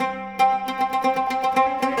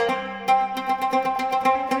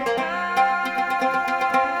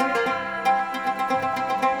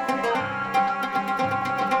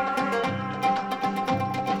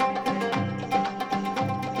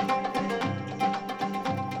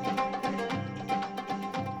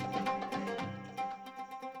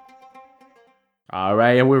All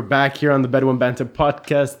right, and we're back here on the Bedouin Banter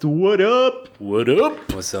podcast. What up? What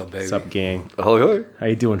up? What's up, baby? What's up, gang? Oh, How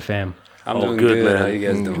you doing, fam? I'm doing good, man. How you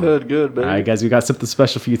guys doing? good, baby. All right, guys, we got something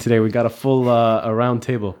special for you today. We got a full a round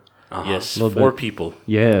table. Yes, Little four bit. people.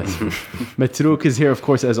 Yes. Metruk is here, of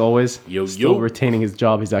course, as always. Yo, Still yo. retaining his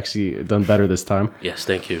job. He's actually done better this time. Yes,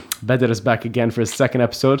 thank you. Bedr is back again for his second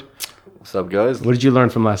episode. What's up, guys? What did you learn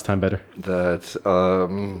from last time, Bedr? That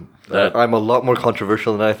I'm a lot more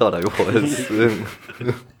controversial than I thought I was.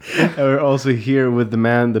 And we're also here with the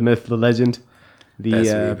man, the myth, the legend, That's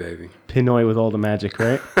the me, baby. Pinoy with all the magic,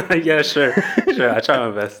 right? Yeah, sure. I try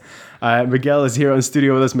my best. Miguel is here on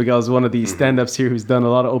studio with us. Miguel is one of the stand-ups here who's done a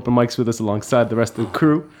lot of open mics with us alongside the rest of the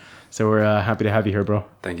crew. So we're happy to have you here, bro.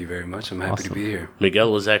 Thank you very much. I'm happy to be here.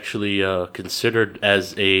 Miguel was actually considered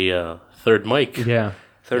as a third mic. Yeah.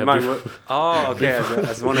 Third Yeah, mic. Oh, okay.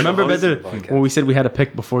 As one of Remember, the hosts of the Bedr, podcast. when we said we had a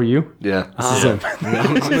pick before you? Yeah. This is him.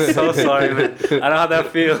 I'm so sorry, man. I know how that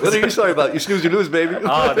feels. What are you sorry about? You snooze, you lose, baby.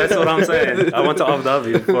 Oh, that's what I'm saying. I went to Abu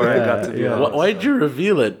Dhabi before I got to be yeah. on. Why did you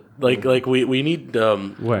reveal it? Like we need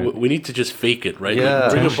What? we need to just fake it, right? Yeah.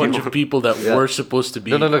 Like, bring a bunch of people that Yeah. were supposed to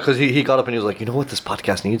be. No, because he got up and he was like, you know what this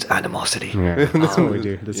podcast needs? Animosity. Yeah, that's what we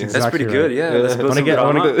do. That's That's exactly pretty good, right. yeah. Let's build some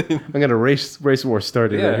drama. I'm gonna race war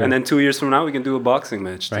started. Yeah, right here. and then 2 years from now, we can do a boxing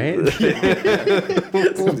match. too. right?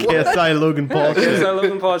 Some KSI Logan Paul. Yes, I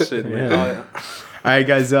Logan Paul shit, man. Yeah. Oh, yeah. All right,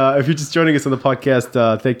 guys. If you're just joining us on the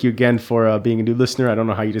podcast, thank you again for being a new listener. I don't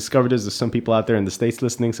know how you discovered us. There's some people out there in the States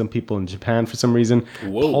listening, some people in Japan for some reason.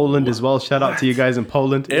 Whoa. Poland as well. Shout out to you guys in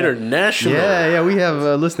Poland. International. Yeah, we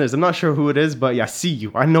have listeners. I'm not sure who it is, but yeah, I see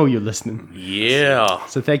you. I know you're listening. Yeah.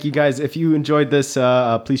 So thank you guys. If you enjoyed this,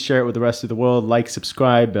 please share it with the rest of the world. Like,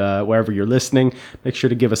 subscribe, wherever you're listening. Make sure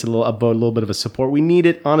to give us a little bit of a support. We need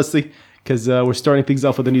it, honestly, because we're starting things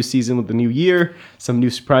off with a new season, with a new year, some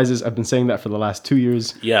new surprises. I've been saying that for the last 2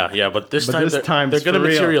 years. Yeah, but this But time this time they're it's going to for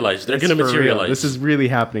real. materialize. They're It's going to for real. materialize. This is really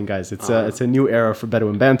happening, guys. It's a new era for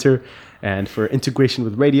Bedouin Banter and for integration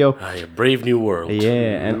with radio. a brave new world. Yeah,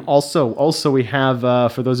 and also we have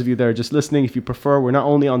for those of you that are just listening, if you prefer, we're not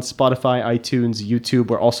only on Spotify, iTunes,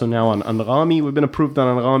 YouTube, we're also now on Anrami. We've been approved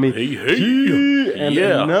on Anrami. Hey. And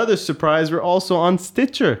Yeah. another surprise, we're also on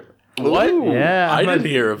Stitcher. What? Yeah, I Ahmed,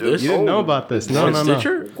 didn't hear of this. You didn't know about this? No, On no.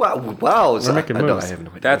 Stitcher? Wow. We're making I know, moves. I have no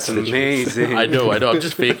idea. That's amazing. I know. I'm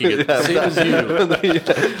just faking it. Same as you.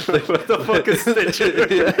 What the fuck is Stitcher?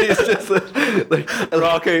 Yeah, it's just like,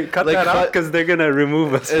 Bro, okay, cut like, that out because they're gonna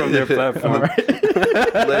remove us from their platform.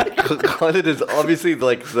 like Khalid is obviously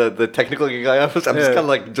like the technical guy. I'm just kind of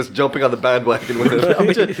like just jumping on the bandwagon with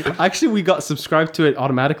him. Actually, we got subscribed to it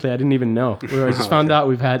automatically. I didn't even know. I just found out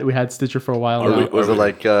we had Stitcher for a while now. Was it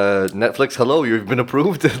like Netflix? Hello, you've been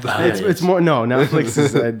approved. It's more no. Netflix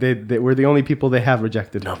is we're the only people they have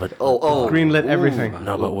rejected. No, but Greenlit everything.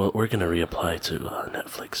 no, but we're gonna reapply to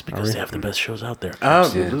Netflix because they have the best shows out there.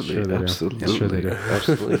 Absolutely, Sure they do. absolutely, Sure they do.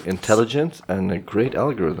 absolutely. Intelligent and a great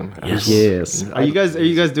algorithm. Yes. Yes. Are you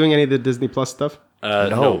guys doing any of the Disney Plus stuff?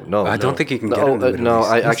 No. I don't think you can get No, it in the Middle no. East.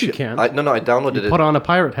 I Yes, you actually, can. I downloaded it. Put on a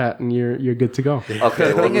pirate hat and you're good to go.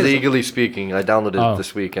 Okay, well, legally speaking, I downloaded Oh. it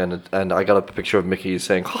this weekend, and I got a picture of Mickey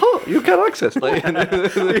saying, "Oh, you can access." Like, no,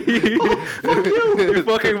 You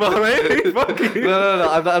fucking Bahrain. Fuck you. no.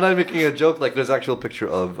 I'm not making a joke. Like, there's actual picture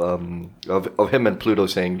of him and Pluto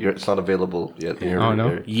saying, "It's not available yet." Oh,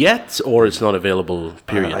 no? Yet, or it's not available.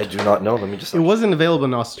 Period. I do not know. Let me just. It wasn't available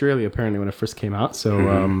in Australia apparently when it first came out. So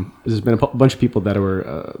there's been a bunch of people that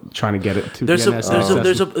were trying to get it. To There's get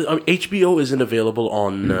HBO isn't available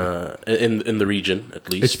on in the region at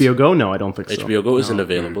least. HBO Go. No, I don't think so. HBO Go isn't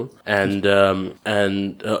available, and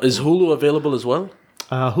is Hulu available as well?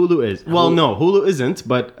 Hulu is. Well, no, Hulu isn't.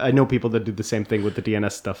 But I know people that do the same thing with the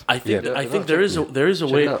DNS stuff. I think there is a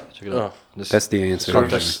way. Check it out. That's the answer.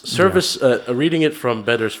 Service. Reading it from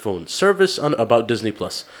Bedr's phone. Service about Disney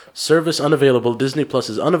Plus. Service unavailable. Disney Plus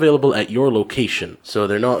is unavailable at your location. So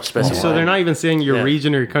they're not specifying. So they're not even saying your Yeah.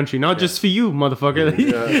 region or your country. Not just for you, motherfucker.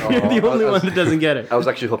 You're the only one that doesn't get it. I was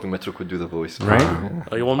actually hoping Metruk would do the voice. Right?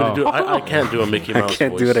 Oh, you want me to do? I can't do a Mickey Mouse. I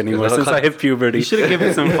can't voice. do it anymore since I hit puberty. You should have given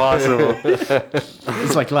It's impossible.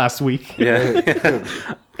 It's like last week. Yeah.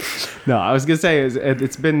 No, I was gonna say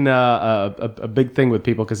it's been a big thing with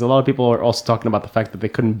people because a lot of people are also talking about the fact that they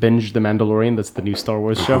couldn't binge The Mandalorian. That's the new Star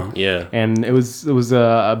Wars show. Yeah. And it was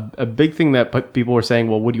a big thing that people were saying.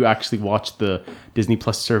 Well, would you actually watch the Disney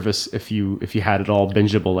Plus service if you had it all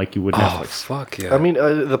bingeable like you would Oh, Netflix? fuck yeah. I mean,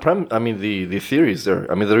 the theory is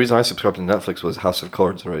there. I mean, the reason I subscribed to Netflix was House of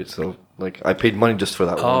Cards, right? So, like, I paid money just for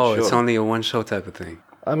that one show. It's only a one show type of thing.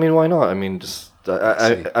 I mean, why not? I mean, just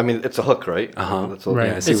I mean, it's a hook, right? That's all. Right.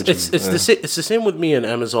 Yeah, I see what you mean. It's the same with me and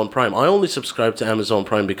Amazon Prime. I only subscribe to Amazon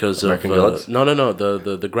Prime because American of Gods? no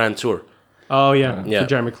the Grand Tour. Oh yeah, Yeah. for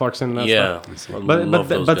Jeremy Clarkson and that Yeah, stuff. I But love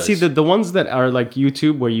those see guys. the ones that are like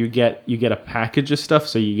YouTube where you get a package of stuff,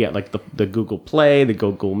 so you get like the Google Play, the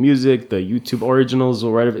Google Music, the YouTube Originals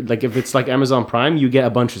or whatever. Like if it's like Amazon Prime, you get a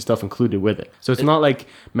bunch of stuff included with it. So it's not like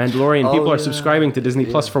Mandalorian. People are subscribing to Disney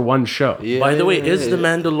Plus for one show. By the way, is The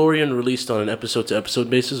Mandalorian released on an episode to episode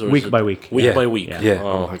basis or Week is it by week. Week Yeah. by week? Yeah,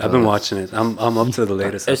 Oh. I've been watching it. I'm up to the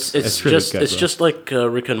latest. It's It's really just good, it's bro. just like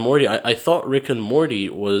Rick and Morty. I thought Rick and Morty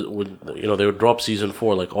would they would drop season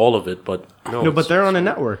 4 like all of it, but No, but they're on a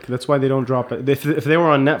network. That's why they don't drop it. If they were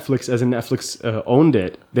on Netflix, as in Netflix owned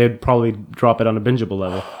it, they'd probably drop it on a bingeable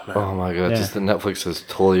level. Oh my god, Yeah. just the Netflix has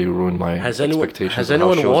totally ruined my expectations. has of how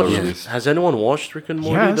anyone shows are watched released. has anyone watched Rick and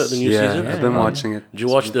Morty Yes. the new yeah, season? I've been watching it. Did you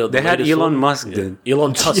watch the They had latest Elon one? Musk did.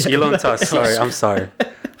 Elon Tusk. Elon Tusk. Sorry, I'm sorry.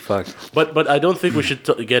 Fuck. But I don't think we should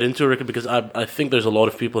get into it because I think there's a lot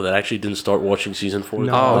of people that actually didn't start watching season 4.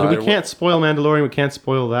 No, we They're- can't spoil Mandalorian. We can't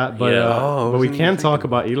spoil that, but Yeah. but we wasn't can even talk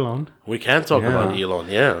about Elon. We can talk about Elon.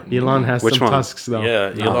 Yeah. Elon has Which some one? tusks though.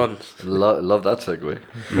 Yeah, Elon. Love that segue.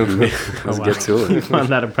 Let's get to it. You found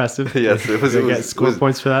that impressive? Yes, it was. Did It they get was, score it was,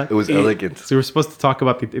 points for that? It was elegant. So we're supposed to talk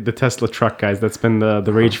about the Tesla truck, guys. That's been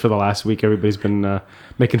the rage for the last week. Everybody's been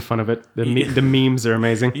making fun of it. The memes are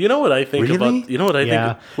amazing. You know what I think Really? about? You know what I Yeah.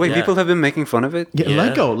 think? Wait, Yeah. people have been making fun of it? Yeah, Yeah.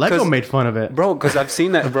 Lego 'Cause- made fun of it. Bro, because I've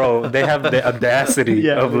seen that, bro. They have the audacity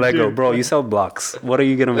Yeah, of they Lego. do. Bro, you sell blocks. What are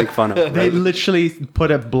you going to make fun of? They literally put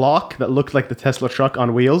a block that looked like the Tesla truck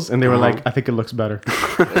on wheels, and they were like, "I think it looks better."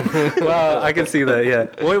 Well, I can see that, yeah.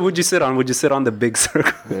 What would you sit on? Would you sit on the big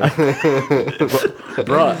circle?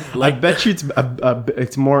 Bro, I bet you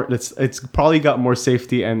it's more. It's probably got more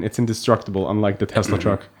safety and it's indestructible, unlike the Tesla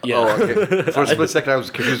truck. yeah. Oh, okay. For a split second, I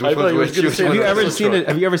was confused. I Which thought one's you was which? gonna Which say one Have you was ever which? seen it?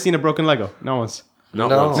 Have you ever seen a broken Lego? No one's. Not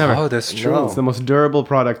No. once. Never. Oh, that's true. No. It's the most durable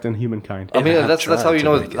product in humankind. I mean, have that's how tried you to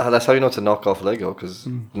know. make it. That's how you know it's a knockoff Lego because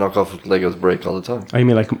knockoff Legos break all the time. I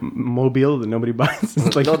mean, like Mobile that nobody buys.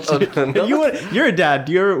 It's like No. you're a dad.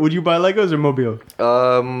 Would you buy Legos or Mobile?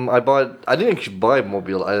 I didn't actually buy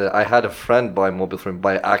Mobile. I had a friend buy Mobile for him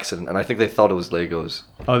by accident, and I think they thought it was Legos.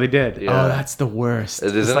 Oh, they did. Yeah. Oh, that's the worst.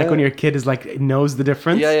 It's Isn't like when it? your kid is like knows the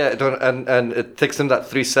difference. Yeah. And it takes him that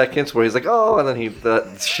 3 seconds where he's like, oh, and then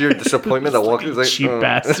that sheer disappointment that walks. He's like, Cheap oh.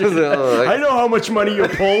 bastard. Oh, I know how much money you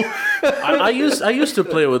pull. I used to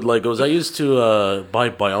play with Legos. I used to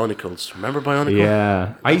buy Bionicles. Remember Bionicles?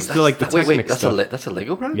 Yeah, I used to like the Wait, Technic that's stuff. that's a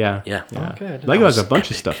Lego brand? Yeah, Yeah. Okay, I didn't Lego know. has a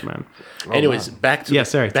bunch of stuff, man. Anyways, back to Yeah,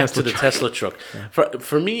 sorry, back Tesla to the truck. Tesla truck.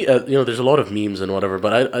 For me, there's a lot of memes and whatever,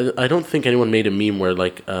 but I don't think anyone made a meme where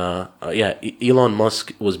like Elon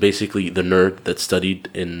Musk was basically the nerd that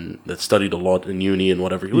studied a lot in uni and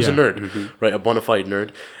whatever. He was a Yeah. nerd, right? A bona fide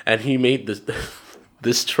nerd, and he made this.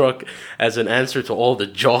 This truck as an answer to all the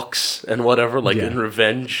jocks and whatever, like Yeah. in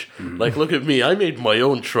revenge. Like, look at me, I made my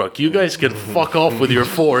own truck. You guys can fuck off with your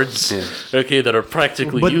Fords, okay, that are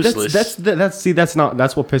practically But useless. that's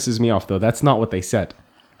what pisses me off though. That's not what they said.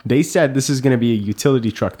 They said this is going to be a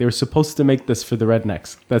utility truck. They were supposed to make this for the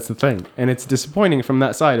rednecks. That's the thing, and it's disappointing from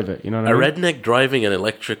that side of it. You know what I a mean? redneck driving an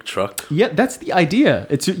electric truck. Yeah, that's the idea.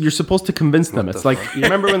 You're supposed to convince them. It's like you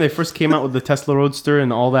remember when they first came out with the Tesla Roadster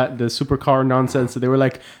and all that, the supercar nonsense. So they were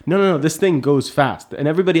like, no, this thing goes fast, and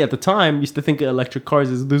everybody at the time used to think electric cars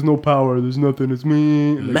is there's no power, there's nothing, it's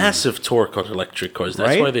me. Massive torque on electric cars. That's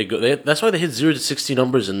Right? why they go. That's why they hit 0 to 60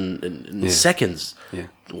 numbers in seconds. Yeah.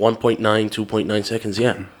 1.9, 2.9 seconds.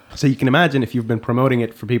 Yeah. So you can imagine if you've been promoting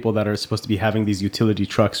it for people that are supposed to be having these utility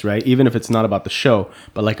trucks, right? Even if it's not about the show,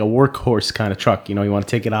 but like a workhorse kind of truck. You know, you want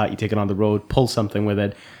to take it out, you take it on the road, pull something with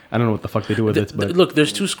it. I don't know what the fuck they do with it, but Look,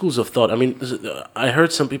 there's two schools of thought. I mean, I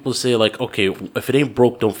heard some people say like, okay, if it ain't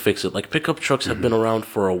broke, don't fix it. Like pickup trucks have been around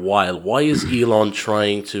for a while. Why is Elon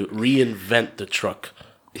trying to reinvent the truck?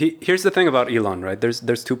 Here's the thing about Elon, right?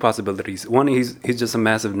 There's two possibilities. One, he's just a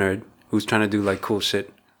massive nerd who's trying to do like cool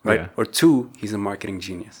shit, right? Yeah. Or two, he's a marketing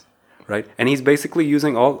genius, right? And he's basically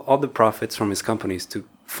using all the profits from his companies to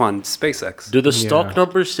fund SpaceX. Do the stock Yeah.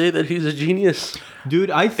 numbers say that he's a genius?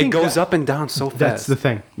 dude, I It think goes up and down so fast. That's the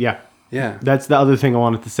thing. Yeah. Yeah. That's the other thing I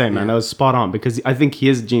wanted to say, man. That was spot on because I think he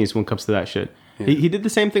is a genius when it comes to that shit. He did the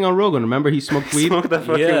same thing on Rogan. Remember, he smoked weed. Smoke that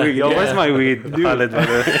fucking Yeah, weed. Yo, yeah. where's my weed? Khaled, by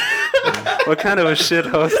the way. What kind of a shit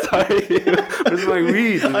host are you? Where's my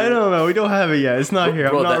weed? I don't know. We don't have it yet. It's not here.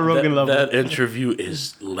 I'm not Rogan level. that interview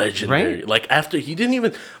is legendary. Right? Like after he didn't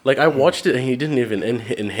even like I watched it and he didn't even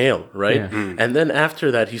inhale, right? Yeah. And then after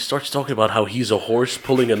that he starts talking about how he's a horse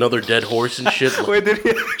pulling another dead horse and shit. Wait, did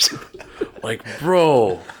he? Like,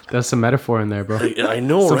 bro, There's some metaphor in there, bro. I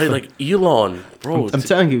know, right? Like Elon, bro. I'm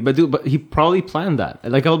telling you, but he probably planned that.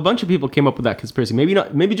 Like a bunch of people came up with that conspiracy. Maybe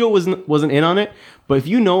not. Maybe Joe wasn't in on it. But if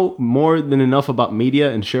you know more than enough about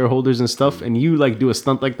media and shareholders and stuff, and you like do a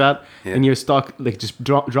stunt like that, and your stock like just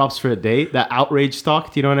drops for a day, that outrage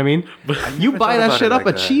stock. Do you know what I mean? You buy that about shit it up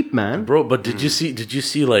like a that. cheap, man. Bro, but did you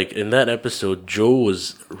see like in that episode, Joe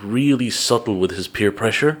was really subtle with his peer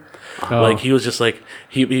pressure. Like he was just like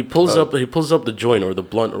he pulls up the joint or the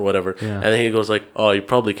blunt or whatever, and then he goes like, "Oh, you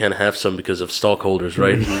probably can't have some because of stockholders,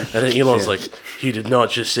 right?" And then Elon's like, "He did not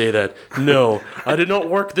just say that. No, I did not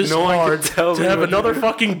work this No one can hard tell to me have what to another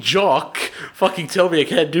fucking jock fucking tell me I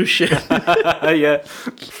can't do shit." Yeah.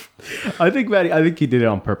 I think he did it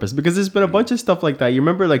on purpose because there's been a bunch of stuff like that. You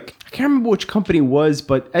remember, like, I can't remember which company it was,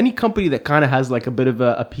 but any company that kind of has like a bit of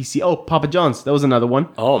a PC. Oh, Papa John's, that was another one.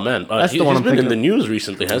 Oh man, That's the one he's I'm been in thinking the of. news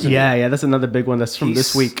recently, hasn't he? Yeah, that's another big one. That's from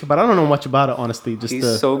this He's- week, but I don't know much about it, honestly. Just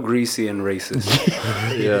He's so greasy and racist.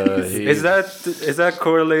 Yeah. Is that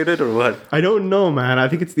correlated or what? I don't know, man. I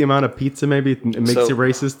think it's the amount of pizza. Maybe it makes So- you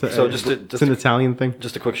racist. so just to- it's an Italian thing.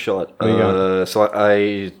 Just a quick shot. you got? So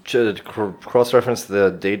I cross-referenced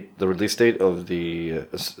the release date of the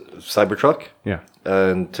Cybertruck, Yeah,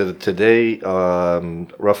 and today,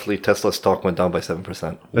 roughly Tesla stock went down by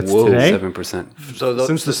 7%. that's today. 7%. So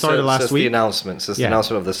Since the start of last since week? the announcement, since Yeah. the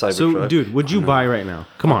announcement of the Cybertruck. So, dude, would you buy right now?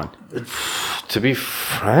 Come on. To be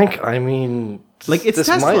frank, I mean, Like, it's this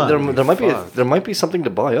Tesla. there might be something to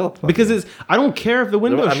buy up Because I don't care if the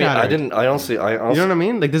window I mean, shattered. I honestly, You know what I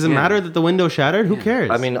mean? Like, does it matter that the window shattered? Who cares?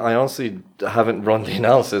 I mean, I honestly haven't run the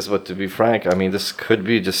analysis, but to be frank, I mean, this could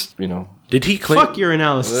be just, Did he claim? fuck your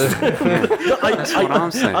analysis. That's what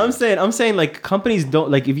I'm saying. I'm saying like companies don't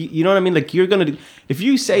like if you know what I mean, like if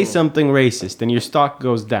you say something racist and your stock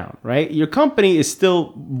goes down, right? Your company is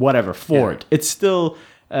still whatever, Ford. It's still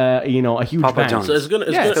a huge Papa bank. John's. So it's gonna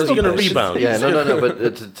still rebound. Yeah, no.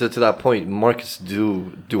 But to that point, markets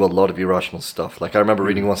do a lot of irrational stuff. Like I remember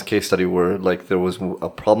reading once a case study where like there was a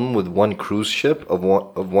problem with one cruise ship of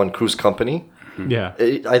one cruise company. Yeah.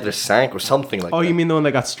 It either sank or something like that. Oh, you mean the one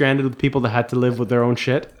that got stranded with people that had to live with their own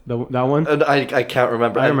shit? That one? And I can't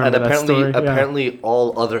remember. I remember and that story, yeah. apparently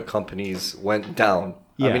all other companies went down.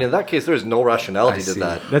 Yeah. I mean, in that case, there's no rationality to see.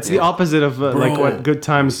 that. That's the opposite of like what Good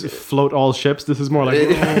Times float all ships. This is more like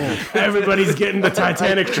everybody's getting the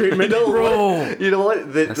Titanic treatment, bro. You know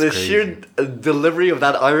what? The crazy. sheer delivery of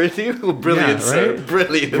that irony, brilliant, Yeah, sir. right?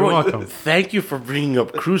 Brilliant. You're welcome. Thank you for bringing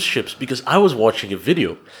up cruise ships because I was watching a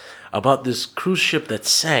video about this cruise ship that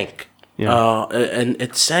sank. Yeah. And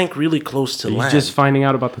it sank really close to You land. just finding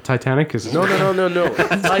out about the Titanic? 'Cause- No.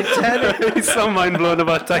 Titanic. He's so mind blown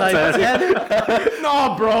about Titanic.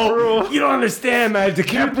 No, bro. You don't understand, man.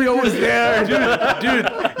 DiCaprio was there. Dude,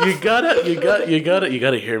 you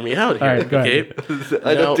gotta hear me out here. All right, go okay?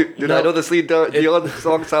 I know, Now- dude, now- I know the Celine Dion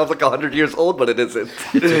song sounds like 100 years old, but it isn't.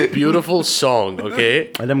 Beautiful song,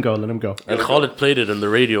 okay? Let him go. Let him go. And Khalid played it on the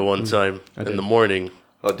radio one time in the morning.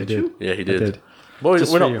 Oh, did you? Yeah, he did. did. Boy,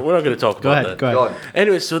 Just we're for not you. we're not gonna talk Go about ahead. that. Go ahead. Go on.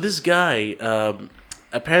 Anyway, so this guy,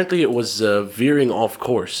 apparently it was veering off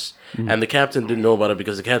course, and the captain didn't know about it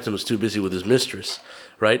because the captain was too busy with his mistress,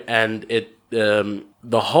 right? And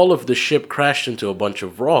the hull of the ship crashed into a bunch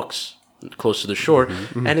of rocks close to the shore,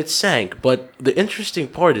 and it sank. But the interesting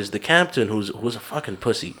part is the captain, who was a fucking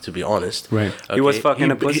pussy, to be honest. Right. He was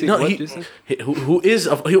fucking a pussy? What He, did you say? who is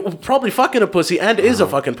he probably fucking a pussy and is a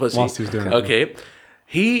fucking pussy. Whilst he was doing it. Okay.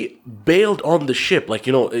 He bailed on the ship, like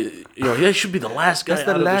he should be the last guy. That's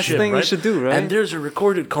the out of last ship, thing you right? should do, right? And there's a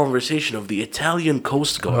recorded conversation of the Italian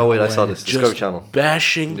Coast Guard. Oh, wait, I saw this. Discovery Just Channel.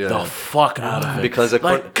 bashing Yeah. the fuck out of it. Because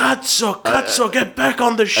like, Cazzo, get back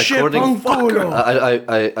on the ship, fucker.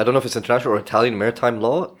 I don't know if it's international or Italian maritime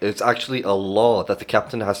law. It's actually a law that the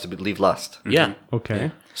captain has to leave last. Yeah.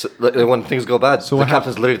 Okay. So like, when things go bad, the what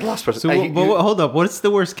captain's literally the last person. So, hold up. What's the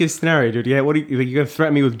worst case scenario, dude? Yeah, what are you gonna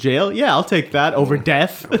threaten me with jail? Yeah, I'll take that over death.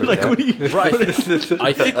 Like, what are you? Right.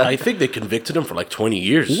 I think they convicted him for like 20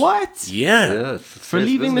 years. What? Yeah. yeah, it's For serious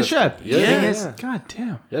leaving the business. ship? Yeah, Yeah. yeah, God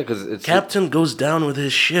damn. yeah. Because it's Captain goes down with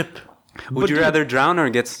his ship. Would you rather drown or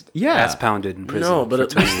get Yeah. ass pounded in prison? No, but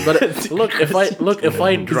look, if I Is it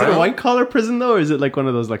a drown, white collar prison though, or is it like one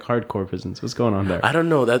of those like hardcore prisons? What's going on there? I don't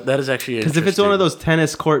know. That is actually Because if it's one of those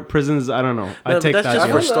tennis court prisons, I don't know. I take that's that. just as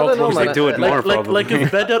for well. Stockholm. man. They do it more, probably. Like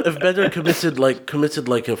if Bedder committed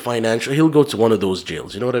like a financial, he'll go to one of those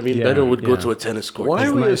jails. You know what I mean? Yeah, Bedder would go yeah. to a tennis court. why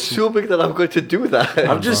are we assuming that I'm going to do that?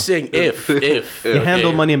 I'm just saying if You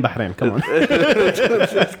handle money in Bahrain. Come on.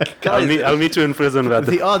 I'll meet you in prison,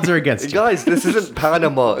 brother. The odds are against you. Guys, this isn't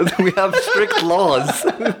Panama. We have strict laws.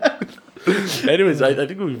 Anyways, I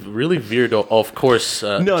think we've really veered off course.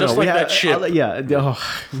 Just like that ship.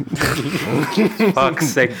 Fuck's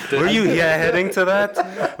sake. Were you heading to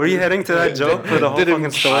that? Were you heading to that joke for the whole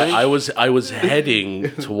fucking story? I was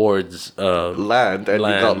heading towards land, and you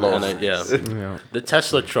got lost. The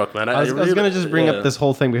Tesla truck, man. I was going to just bring up this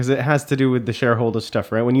whole thing because it has to do with the shareholder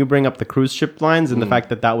stuff, right? When you bring up the cruise ship lines and the fact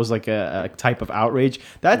that was like a type of outrage,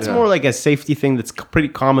 that's more like a safety thing that's pretty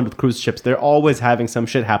common with cruise ships. They're always having some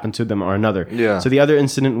shit happen to them or another. Yeah. So the other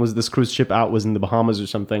incident was this cruise ship was in the Bahamas or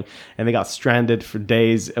something, and they got stranded for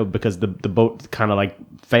days because the boat kind of like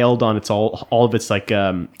failed on its all of its like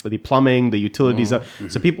the plumbing, the utilities.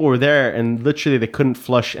 So people were there and literally they couldn't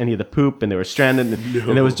flush any of the poop and they were stranded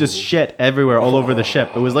and there was just shit everywhere all over the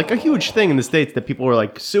ship. It was like a huge thing in the States that people were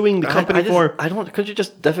like suing the company for. Couldn't you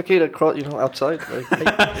just defecate across, outside?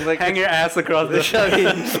 Like hang your ass across the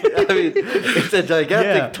I mean, it's a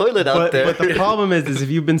gigantic toilet out there. But the problem is if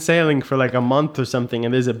you've been sailing for like a month or something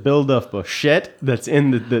and there's a buildup of shit that's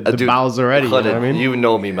in the Dude, bowels already. You know what I mean? You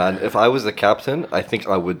know me, man. If I was the captain, I think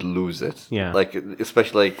I would lose it. Yeah. Like,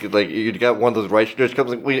 especially like you'd get one of those righteous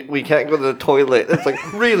comes like, we can't go to the toilet. It's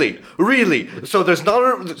like, really? So there's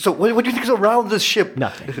not so what do you think is around this ship?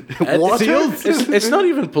 Nothing. Water? It's not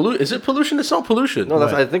even pollution. Is it pollution? It's not pollution. No,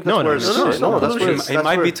 I think that's where that's where It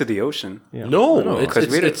might be to the ocean. Yeah. No,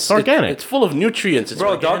 it's organic. It's full of nutrients. It's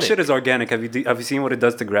Bro, organic. dog shit is organic. Have you seen what it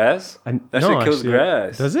does to grass? That shit kills actually.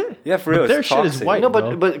 grass. Does it? Yeah, for real. But their it's shit is toxic. white. No,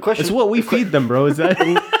 bro. but question. It's what we feed them, bro. Is that?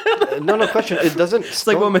 No, question. It doesn't. It's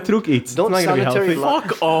like what Matruk eats. It's not Don't gonna be sanitary healthy.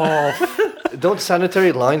 Fuck off. Don't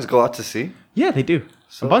sanitary lines go out to sea? Yeah, they do.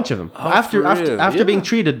 A bunch of them. After being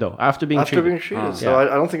treated, though. After being treated. So I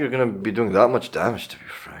don't think you're gonna be doing that much damage, to be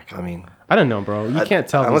frank. I mean, I don't know, bro. You can't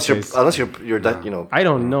tell unless these days. you're that I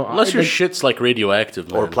don't know. Unless your shit's like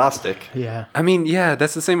radioactive, man. or plastic. Yeah. I mean, yeah,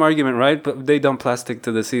 that's the same argument, right? But they dump plastic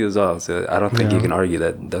to the sea as well. So I don't think you can argue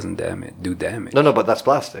that it doesn't do damage. No, but that's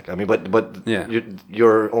plastic. I mean, but Yeah.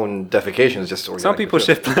 your own defecation is just organic. Some people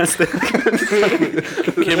shit plastic. Kim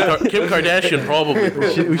Kardashian probably, bro.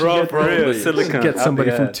 We should Bro, get, for real, we should silicone get out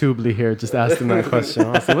somebody the from ass. Tubely here. Just ask them that question.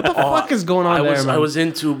 Honestly. What the fuck is going on there, man? I was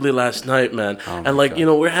in Tubli last night, man. And like,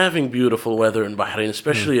 we're having beautiful weather in Bahrain,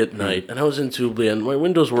 especially at night. And I was in Tubli and my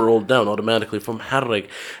windows were rolled down automatically from Harrik.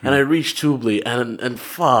 And I reached Tubli and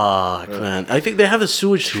fuck, man. I think they have a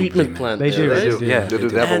sewage treatment plant They there, do, right? they do. Yeah,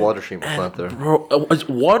 They have a water treatment plant there. Bro, is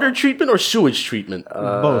water treatment or sewage treatment?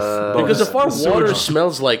 Both. Because if our water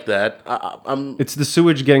smells like that, I'm... It's the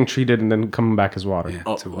sewage getting treated and then coming back as water. Yeah,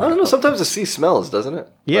 I don't know. Sometimes the sea smells, doesn't it?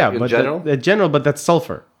 Like, in but general. but that's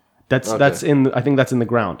sulfur. That's in. I think that's in the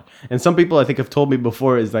ground. And some people I think have told me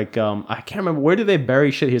before is like I can't remember where do they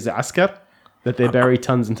bury shit. Here's the askar that they bury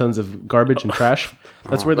tons and tons of garbage and trash.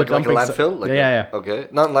 That's where the like a landfill. Yeah. Okay,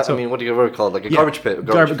 not I mean, what do you ever call it? Like a garbage pit.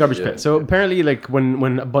 Garbage pit. So apparently, like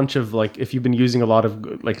when a bunch of like if you've been using a lot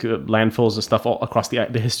of like landfills and stuff all across the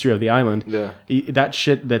history of the island, that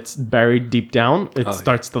shit that's buried deep down, it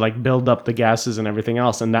starts to like build up the gases and everything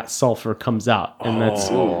else, and that sulfur comes out, and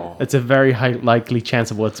that's a very high likely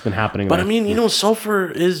chance of what's been happening. But there. I mean,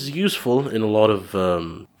 sulfur is useful in a lot of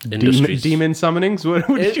industries. Demon summonings. What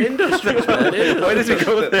did you? Industries, man. Why did we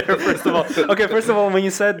go there, first of all? Okay, first of all, when you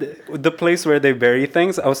said the place where they bury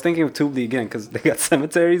things, I was thinking of Tubli again, because they got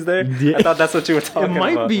cemeteries there. Yeah. I thought that's what you were It talking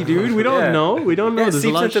might about. be, dude. We don't know. We don't know. Yeah, it There's a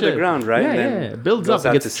seeps lot of into the shit. ground, right? Yeah, And yeah. then It builds goes up.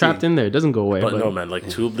 out It to gets sea. trapped in there. It doesn't go away. But no, man, like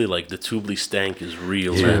Tubli, like the Tubli stank is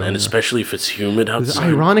real, man. And especially if it's humid It's outside.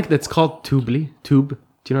 ironic that's called Tubli. Tube.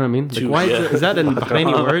 Do you know what I mean? Like, Tube, why yeah. is that a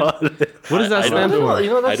Bahraini word? What does that I stand don't know. for? You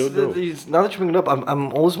know, I don't know. now that you bring it up,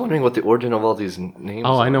 I'm always wondering what the origin of all these names.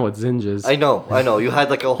 Oh, are. I know what Zinj is. I know. You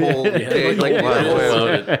had like a whole day, like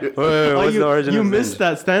Wait, what's the origin you of missed Zinj?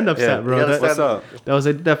 that stand-up set, bro. Yeah, That- What's up? That was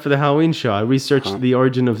I did that for the Halloween show. I researched the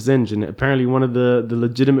origin of Zinj, and apparently one of the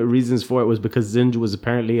legitimate reasons for it was because Zinj was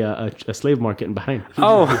apparently a slave market in Bahrain.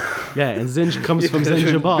 Oh, Yeah, and Zinj comes from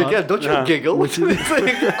Zinjibah. Miguel, don't you giggle? It's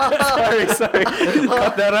sorry.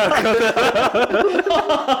 Cut that out.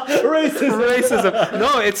 Racism.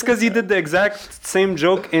 No, it's because you did the exact same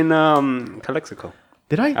joke in Calexico.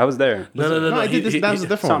 Did I? I was there. No. I did this. That was a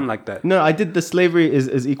different something one. like that. No, I did the slavery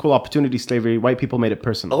is equal opportunity slavery. White people made it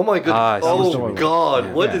personal. Oh my god! Ah, Oh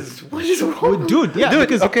god! What is wrong? Dude, yeah,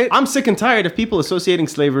 because okay. I'm sick and tired of people associating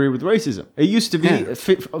slavery with racism. It used to be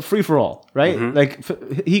free for all, right? Like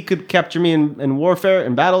he could capture me in warfare,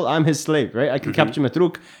 in battle. I'm his slave, right? I could capture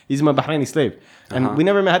Matruk. He's my Bahraini slave, and we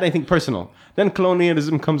never had anything personal. Then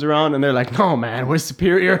colonialism comes around, and they're like, "No, man, we're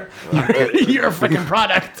superior. You're a freaking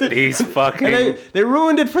product." These fucking. And they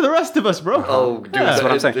ruined it for the rest of us, bro. Oh, dude, That's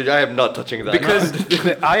what I'm saying. I am not touching that. Because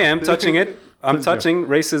I am touching it I'm touching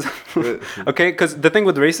racism. Okay, because the thing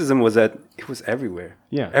with racism was that it was everywhere.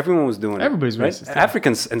 Yeah. Everyone was doing Everybody's it. Right? racist, yeah.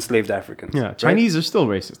 Africans enslaved Africans. Yeah, right? Chinese are still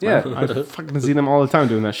racist. Yeah. man. I fucking see them all the time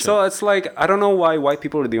doing that shit. So it's like, I don't know why white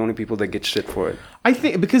people are the only people that get shit for it. I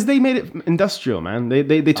think because they made it industrial, man.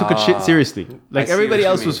 They took it shit seriously. Like see everybody what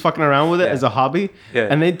you else mean. was fucking around with it Yeah. as a hobby, Yeah.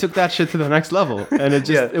 and they took that shit to the next level. And it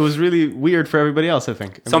just Yeah. it was really weird for everybody else. I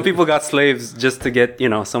think Some people got slaves just to get,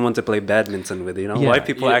 someone to play badminton with, Yeah. White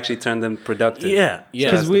people Yeah. actually turned them productive. Yeah.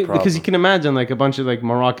 because the because you problem. can imagine like a bunch of like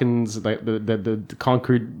Moroccans, like the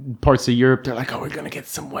conquered parts of Europe. They're like, oh, we're gonna get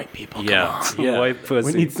some white people. Come Yeah. on. Yeah. White pussy.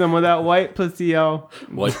 We need some of that white pussy, yo.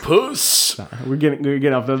 White puss. We're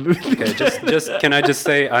getting off the. Okay, just can I just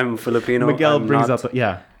say I'm Filipino. Miguel I'm brings not up.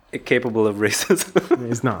 Yeah, capable of racism.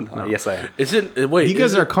 it's not. No. Yes, I am. Is it? Wait. You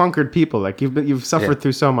guys is are it- conquered people. Like you've suffered Yeah.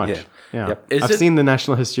 through so much. Yeah. Yeah, Yep. Is I've it- seen the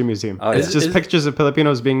National History Museum. Oh, It's yeah. just Is- pictures of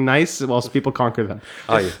Filipinos being nice whilst people conquer them.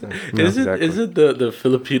 Oh yeah. Is it? exactly. Is it the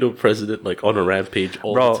Filipino president like on a rampage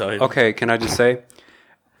all Bro, the time? okay, can I just say,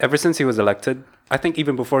 ever since he was elected, I think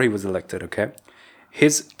even before he was elected, okay,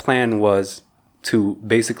 his plan was to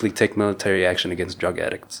basically take military action against drug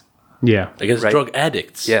addicts. Yeah, Against Right. drug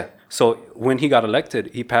addicts. Yeah. So when he got elected,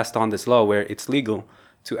 he passed on this law where it's legal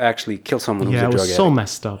to actually kill someone who's yeah, a it drug was so addict.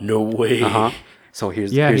 messed up. No way. Uh-huh. So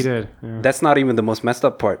here's Yeah, he here's- did. Yeah. That's not even the most messed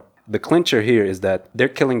up part. The clincher here is that they're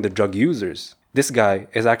killing the drug users. This guy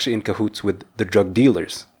is actually in cahoots with the drug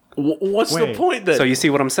dealers. What's the Wait. point then? So you see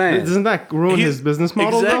what I'm saying? Doesn't that ruin He's- his business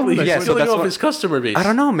model? Exactly. Though? He's Yeah, Like, so killing that's off what- his customer base. I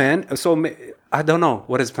don't know, man. So I don't know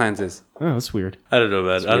what his plans is. oh, that's weird. I don't know,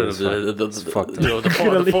 man. I don't weird know. as fuck. It's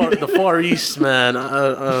fucked. The Far East, man. I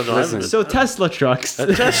don't know. Listen. So Tesla trucks.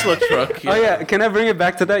 A Tesla truck. Oh yeah, can I bring it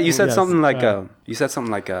back to that? You said Yes, something like yeah.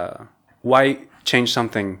 why change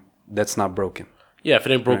something that's not broken? Yeah, if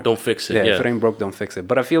it ain't broke, don't fix it. Yeah, Yeah. if it ain't broke, don't fix it.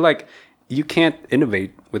 But I feel like you can't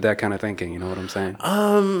innovate with that kind of thinking. You know what I'm saying?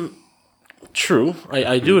 True.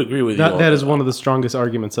 I do agree with you. That on that is one of the strongest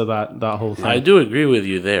arguments of that whole thing. I do agree with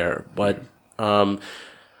you there, but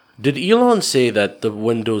did Elon say that the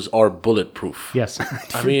windows are bulletproof? Yes.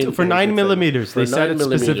 I mean, for 9 millimeters. They for said 9 it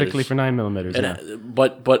specifically millimeters. for 9 millimeters. And, Yeah.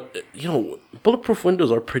 but bulletproof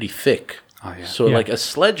windows are pretty thick. Oh, yeah. So Yeah. like a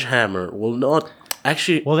sledgehammer will not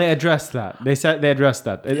actually. Well, they addressed that. They said they addressed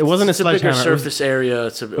that. It wasn't a it's a bigger sledgehammer. It, was, surface area.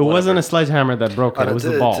 It's it wasn't a sledgehammer that broke it. It was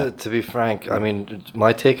the ball. To be frank, I mean,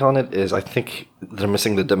 my take on it is I think they're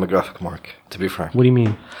missing the demographic mark. To be frank, What do you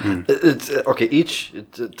mean? it's okay.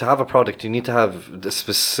 To have a product, you need to have the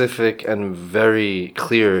specific and very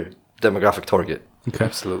clear demographic target. Okay.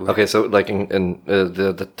 Absolutely. Okay, so like in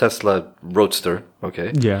the Tesla Roadster,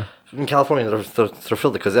 okay, Yeah. in California they're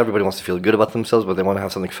filled because everybody wants to feel good about themselves, but they want to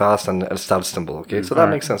have something fast and a style symbol. Okay, so that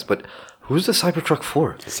makes sense. But who's the Cybertruck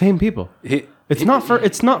for? Same people. It's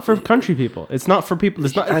not for country people. It's not for people.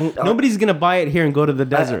 It's not. And, nobody's gonna buy it here and go to the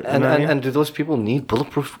desert. And, you know what I mean? and do those people need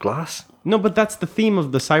bulletproof glass? No, but that's the theme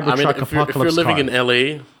of the Cybertruck I mean, if apocalypse you're living car. in LA,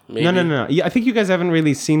 maybe. No. Yeah, I think you guys haven't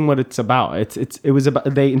really seen what it's about. It was about.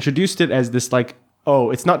 They introduced it as this like.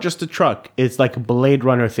 Oh, it's not just a truck. It's like Blade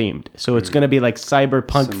Runner themed. So it's gonna be like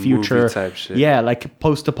cyberpunk Some future movie type shit. Yeah, like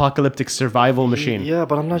post-apocalyptic survival machine. Yeah,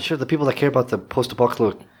 but I'm not sure the people that care about the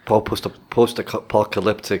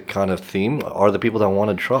post-apocalyptic kind of theme are the people that want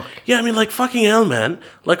a truck. Yeah, I mean, like, fucking hell, man.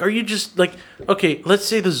 Like, are you just, like, okay, let's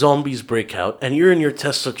say the zombies break out, and you're in your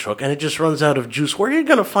Tesla truck, and it just runs out of juice. Where are you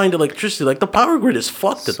gonna find electricity? Like, the power grid is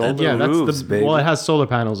fucked at that. Yeah, that's roofs, the baby. well. It has solar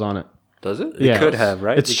panels on it. Does it? Yeah, could have,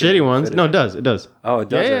 right? It's You could shitty ones. fit it. No, it does. It does. Oh, it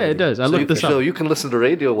does Yeah, already. it does. I looked this So up. you can listen to the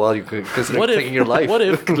radio while you can consider What taking your life. What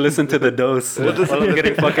if? Listen to the dose while I'm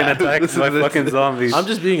getting fucking attacked by fucking zombies. I'm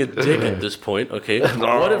just being a dick at this point, okay? What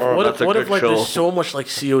that's a if good like show. there's so much like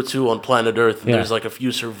CO2 on planet Earth, and Yeah. there's like a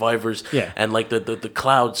few survivors, Yeah. and like the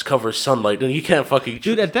clouds cover sunlight, and you can't fucking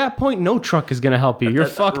Dude, at that point, no truck is gonna help you. You're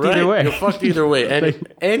fucked Right? either way. You're fucked either way. And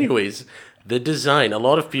anyways, the design. A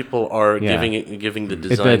lot of people are Yeah. giving the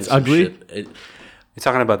design it's some ugly? shit. You're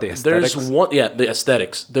talking about the aesthetics. There's one, the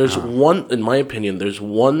aesthetics. There's one, in my opinion, there's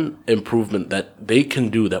one improvement that they can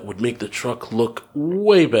do that would make the truck look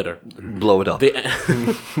way better. Blow it up. They,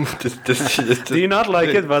 Do you not like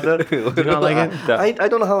it, brother? Do you not like it? I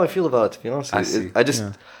don't know how I feel about it, to be honest. see. I just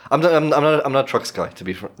I'm not a trucks guy, to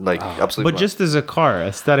be absolutely. But just as a car,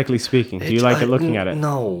 aesthetically speaking, do you like it looking at it?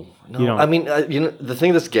 No. You don't? I mean, the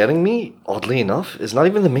thing that's getting me, oddly enough, is not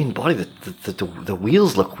even the main body. The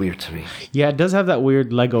wheels look weird to me. Yeah, it does have that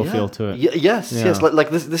weird Lego feel to it. Yes. Yeah.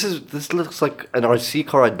 Like this looks like an RC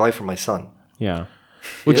car I'd buy for my son. Yeah.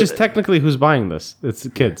 Which is technically who's buying this. It's the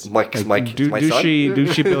kids. My son?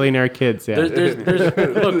 Douchey billionaire kids. Yeah.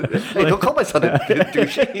 Look, Hey, don't call my son a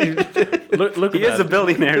douchey. look. He is a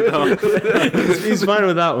billionaire, though. He's fine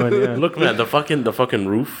with that one. Yeah. Look, man, the fucking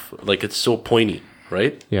roof, like it's so pointy,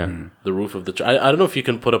 right? Yeah. The roof of the truck. I don't know if you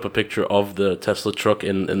can put up a picture of the Tesla truck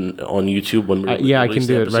in on YouTube when we Yeah, I can release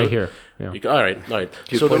do the it right episode. here. Yeah. All right.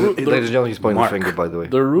 Ladies and gentlemen, he's pointing the finger, by the way.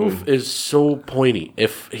 The roof is so pointy.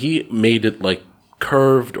 If he made it like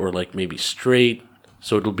curved or like maybe straight,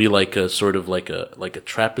 so it'll be like a sort of like a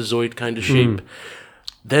trapezoid kind of shape,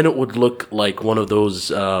 then it would look like one of those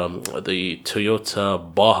the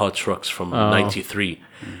Toyota Baja trucks from '93.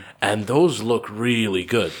 And those look really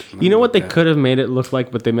good. You know what they could have made it look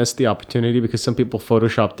like, but they missed the opportunity because some people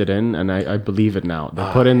photoshopped it in, and I believe it now. They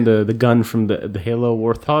put in the gun from the Halo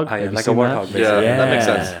Warthog. Yeah, Have you like a seen that? warthog. Yeah, basically. that makes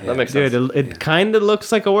sense. That makes sense. Dude, it kind of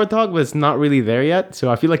looks like a Warthog, but it's not really there yet.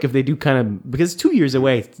 So I feel like if they do kind of, because it's 2 years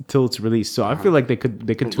away till it's released, so I feel like they could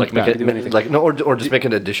tweak Like make that. it, like no, or just make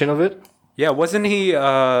an edition of it. Yeah, wasn't he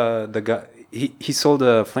the guy? He sold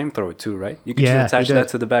a flamethrower too, right? You can Yeah, just attach he that did.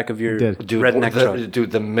 to the back of your Did. redneck truck.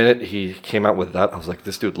 Dude, the minute he came out with that, I was like,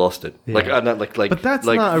 this dude lost it. Like, not like, But that's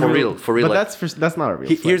like not for a real, for real. But like, that's not a real.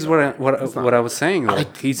 Here's what I was saying though.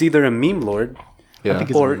 He's either a meme lord yeah. think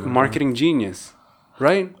it's or marketing genius,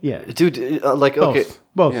 right? Yeah, Dude, like, okay.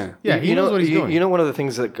 both. Yeah. Yeah, he knows what he's doing. You know, one of the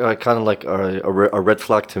things that kind of like are a red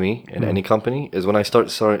flag to me in any company is when I starting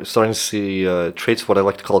to see traits, what I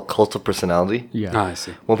like to call cult of personality. Yeah. Ah, I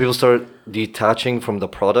see. When people start detaching from the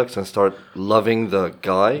products and start loving the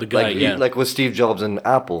guy, guy, like with Steve Jobs and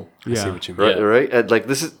Apple, I see Yeah. what you mean. right? Yeah. Right? And like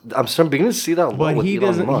this is, I'm starting beginning to see that a lot But with he Elon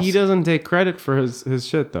doesn't. Musk. He doesn't take credit for his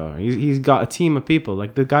shit though. He's got a team of people.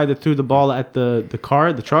 Like the guy that threw the ball at the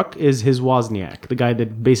truck is his Wozniak, the guy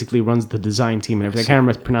that basically runs the design team and everything. I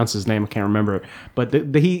can't pronounce his name. I can't remember. But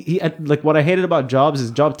he like what I hated about Jobs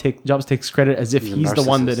is Jobs takes credit as if he's the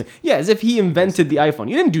one that as if he invented the iPhone.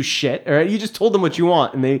 You didn't do shit. All right, you just told them what you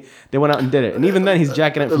want, and they went out and did it. And even then, he's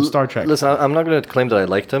jacking it from Star Trek. Listen, I'm not going to claim that I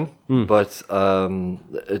liked him, but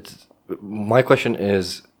my question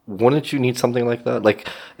is, wouldn't you need something like that? Like,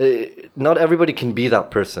 not everybody can be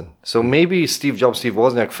that person. So maybe Steve Jobs, Steve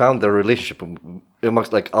Wozniak found their relationship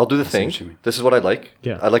amongst, like, I'll do the thing. what you mean. This is what I like.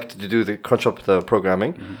 Yeah. I like to do the crunch up the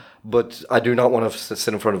programming, but I do not want to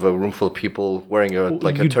sit in front of a room full of people wearing a You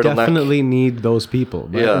turtleneck. definitely need those people.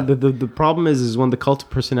 But Yeah. The problem is when the cult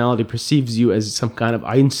of personality perceives you as some kind of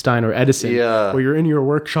Einstein or Edison, Yeah. where you're in your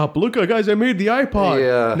workshop. Look, guys, I made the iPod.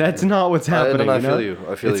 Yeah. That's not what's happening. I you know? feel you.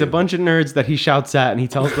 I feel it's you. a bunch of nerds that he shouts at and he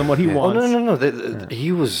tells them what he Oh wants. no!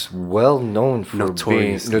 He was well known for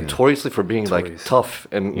Notoriously. notoriously for being like tough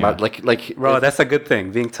and like. Bro, that's a good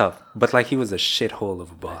thing, being tough. But like he was a shithole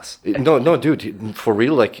of a boss. No, dude, for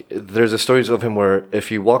real. Like, there's a stories of him where if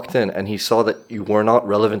he walked in and he saw that you were not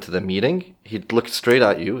relevant to the meeting, he'd look straight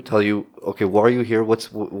at you, tell you, "Okay, why are you here? What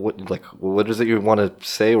is it you want to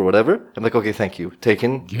say or whatever?" I'm like, "Okay, thank you.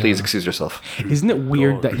 Taken. Please excuse yourself." Isn't it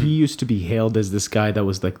weird that he used to be hailed as this guy that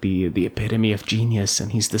was like the epitome of genius,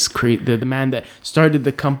 and he's this the man that started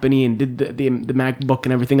the company and did the MacBook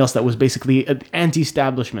and everything else that was basically an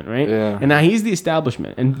anti-establishment, right? Yeah. And now he's the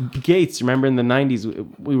establishment. And Gates, remember in the 90s,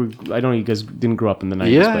 I don't know, you guys didn't grow up in the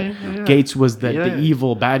 90s, but Gates was the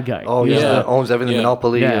evil bad guy. Oh, He was yeah, the- owns everything, Yeah.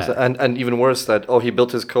 monopoly, Yeah. and even worse that he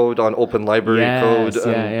built his code on open library code. Yes,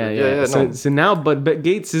 And, yeah. So, no. so now, but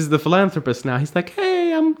Gates is the philanthropist now. He's like,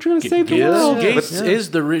 hey, I'm trying to save the world. Gates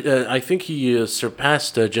is I think he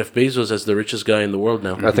surpassed Jeff Bezos as the richest guy in the world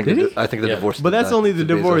now. I think Did he? I think the Yeah. divorce. But did that's that only the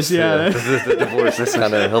to divorce, Bezos, yeah. the divorce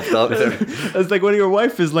kind of helped out there. It's like when your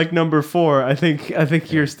wife is like number 4. I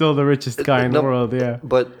think you're still the richest guy in the No, world. Yeah.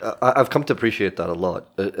 But I've come to appreciate that a lot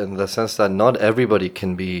in the sense that not everybody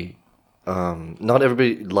can be, not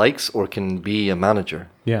everybody likes or can be a manager.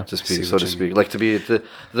 Yeah. To speak, See so what to you speak, like to be,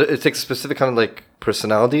 it takes a specific kind of like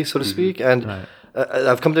personality, so to speak, and Right.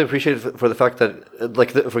 I've come to appreciate it for the fact that,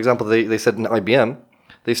 like, for example, they said in IBM,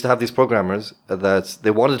 they used to have these programmers that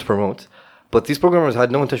they wanted to promote. But these programmers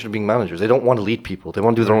had no intention of being managers. They don't want to lead people. They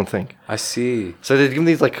want to do their own thing. I see. So they give them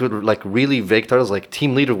these like really vague titles, like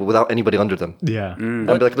team leader without anybody under them. Yeah. And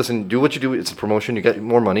be like, listen, do what you do. It's a promotion. You get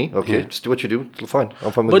more money. Okay, just do what you do. It's fine.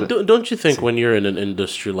 I'm fine with But it. don't you think when you're in an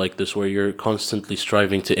industry like this where you're constantly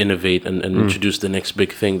striving to innovate and introduce the next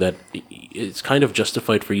big thing that it's kind of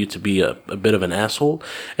justified for you to be a bit of an asshole.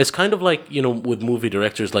 It's kind of like, with movie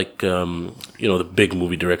directors like, the big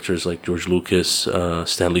movie directors like George Lucas,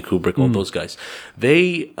 Stanley Kubrick, all those guys.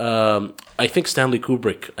 They, I think Stanley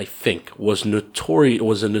Kubrick,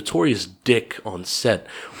 was a notorious dick on set,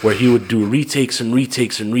 where he would do retakes and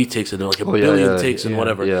retakes and retakes and like a billion takes and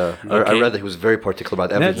whatever. Yeah, I read that he was very particular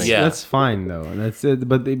about everything. That's fine though. That's it.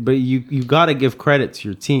 But you got to give credit to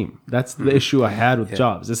your team. That's the issue I had with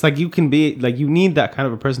Jobs. It's like you can be like, you need that kind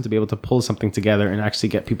of a person to be able to pull something together and actually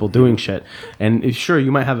get people doing shit. And sure,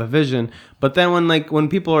 you might have a vision, but then when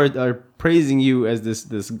people are praising you as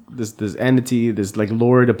this entity, this like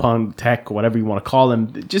lord upon tech, whatever you want to call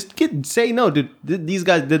him, just say no, dude. These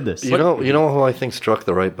guys did this. You know who I think struck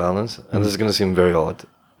the right balance, and this is going to seem very odd.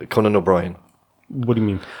 Conan O'Brien. What do you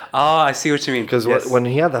mean? Oh, I see what you mean. Because when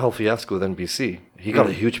he had the whole fiasco with NBC, he got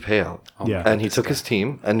a huge payout. Yeah. And he took his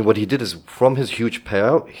team, and what he did is, from his huge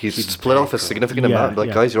payout, he split off a significant amount.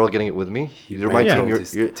 Like, guys, you're all getting it with me. You're my team.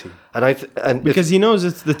 Because he knows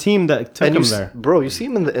it's the team that took him there. Bro, you see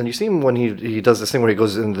him you see him when he does this thing where he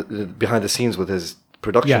goes in behind the scenes with his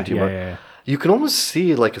production team. Yeah. You can almost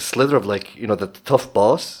see like a slither of like, the tough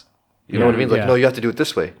boss. You know what I mean? Like, no, you have to do it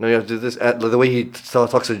this way. No, you have to do this. The way he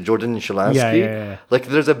talks to Jordan Shalansky. Yeah. Like,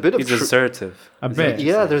 there's a bit of... He's assertive. A bit.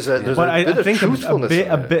 Yeah, there's a bit of truthfulness.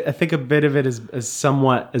 I think a bit of it is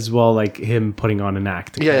somewhat as well like him putting on an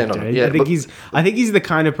act. I think he's the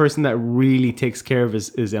kind of person that really takes care of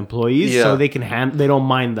his employees, so they don't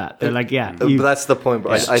mind that. They're like, but that's the point,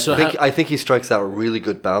 bro. I think he strikes that really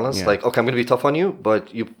good balance. Yeah. Like, okay, I'm going to be tough on you,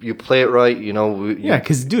 but you play it right.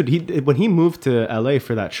 Because dude, when he moved to LA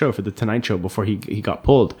for that show, for the Tonight Show, before he got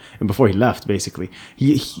pulled and before he left, basically,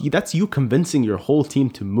 that's you convincing your whole team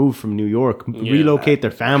to move from New York. Relocate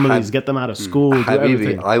their families, get them out of school, do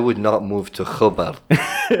everything. I would not move to Khobar.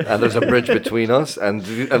 And there's a bridge between us, and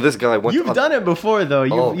this guy went... You've done it before, though.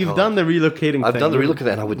 You've done the relocating I've thing. done the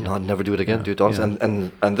relocating, and I would never do it again, dude. Honestly.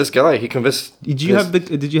 And this guy, he convinced... Did you have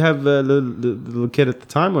the little kid at the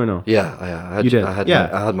time, or no? Yeah,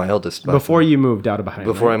 I had my eldest. Before you moved out of Bahrain.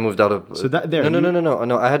 Before I moved out of... So that there...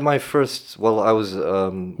 No. I had my first... Well, I was...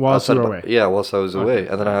 whilst you were away. Yeah, whilst I was away.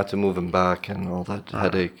 And then I had to move him back and all that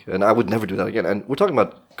headache. And I would never do that again. And we're talking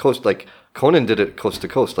about coast, like Conan did it coast to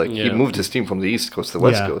coast. Like he moved his team from the east coast to the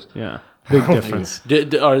west coast. Yeah, big difference.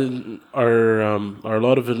 Are a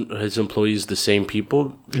lot of his employees the same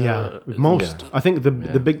people? Most. I think the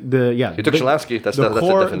He took Shalansky. That's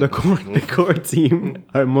the core team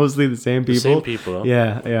are mostly the same people. The same people.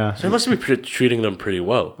 Huh? Yeah. So he must be treating them pretty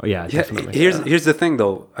well. Oh, yeah, definitely. Here's the thing,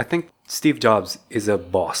 though. I think Steve Jobs is a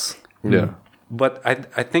boss. Yeah. But I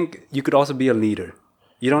think you could also be a leader.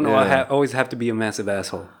 You don't always have to be a massive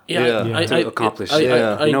asshole. To accomplish. You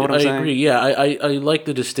know what I'm saying? I agree. Yeah, I like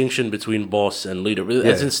the distinction between boss and leader.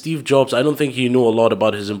 As in Steve Jobs, I don't think he knew a lot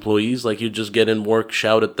about his employees. Like, he'd just get in, work,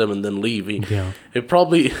 shout at them, and then leave. It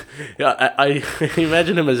probably... I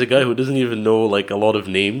imagine him as a guy who doesn't even know, like, a lot of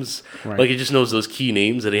names. Right. Like, he just knows those key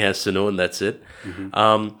names that he has to know, and that's it.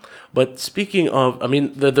 Mm-hmm. But speaking of, I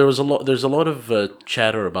mean, there's a lot of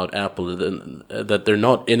chatter about Apple that they're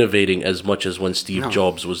not innovating as much as when Steve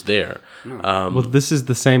Jobs was there. Well, this is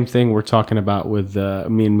the same thing we're talking about with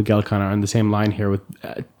me and Miguel kind of on the same line here with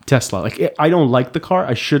Tesla. Like, I don't like the car.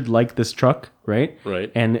 I should like this truck, right? Right.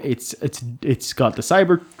 And it's got the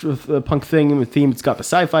cyberpunk theme. It's got the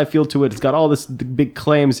sci-fi feel to it. It's got all the big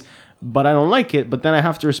claims. But I don't like it. But then I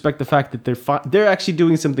have to respect the fact that they're actually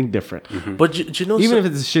doing something different. Mm-hmm. But do you know, even if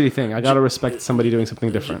it's a shitty thing, I gotta respect somebody doing something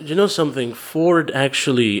different. Do you know something? Ford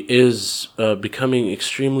actually is becoming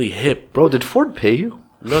extremely hip. Bro, did Ford pay you?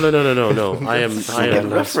 No. I am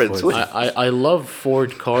reference. I love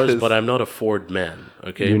Ford cars, but I'm not a Ford man.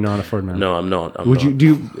 Okay, you're not a Ford man. No, I'm not.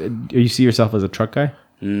 Do you see yourself as a truck guy?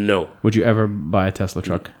 No. Would you ever buy a Tesla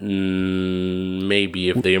truck? Maybe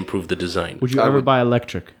if they improve the design. Would you ever buy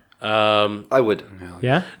electric? I would.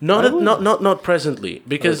 Yeah. Not presently,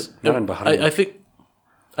 because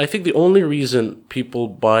I think the only reason people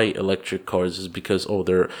buy electric cars is because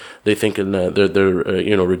they think they're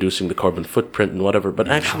reducing the carbon footprint and whatever. But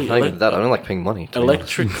actually, not even that. I don't like paying money.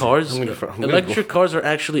 Electric cars are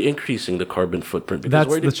actually increasing the carbon footprint. Because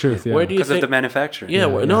that's the truth. Yeah. Because of the manufacturing. Yeah.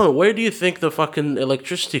 Where do you think the fucking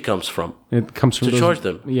electricity comes from? It comes from charge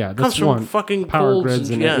them. Yeah, comes from fucking power poles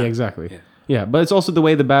grids and exactly. Yeah. Yeah, but it's also the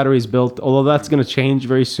way the battery is built. Although that's going to change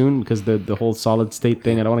very soon because the whole solid state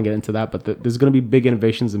thing. I don't want to get into that, but there's going to be big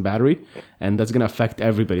innovations in battery, and that's going to affect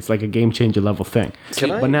everybody. It's like a game changer level thing.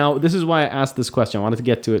 But now this is why I asked this question. I wanted to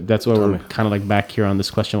get to it. That's why we're kind of like back here on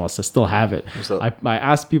this question whilst I still have it. I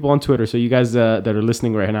asked people on Twitter, so you guys that are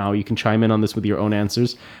listening right now, you can chime in on this with your own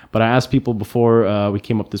answers. But I asked people before we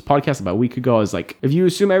came up with this podcast about a week ago. I was like, if you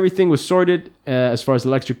assume everything was sorted as far as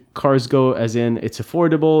electric cars go, as in it's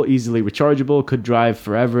affordable, easily rechargeable, could drive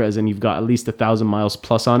forever, as in you've got at least 1,000 miles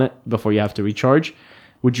plus on it before you have to recharge,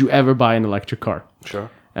 would you ever buy an electric car? Sure.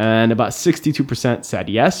 And about 62% said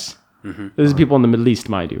yes. This is people in the Middle East,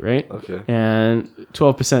 mind you, right? Okay. And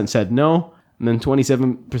 12% said no. And then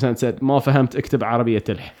 27% said ما فهمت اكتب عربية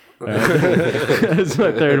تلح. That's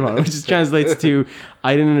my third one, which just translates to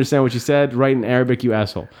I didn't understand what you said. Write in Arabic, you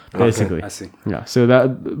asshole. Basically. Okay, I see. Yeah. So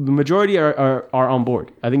that the majority are on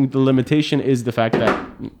board. I think the limitation is the fact that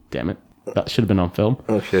damn it, that should have been on film.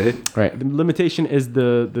 Okay. Right. The limitation is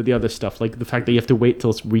the other stuff, like the fact that you have to wait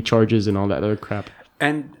till it recharges and all that other crap.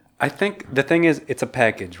 And I think the thing is, it's a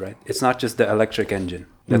package, right? It's not just the electric engine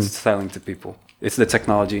that's selling to people. It's the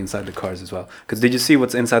technology inside the cars as well. Because did you see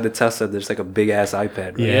what's inside the Tesla? There's like a big ass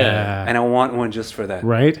iPad, right? Yeah. And I want one just for that.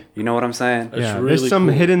 Right? You know what I'm saying? Yeah. really There's some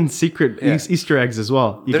cool. hidden secret Easter eggs as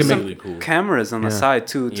well. You There's can some make really cool. cameras on the side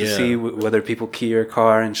too to Yeah. see whether people key your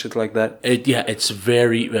car and shit like that. It's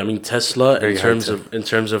very. I mean, Tesla Very hard in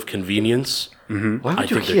terms of convenience. Why I would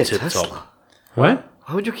you think key they're a Tesla? tip-top. what?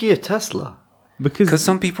 Why would you key a Tesla? Because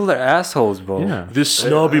some people are assholes, bro. Yeah. This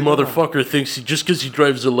snobby motherfucker thinks just because he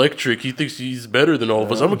drives electric, he thinks he's better than all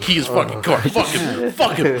of us. I'm gonna key his fucking car.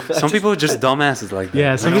 Fuck him. Some people are just dumbasses like that.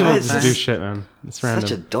 Yeah, some people Guys, just that's do shit, man. It's random.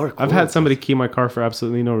 Such a dark I've world. had somebody key my car for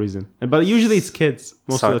absolutely no reason, but usually it's kids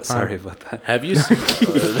most of the time. Sorry about that. Have you seen,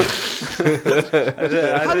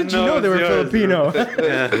 How did you know they were Filipino?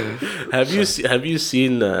 have you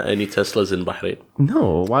seen any Teslas in Bahrain?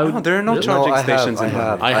 No, why would? No, there are no charging stations in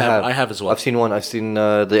Bahrain. I have as well. I've seen one. I've seen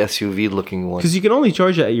the SUV looking one. Because you can only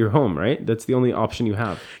charge it at your home, right? That's the only option you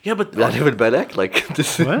have. Yeah, but I live in Belek. Like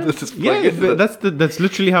this. What? This is Yeah, that's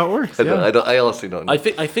literally how it works. Yeah. I honestly don't know. I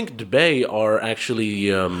think Dubai are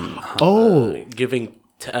actually giving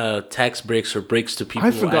tax breaks or breaks to people.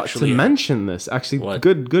 I who forgot actually to mention this. Actually, What?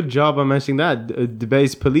 good job on mentioning that.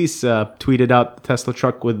 Dubai's police tweeted out the Tesla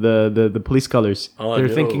truck with the police colors. Oh, They're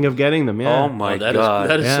no. thinking of getting them. Yeah. Oh my That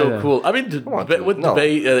god. is Yeah, so yeah. cool. I mean, with No.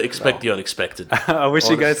 Dubai, expect the unexpected. I wish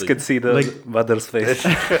you guys Honestly. could see the Badr's face.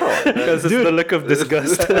 Because it's the look of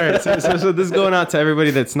disgust. All right, so this is going out to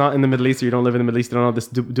everybody that's not in the Middle East or you don't live in the Middle East. You don't know this.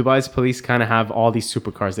 Dubai's police kind of have all these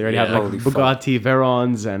supercars. They already Yeah. have like Holy fuck. Bugatti,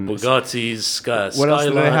 Verons, and Bugattis, What else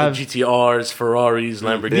do they Skyline, have? GTRs, Ferraris,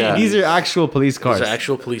 Lamborghinis. Yeah. these are actual police cars. These are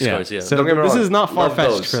actual police cars. Yeah. So Don't get me this wrong. is not far Love fetched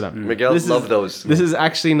those. for them. Miguel, this love is, those. This is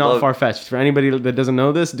actually not Love- far fetched for anybody that doesn't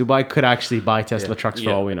know this. Dubai could actually buy Tesla trucks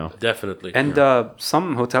for all we know. Definitely. And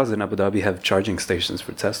some hotels in Abu Dhabi have charging stations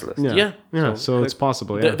for Teslas. Yeah. So it's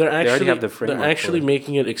possible. Yeah. They're actually already have the they're framework actually for it.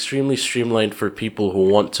 making it extremely streamlined for people who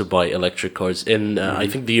want to buy electric cars in I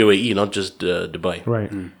think the UAE, not just Dubai.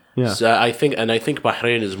 Right. Yeah. So I think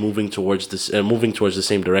Bahrain is moving towards the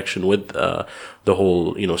same direction with the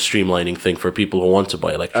whole streamlining thing for people who want to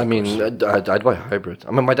buy electric. I mean, I'd buy a hybrid.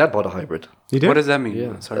 I mean, my dad bought a hybrid. You did? What does that mean?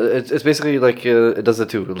 Yeah. Sorry. It's basically like it does the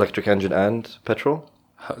two: electric engine and petrol.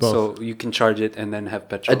 So you can charge it and then have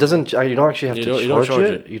petrol. It doesn't. You don't actually have You to don't- you don't charge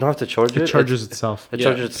charge it. it. You don't have to charge it. It charges itself. It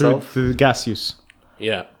charges Through, itself. through gas use.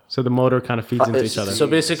 Yeah. So the motor kind of feeds into each other. So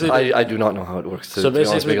basically, I do not know how it works. To So be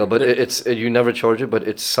honest, basically, Miguel, but you never charge it, but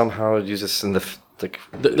it's somehow it uses in the like.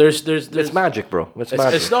 there's It's magic, bro. It's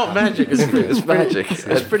magic. It's not magic. It's magic.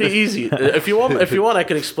 It's pretty easy. If you want, I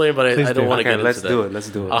can explain, but I don't want to Okay, get into let's that. do it. Let's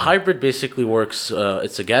do it. A hybrid basically works.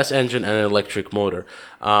 It's a gas engine and an electric motor.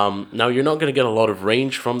 Now you're not going to get a lot of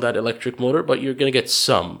range from that electric motor, but you're going to get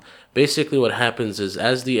some. Basically, what happens is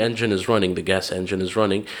as the engine is running, the gas engine is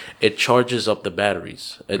running, it charges up the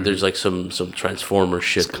batteries. And there's like some transformer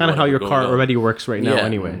shit. It's kind of how your car already works right now, Yeah.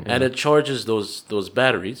 anyway. And it charges those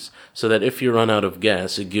batteries so that if you run out of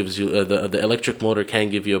gas, it gives you the electric motor can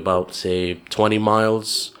give you about say 20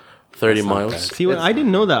 miles, 30 miles. See, I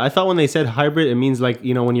didn't know that. I thought when they said hybrid, it means like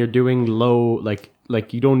when you're doing low,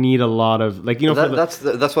 like you don't need a lot of like for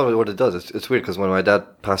the, That's what it does. It's weird because when my dad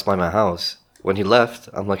passed by my house. When he left,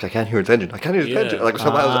 I'm like, I can't hear its engine. I can't hear its Yeah. engine. Like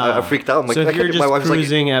somehow I freaked out. I'm like, so I if you're can't- just my wife's like,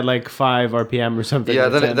 cruising at like 5 RPM or something.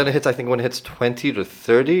 yeah. or 10. Then it hits. I think when it hits 20 to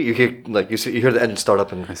 30, you hear like you hear the engine start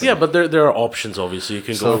up and. Yeah, but there are options. Obviously, you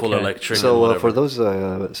can go full electric. So and whatever. for those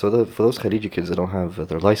for those Khariji kids that don't have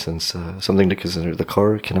their license, something to consider: the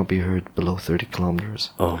car cannot be heard below 30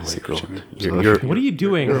 kilometers. oh my god, what are you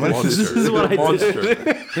doing? This is what I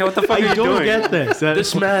did. Yeah, what the fuck are I you don't doing? get this.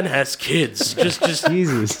 This man has kids. Just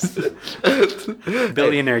Jesus.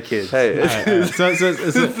 Billionaire kids. Hey,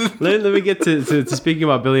 Let me get to speaking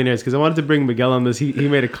about billionaires because I wanted to bring Miguel on this. He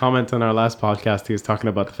made a comment on our last podcast. He was talking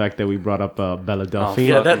about the fact that we brought up Bella Delphine.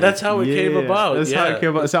 yeah, that's how it came about. That's how yeah. it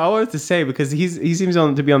came about. So I wanted to say because he seems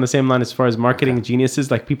to be on the same line as far as marketing geniuses,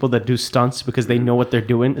 like people that do stunts because they know what they're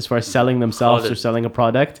doing as far as selling themselves or selling a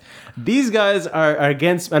product. These guys are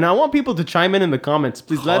against, and I want people to chime in the comments.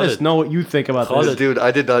 Please let us know what you think about this. dude,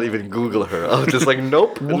 I did not even Google her. I was just like,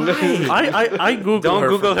 nope. I Google Don't her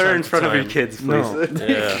Google from her time in to front of your time. kids, please. No.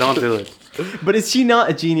 Yeah. Don't do it. But is she not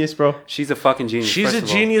a genius, bro? She's a fucking genius. She's first a of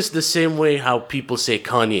all. genius the same way how people say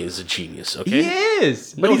Kanye is a genius, okay? He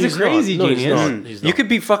is, but No, he's a crazy not. No, he's genius. not. He's You not. could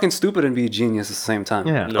be fucking stupid and be a genius at the same time.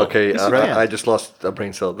 Yeah. No. Okay, Yes, you can. I just lost a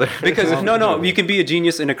brain cell there. Because no, you can be a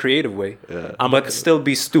genius in a creative way, but still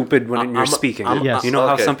be stupid when you're speaking. I'm- you know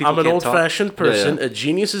how okay. some people I'm an can't talk? old-fashioned person. Yeah. A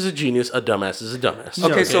genius is a genius. A dumbass is a dumbass.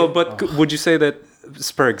 Okay, so would you say that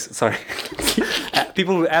Spurgs, sorry,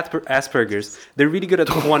 people with Asperger's, they're really good at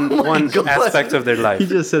one aspect of their He life,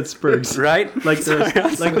 just said Spurs. right? Like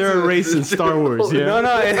they're a race in Star Wars. Yeah. No,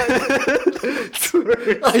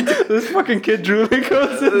 this fucking kid drooling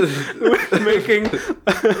goes in, making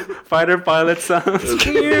fighter pilot sounds.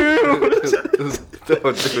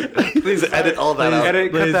 Please edit all that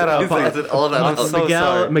out. Cut that out. Please edit all that I'm out. so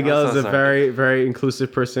sorry. Miguel I'm is so a sorry. very, very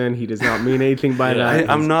inclusive person. He does not mean anything by that.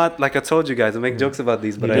 I'm not, like I told you guys, I make jokes about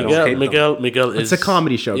these, but I don't hate them. Miguel is. It's a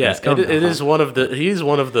comedy show, Yeah, guys. Calm it down. is one of the. He's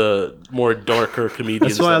one of the more darker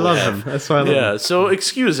comedians. That's why I that we love have. him. That's why I love Yeah, him. so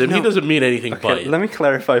excuse him. He doesn't mean anything by Okay, it. let me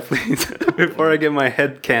clarify, please, before I get my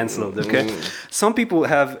head cancelled, okay? Some people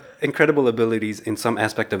have incredible abilities in some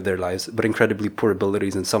aspect of their lives, but incredibly poor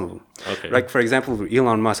abilities in some of them. Okay. Like, for example, with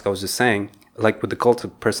Elon Musk, I was just saying, like with the cult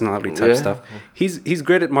of personality type Yeah. stuff, he's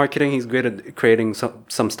great at marketing, he's great at creating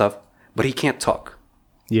some stuff, but he can't talk.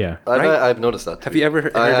 Yeah. Right? I've noticed that. Have you ever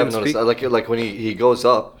heard I him have noticed speak? that. Like when he goes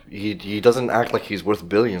up, he doesn't act like he's worth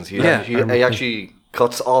billions. He actually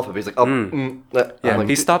cuts off a bit. He's like, Yeah, like,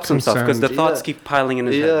 he stops himself because the concerned. thoughts Yeah. keep piling in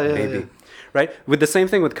his Yeah, head, yeah, baby. yeah. Right? With the same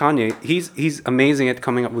thing with Kanye, he's amazing at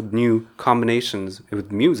coming up with new combinations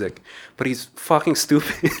with music, but he's fucking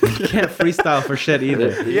stupid. You can't freestyle for shit either.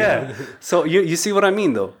 Yeah. So you see what I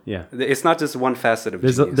mean, though? Yeah. It's not just one facet of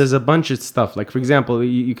There's genius. there's a bunch of stuff. Like for example,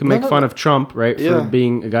 you can make fun of Trump, right, Yeah. for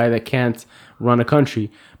being a guy that can't run a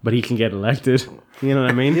country, but he can get elected. You know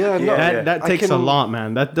what I mean? Yeah, no, that I takes a can- lot,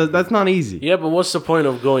 man. That's not easy. Yeah, but what's the point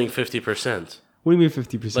of going 50%? What do you mean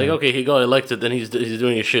 50%? Like, okay, he got elected, then he's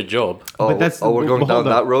doing a shit job. but that's- we're going but down hold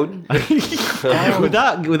that up. road.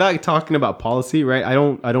 without talking about policy, right? I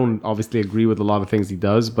don't obviously agree with a lot of things he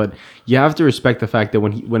does, but you have to respect the fact that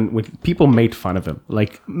when people made fun of him,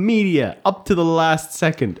 like media up to the last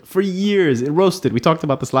second for years, it roasted. We talked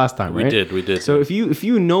about this last time, We right? did, we did. So if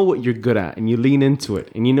you know what you're good at and you lean into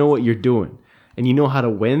it and you know what you're doing and you know how to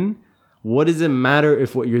win, what does it matter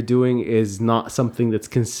if what you're doing is not something that's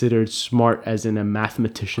considered smart as in a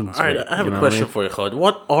mathematician's All right, way, I have you a know question what I for you, Khalid.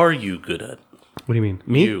 What are you good at? What do you mean?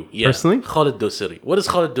 Me? You, yeah. Personally? Khalid Dosiri. What is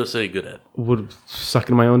Khalid Dosiri good at? Would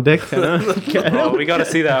sucking my own dick? Oh, we gotta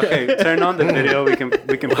see that. Okay, turn on the video. We can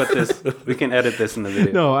put this. We can edit this in the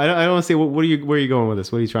video. No, I don't want to say. Where are you going with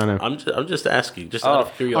this? What are you trying to? I'm just asking, just out of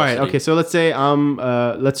All curiosity. right. Okay. So let's say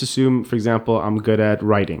let's assume, for example, I'm good at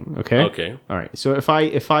writing. Okay. Okay. All right. So if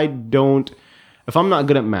I'm not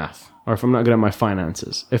good at math, or if I'm not good at my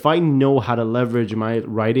finances, if I know how to leverage my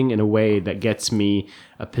writing in a way that gets me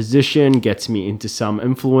a position, gets me into some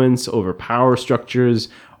influence over power structures,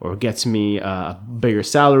 or gets me a bigger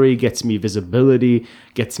salary, gets me visibility,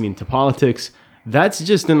 gets me into politics, that's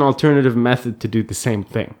just an alternative method to do the same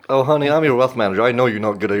thing. Oh, honey, I'm your wealth manager. I know you're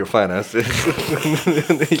not good at your finances.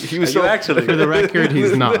 you actually? For the record,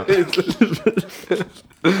 he's not.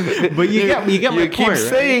 But you get my You point, keep right?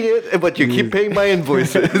 saying it, but you keep paying my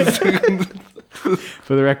invoices.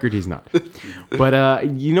 For the record, he's not. But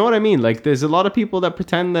you know what I mean? Like, there's a lot of people that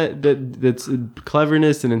pretend that's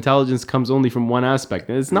cleverness and intelligence comes only from one aspect,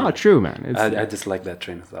 and it's not true, man. It's, I just like that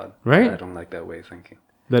train of thought. Right? I don't like that way of thinking.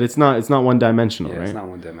 that it's not one dimensional, Yeah, right? it's not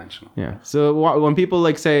one dimensional. Yeah. So when people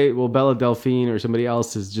like say, well, Bella Delphine or somebody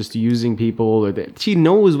else is just using people, or she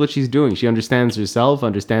knows what she's doing. She understands herself,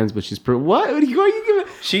 understands what she's. What are you going?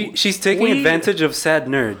 She's taking advantage of sad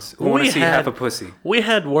nerds who want to see half a pussy. We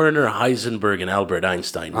had Werner Heisenberg and Albert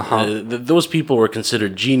Einstein. Those people were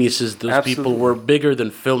considered geniuses. Those people Absolutely. were bigger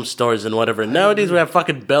than film stars and whatever. Nowadays we have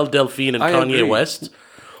fucking Belle Delphine and I Kanye agree. West.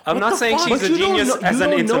 I'm not saying fuck? she's a genius as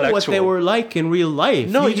an you don't intellectual. know what they were like in real life.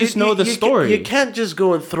 No, you just know the story. You can't just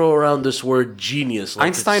go and throw around this word genius. Like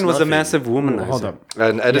Einstein it's was a nothing. massive womanizer. Hold up.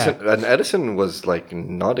 And Edison was like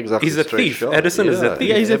not exactly. He's a straight thief. shot. Edison is a thief.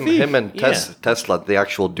 Yeah, he's a thief. Him and Yeah. Tesla, the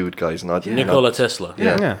actual dude guys, not Nikola Tesla.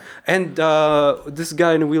 Yeah. Yeah. And this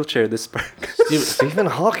guy in a wheelchair, this Stephen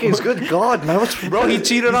Hawking's good God, man, what's bro, he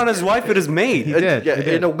cheated on his wife with his maid. He did. Yeah, he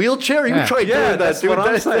did. in a wheelchair, you Yeah. tried Yeah, doing that, that's dude. what I'm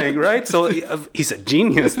That's- saying, right? So he's a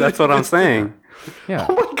genius. That's what I'm saying. Yeah.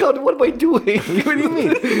 Oh my God, what am I doing? What do you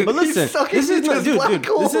mean? But listen, this is no, dude.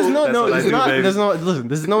 This is no, no. what I It's do, not. baby. There's no. Listen,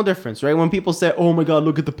 this is no difference, right? When people say, "Oh my God,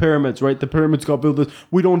 look at the pyramids," right? The pyramids got built.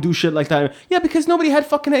 We don't do shit like that. Yeah, because nobody had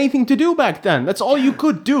fucking anything to do back then. That's all you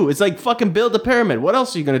could do. It's like fucking build a pyramid. What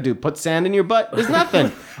else are you gonna do? Put sand in your butt? There's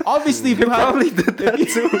nothing. Obviously, if you had, Probably did that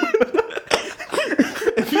too.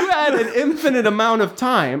 if you had an infinite amount of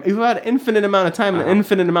time, if you had an infinite amount of time and an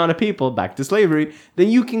infinite amount of people, back to slavery, then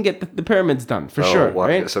you can get the pyramids done for sure, wow.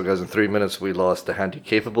 right? So, guys, in 3 minutes, we lost the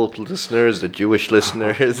handy-capable listeners, the Jewish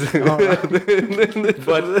listeners.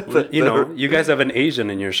 But you know, you guys have an Asian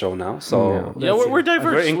in your show now, so Yeah, we're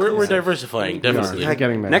diverse. Very We're inclusive. diversifying, definitely. Yeah,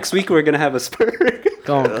 getting there. next week we're gonna have a spur.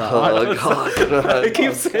 Oh, God. Oh, God. I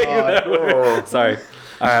keep saying that. Oh. Sorry.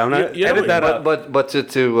 All right, I'm gonna You know edit what- that out. But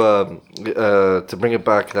to bring it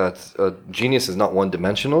back, that genius is not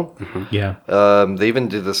one-dimensional. Yeah. They even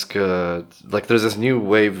do this, like there's this new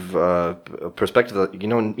wave perspective that, you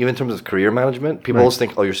know, even in terms of career management, people always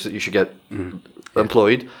think, oh, you should get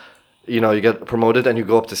employed, you know, you get promoted and you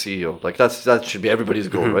go up to CEO. Like that should be everybody's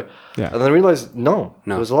goal, right? Yeah. And then I realized, no,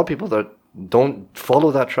 there's a lot of people that don't follow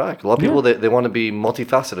that track. A lot of people, they want to be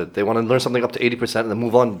multifaceted. They want to learn something up to 80% and then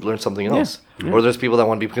move on, learn something else. Or there's people that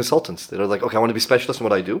want to be consultants. They're like, okay, I want to be specialist in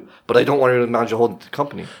what I do, but I don't want to manage a whole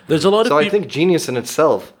company. There's a lot of So I people. think genius in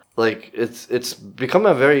itself, like it's become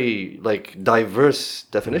a very like diverse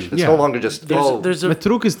definition. It's Yeah. no longer just There's a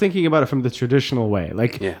Matruk is thinking about it from the traditional way.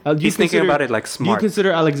 Like, Yeah. do you He's thinking consider- about it like Do smart. you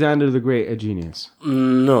consider Alexander the Great a genius?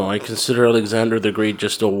 no. I consider Alexander the Great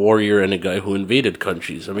just a warrior and a guy who invaded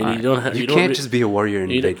countries. I mean, you don't have. You don't can't re- just be a warrior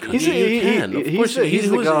and You, invade you, countries. you can. Of he's course, the- he's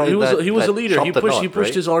the guy he was a that leader. chopped the knot, He pushed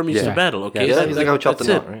right? his armies Yeah. to battle. Okay, Yeah, he's the guy who chopped that's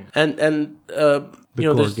the knot, it. right? And The you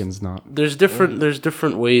know, Gorgon's not. there's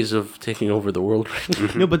different ways of taking over the world.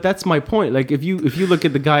 Right? No, but that's my point. Like, if you look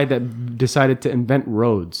at the guy that decided to invent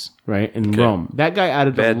roads, right, in Rome, that guy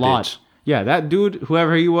added Bad a lot. bitch. Yeah, that dude,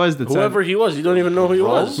 whoever he was, that Whoever he was, you don't even know who he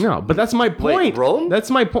was. No, but that's my point. Rome?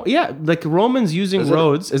 That's my point. Yeah, like Romans using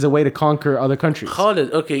roads as a way to conquer other countries.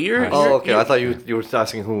 Khalid, okay, you're. Oh, okay. I thought you were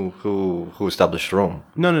asking who established Rome.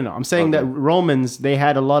 No. I'm saying that Romans, they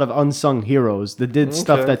had a lot of unsung heroes that did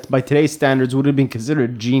stuff that by today's standards would have been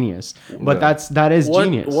considered genius. But that is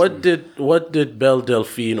genius. What did Belle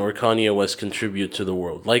Delphine or Kanye West contribute to the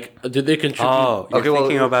world? Like, did they contribute? Oh, you're Okay, well,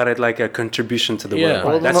 thinking about it like a contribution to the Yeah. world.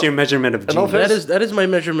 Well, That's no- your measurement of and all genius. That is my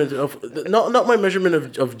measurement of not my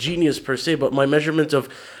measurement of genius per se, but my measurement of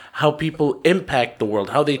how people impact the world,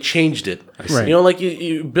 how they changed it. Right. You know, like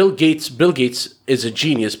Bill Gates is a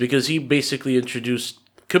genius because he basically introduced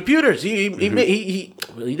computers. He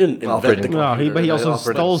didn't invent Operating the No, but he also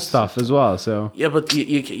Operating stole stuff as well. So Yeah, but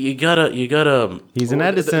you gotta. he's an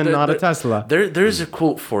Edison, not a Tesla. There's a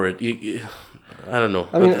quote for it. I don't know.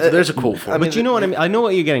 I mean, there's a quote for it. But you know what I mean? I know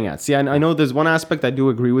what you're getting at. See, I know there's one aspect I do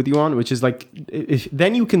agree with you on, which is like,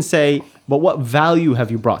 then you can say, but what value have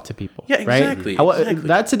you brought to people? Yeah, right? exactly, exactly.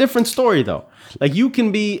 That's a different story, though. Like, you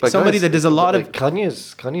can be But somebody guys, that does a lot of. like,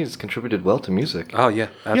 Kanye's contributed well to music. Oh yeah,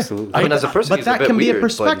 absolutely. I mean, as a person, But he's that a bit can be weird, a but-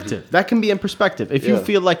 perspective. That can be a perspective. If you Yeah.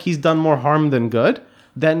 feel like he's done more harm than good,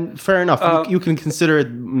 then fair enough. You can consider it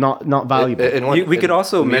not valuable. In what- we could in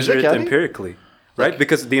also measure music, it Andy? empirically, right?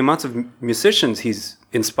 Because the amounts of musicians he's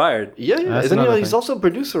inspired, Yeah, That's Isn't he, another he's thing. also a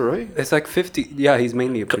producer, right? it's like 50. Yeah, he's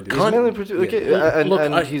mainly a producer. He's mainly a producer. Okay, and, Look,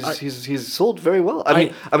 and I- he's sold very well. I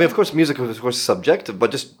mean, of course, music is of course subjective,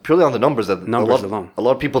 but just purely on the numbers, that Numbers alone. a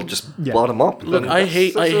lot of people just bought him up. Look, And I that's-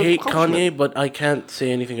 hate that's a Kanye, compliment. but I can't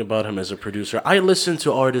say anything about him as a producer. I listen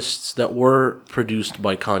to artists that were produced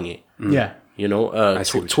by Kanye. Yeah. You know,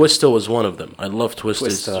 see what you Twista was one of them. I love Twista.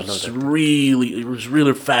 Twista, I love It's that. he was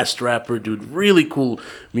really fast rapper, dude. Really cool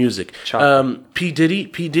music. Chopper. P Diddy,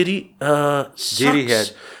 sucks. Diddy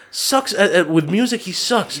had- Sucks with music. He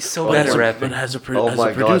sucks. He's so bad at rapping. But as a Oh as my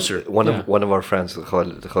a producer, god! One of our friends,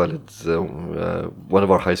 Khalid, one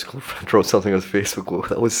of our high school friends, wrote something on Facebook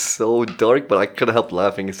that was so dark, but I couldn't help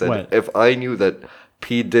laughing. He said, What? "If I knew that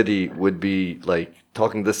P Diddy would be like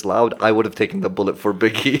talking this loud, I would have taken the bullet for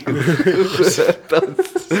Biggie."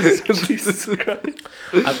 That's Jesus Christ.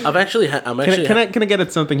 I'm actually. Can I get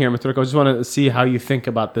at something here, Mr. Rico? I just want to see how you think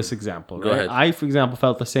about this example. Right? Go ahead. I, for example,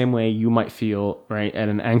 felt the same way you might feel, right, at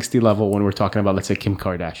an angsty level when we're talking about, let's say, Kim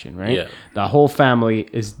Kardashian, right? Yeah. The whole family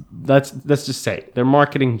is, let's just say, they're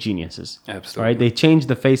marketing geniuses. Absolutely. Right? They changed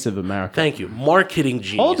the face of America. Thank you. Marketing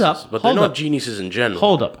geniuses. Hold up, But they're hold not up. geniuses in general.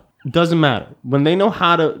 Hold up. Doesn't matter. When they know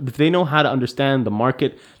how to, if they know how to understand the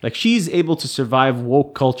market, like she's able to survive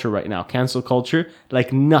woke culture right now, cancel culture,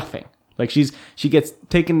 like nothing. Like she gets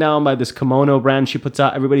taken down by this kimono brand she puts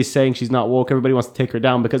out. Everybody's saying she's not woke. Everybody wants to take her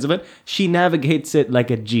down because of it. She navigates it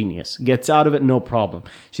like a genius. Gets out of it no problem.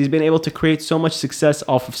 She's been able to create so much success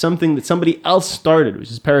off of something that somebody else started,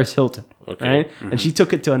 which is Paris Hilton. Okay. Right? Mm-hmm. And she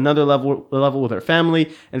took it to another level with her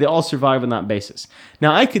family, and they all survive on that basis.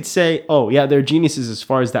 Now I could say, oh yeah, they're geniuses as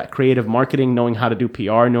far as that creative marketing, knowing how to do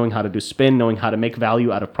PR, knowing how to do spin, knowing how to make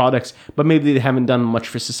value out of products, but maybe they haven't done much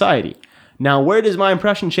for society. Now, where does my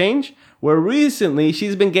impression change? Where recently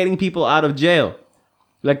she's been getting people out of jail.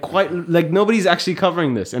 Like nobody's actually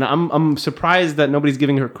covering this. And I'm surprised that nobody's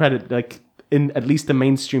giving her credit, like in at least the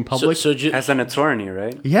mainstream public. As an attorney,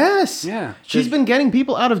 right? Yes. Yeah. She's been getting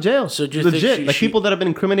people out of jail. So do you legit, think like she- people that have been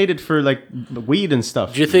incriminated for like weed and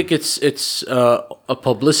stuff. Do you think it's a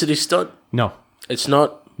publicity stunt? No. It's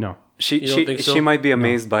not. No. You don't think so? She might be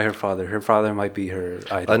amazed by her father. Her father might be her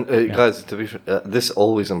idol. And guys, to be fair, this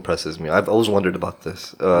always impresses me. I've always wondered about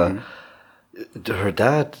this. Her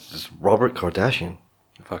dad is Robert Kardashian.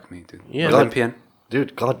 Fuck me, dude. Yeah. Olympian.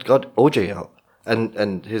 Dude, got OJ out.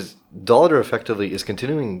 And his daughter effectively is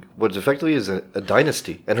continuing what effectively is a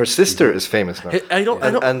dynasty. And her sister is famous now. I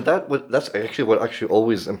don't- And that's actually what actually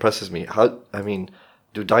always impresses me.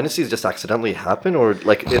 Do dynasties just accidentally happen, or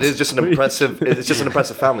like it is just an impressive? It's just an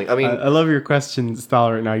impressive family. I mean, I love your question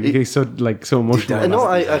style right now. You're getting so emotional. I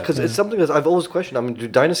know, because it's something that I've always questioned. I mean, do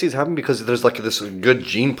dynasties happen because there's like this good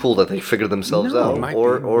gene pool that they figure themselves out, Might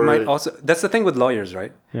also. That's the thing with lawyers,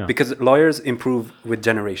 right? Yeah. Because lawyers improve with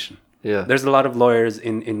generation. Yeah. There's a lot of lawyers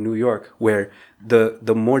in New York where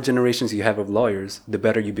the more generations you have of lawyers, the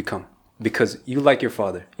better you become. Because you like your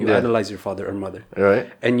father, you idolize your father or mother, Right.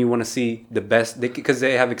 and you want to see the best because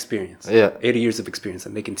they have experience, 80 years of experience,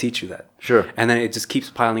 and they can teach you that. Sure. And then it just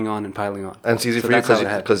keeps piling on and piling on. And it's easy So for you that's how it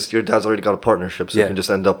happens. because your dad's already got a partnership, so you Yeah. can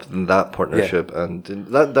just end up in that partnership, and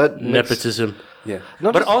that makes- Nepotism. Yeah,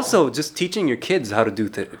 Not but just- also just teaching your kids how to do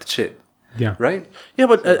shit. Yeah. Right. Yeah,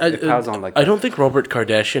 but It piles on like I that. don't think Robert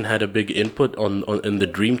Kardashian had a big input on in the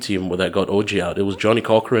dream team that got OJ out. It was Johnny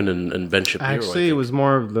Cochran and Ben Shapiro. I Actually, it think. was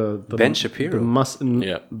more of the Ben Shapiro.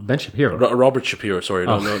 Ben Shapiro. Robert Shapiro. Sorry,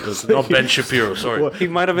 no, it's not Ben Shapiro. Sorry. He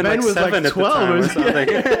might have been Ben like was 7 like at 12 the time or or something.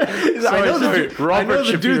 I know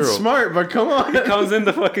the dude's Shapiro. smart, but come on. Comes in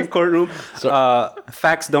the fucking courtroom.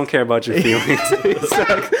 Facts don't care about your feelings.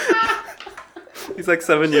 He's like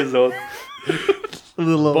 7 years old.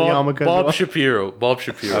 Little yarmulke. Bob Shapiro. All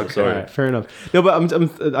Sorry. right, fair enough. No, but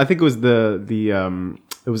I think it was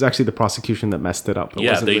it was actually the prosecution that messed it up. It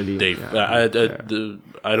Yeah, wasn't really-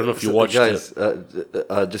 I don't know if you watched guys,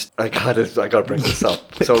 it. just I gotta bring this up.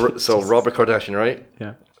 So Robert Kardashian, right?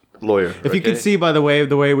 Yeah. Lawyer. If you could see by the way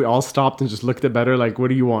we all stopped and just looked at better, like, what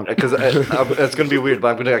do you want? because it's gonna be weird, but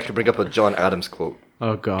I'm gonna actually bring up a John Adams quote.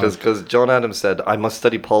 Oh God. Because John Adams said, "I must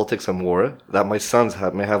study politics and war, that my sons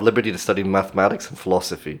may have liberty to study mathematics and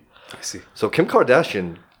philosophy." I see. So Kim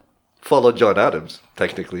Kardashian followed John Adams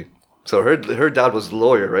technically. So her dad was a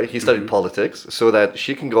lawyer, right? He studied politics so that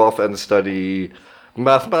she can go off and study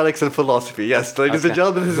mathematics and philosophy. Yes, ladies and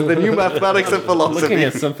gentlemen, this is the new mathematics and philosophy. Looking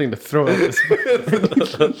at something to throw at this.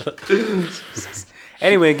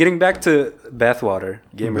 Anyway, getting back to bathwater,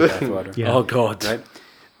 gamer bathwater. Yeah. Oh God. Right.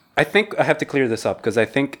 I think I have to clear this up because I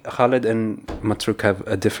think Khaled and Matruk have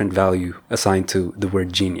a different value assigned to the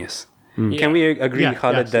word genius. Can we agree,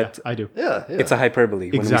 Khaled, that I do. Yeah. it's a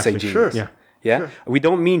hyperbole when Exactly. we say genius? Sure. Yeah. We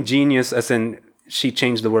don't mean genius as in she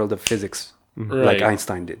changed the world of physics like Right.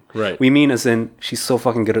 Einstein did. Right. We mean as in she's so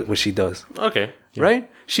fucking good at what she does. Okay. Right?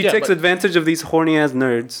 She Yeah, takes but- advantage of these horny ass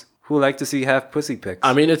nerds who like to see half pussy pics.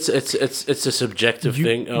 I mean, it's a subjective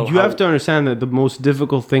thing. You have to understand that the most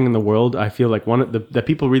difficult thing in the world, I feel like one of that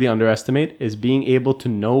people really underestimate, is being able to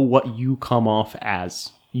know what you come off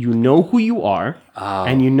as. You know who you are,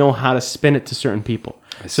 and you know how to spin it to certain people.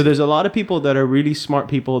 So there's a lot of people that are really smart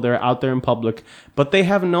people. They're out there in public, but they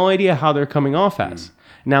have no idea how they're coming off as.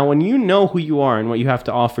 Now, when you know who you are and what you have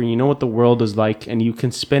to offer, you know what the world is like, and you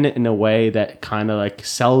can spin it in a way that kind of like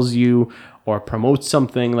sells you or promotes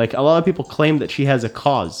something. Like a lot of people claim that she has a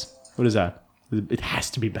cause. What is that? It has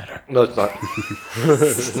to be better. No, it's not.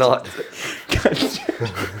 It's not.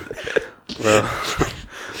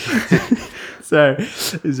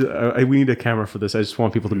 Sorry. We need a camera for this. I just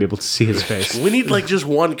want people to be able to see his face. We need like just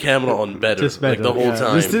one camera on Better, Just like the whole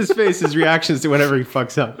time. Just his face, his reactions to whenever he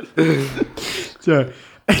fucks up. So,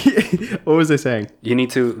 what was I saying? You need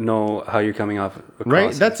to know how you're coming off.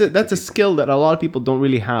 Right, that's a skill that a lot of people don't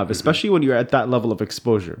really have, especially when you're at that level of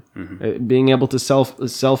exposure. Being able to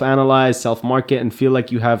self analyze, self market, and feel like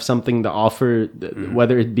you have something to offer,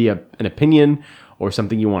 whether it be an opinion or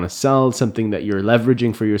something you want to sell, something that you're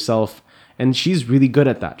leveraging for yourself. And she's really good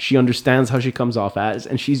at that. She understands how she comes off as,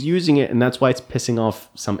 and she's using it, and that's why it's pissing off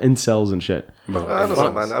some incels and shit. I don't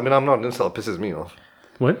know, man. I mean, I'm not an incel. It pisses me off.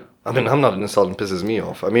 What? I mean, I'm not an incel and pisses me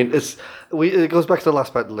off. I mean, it goes back to the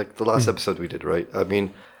last part, like the last episode we did, right? I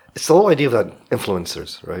mean, it's the whole idea of that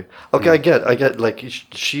influencers, right? Okay, I get. Like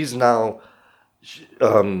she's now,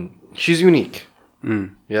 she's unique.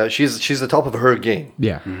 Yeah, she's the top of her game.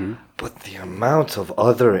 Yeah. But the amount of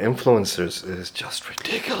other influencers is just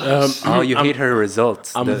ridiculous. You hate her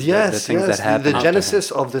results. The things that happen. The genesis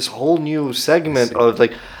of this whole new segment of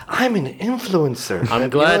like, I'm an influencer. I'm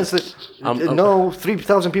And glad- no,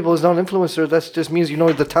 3,000 people is not an influencer. That just means you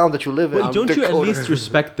know the town that you live in. But don't you at least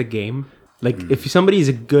respect the game? Like, if somebody's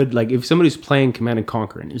a good, like, if somebody's playing Command and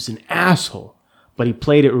Conquer and he's an asshole, but he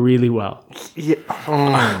played it really well, Yeah.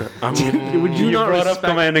 would you not brought up respect?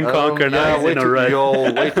 Command and Conquer. Now he's way in a too,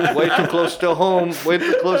 rut. way too close to home. Way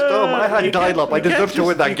too close to home. I had dial-up. I deserve to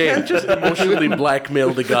win that game. You can't just emotionally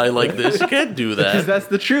blackmail the guy like this. You can't do Because that. that's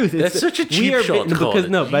the truth. That's such a cheap shot, because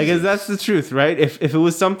Colin. because that's the truth, right? If it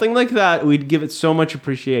was something like that, we'd give it so much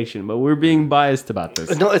appreciation. But we're being biased about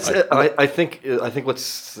this. No, it's. I think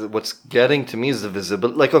what's getting to me is the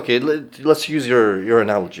visibility. Like, okay, let's use your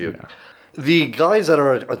analogy. The guys that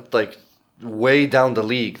are like way down the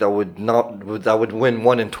league that would win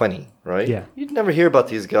 1 in 20, right? Yeah. You'd never hear about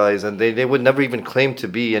these guys, and they would never even claim to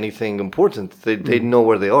be anything important. They know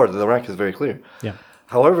where they are. The rank is very clear. Yeah.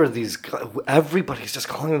 However, these guys, everybody's just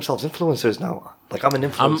calling themselves influencers now. Like, I'm an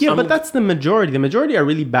influencer. Yeah, but that's the majority. The majority are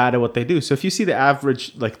really bad at what they do. So if you see the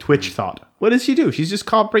average like Twitch thought, what does she do? She's just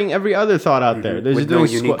copying every other thought out there. There's With no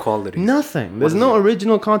unique qualities. Nothing. There's no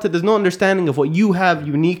original content. There's no understanding of what you have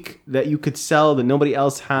unique that you could sell that nobody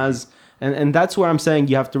else has. And that's where I'm saying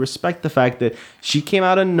you have to respect the fact that she came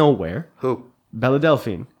out of nowhere. Who? Bella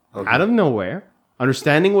Delphine. Out of nowhere.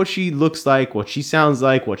 Understanding what she looks like, what she sounds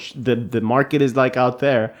like, what the market is like out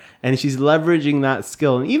there, and she's leveraging that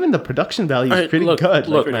skill, and even the production value is Alright, pretty look, good,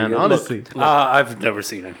 look, like, man. look, Honestly, I've never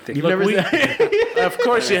seen anything. you've never seen Of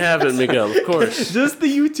course you haven't, Miguel. Of course. just the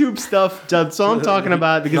YouTube stuff. That's all I'm talking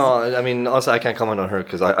about. Because No, I mean, also I can't comment on her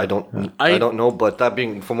because I don't know. But that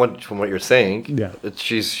being from what you're saying, Yeah.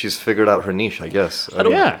 she's figured out her niche, I guess. I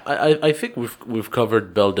don't, Yeah. I think we've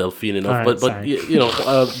covered Belle Delphine enough, Alright, but sorry. you know,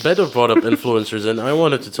 Better brought up influencers, and I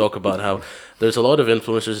wanted to talk about how there's a lot of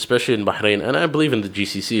influencers, especially in Bahrain, and I believe in the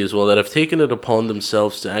GCC as well, that have taken it upon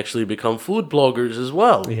themselves to actually become food bloggers as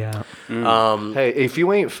well. yeah, Hey, if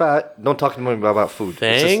you ain't fat, don't talk to me about food.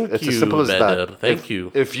 Thank it's you, as simple as Badr. that. Thank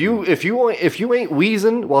you. If you ain't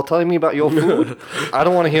wheezing while telling me about your food, I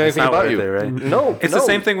don't want to hear anything not about worth you. it, right? No, It's the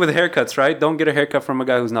same thing with haircuts, right? Don't get a haircut from a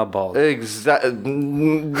guy who's not bald. Exactly.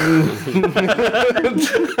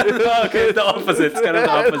 Okay, the opposite. It's kind of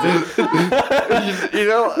the opposite. You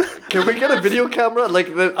know, can we get a video camera? Like,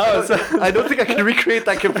 I don't think I can recreate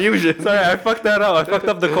that confusion. Sorry, I fucked that up. I fucked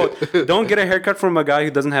up the quote. Don't get a haircut from a guy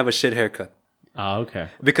who doesn't have a shit haircut. okay.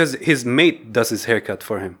 Because his mate does his haircut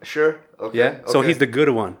for him. Sure. Okay. Yeah? So okay. he's the good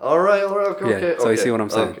one. All right. Okay. Yeah, Okay. so you see what I'm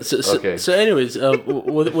saying. Okay. So anyways,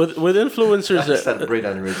 with influencers, That's that brain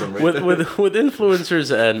aneurysm right with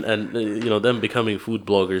influencers and you know them becoming food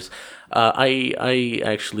bloggers, I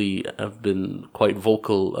actually have been quite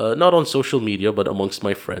vocal, not on social media, but amongst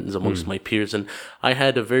my friends, amongst my peers, and I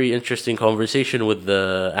had a very interesting conversation with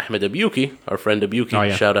Ahmed Abuki, our friend Abuki. Oh,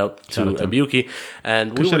 yeah. Shout out to Abuki,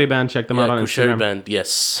 and Kushari Band, check them out on Kushari Instagram. Band,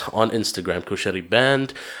 yes, on Instagram, Kushari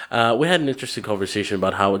Band. We had an interesting conversation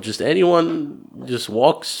about how just anyone just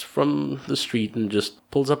walks from the street and just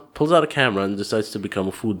pulls out a camera and decides to become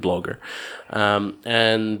a food blogger,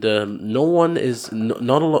 and no one is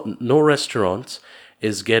no restaurant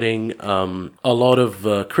is getting a lot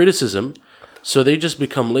of criticism. So they just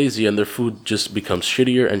become lazy and their food just becomes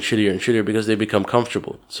shittier and shittier and shittier because they become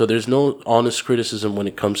comfortable. So there's no honest criticism when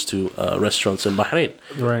it comes to restaurants in Bahrain.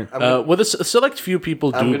 Right. With a select few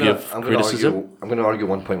people do give criticism. I'm going to argue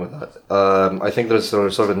one point with that. I think there's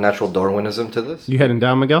sort of a natural Darwinism to this. You heading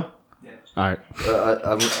down, Miguel? All right.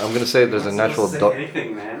 I'm going to say there's a natural.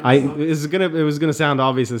 anything, man. It was gonna sound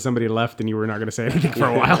obvious that somebody left and you were not gonna say anything for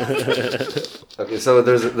a while. Okay, so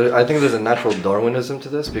I think there's a natural Darwinism to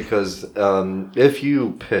this because if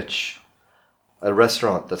you pitch a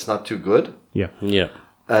restaurant that's not too good, Yeah. Yeah.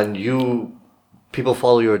 and people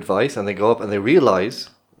follow your advice and they go up and they realize,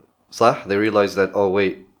 they realize that, oh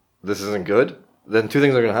wait, this isn't good. Then two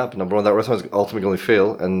things are going to happen. Number one, that restaurant is ultimately going to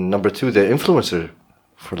fail, and number two, the influencer,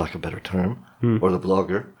 for lack of a better term, or the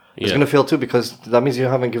blogger, is Yeah. going to fail too, because that means you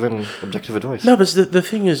haven't given objective advice. No, but the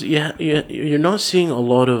thing is, you're not seeing a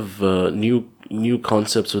lot of new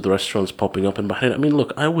concepts with restaurants popping up in Bahrain. I mean,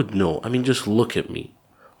 look, I would know. I mean, just look at me.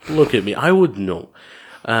 Look at me. I would know.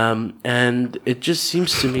 And it just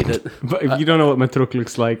seems to me that... But if you don't know what Matruk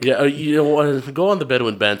looks like, Yeah, go on the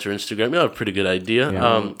Bedouin Banter Instagram. You have a pretty good idea.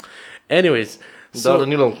 Yeah. Anyways... So,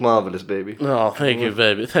 marvelous, baby. Oh, thank you,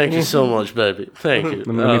 baby. Thank you so much, baby. Thank you.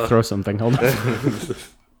 let me throw something. Hold on.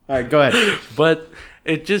 All right, go ahead. But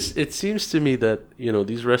it seems to me that,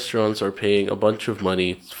 these restaurants are paying a bunch of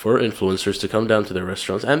money for influencers to come down to their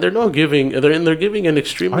restaurants, and they're not giving an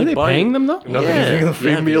extremely Are they paying them though? No, they're giving them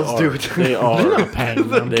free meals, dude. They are. They're not paying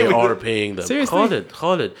them. They are paying them. Seriously?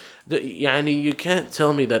 Khalid. You can't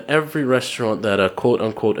tell me that every restaurant that a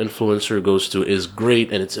quote-unquote influencer goes to is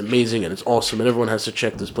great and it's amazing and it's awesome and everyone has to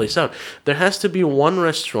check this place out. There has to be one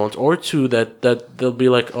restaurant or two that they'll be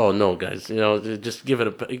like, oh no, guys, just give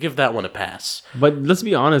that one a pass. But let's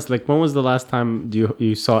be honest. Like, when was the last time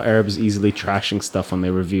you saw Arabs easily trashing stuff when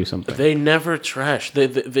they review something? They never trash. I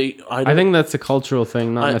think that's a cultural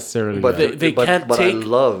thing, not necessarily. But that. they can't take-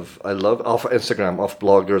 I love off Instagram, off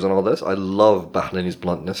bloggers and all this. I love Bahrainis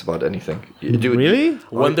bluntness about anything. Dude, Really?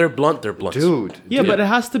 When they're blunt, they're blunt. dude. Yeah, but it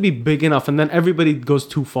has to be big enough, and then everybody goes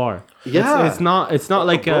too far. Yeah. it's not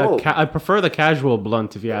like Bro. I prefer the casual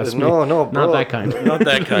blunt, if you ask me. No, not bro. that kind. Not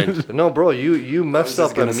that kind. No, bro, you messed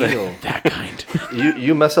up a meal. That kind.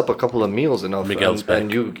 You mess up a couple of meals enough, Miguel's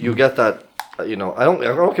and you get that. I don't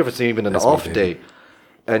care if it's even an off day,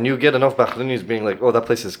 and you get enough Bahrainis being like, oh, that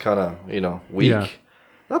place is kind of weak. Yeah.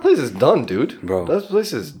 That place is done, dude. Bro. That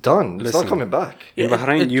place is done. It's Listen. not coming back. In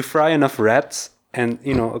Bahrain, you fry enough rats, and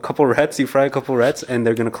a couple rats. You fry a couple rats, and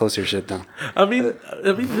they're gonna close your shit down. I mean,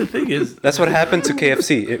 the thing is, That's what happened to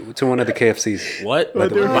KFC. To one of the KFCs. what? They're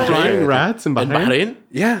frying rats in In Bahrain. Bahrain?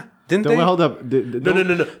 Yeah, didn't Don't they? hold up. No.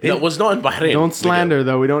 That was not in Bahrain. Don't slander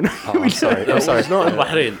though. We don't. I'm sorry. That was not in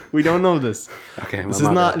Bahrain. We don't know this. Okay, This is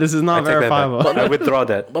not I take that back. verifiable. I withdraw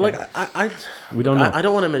that. But I We don't know. I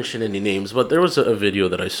don't want to mention any names, but there was a video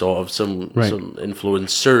that I saw of some Right.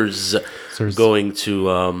 influencers going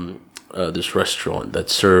to this restaurant that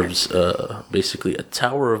serves basically a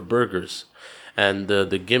tower of burgers. And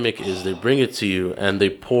the gimmick is they bring it to you and they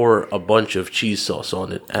pour a bunch of cheese sauce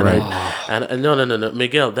on it. And and no,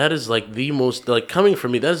 Miguel, that is like the most, like, coming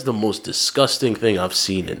from me, that is the most disgusting thing I've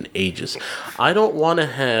seen in ages. I don't want to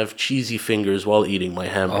have cheesy fingers while eating my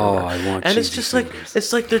hamburger. Oh, I want And it's cheesy just fingers. like,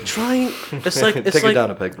 it's like they're trying, it's like, it's Take it like, down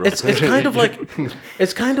a peg, bro.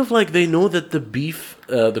 It's kind of like they know that the beef,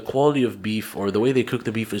 the quality of beef or the way they cook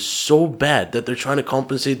the beef is so bad that they're trying to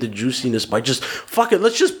compensate the juiciness by just, fuck it,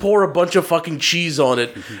 let's just pour a bunch of fucking cheese on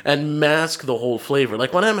it and mask the whole flavor.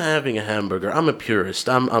 Like, when I'm having a hamburger, I'm a purist.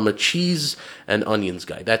 I'm a cheese and onions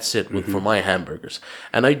guy. That's it for my hamburgers.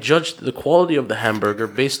 And I judge the quality of the hamburger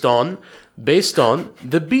based on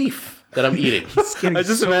the beef that I'm eating. I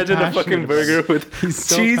just imagine a fucking burger with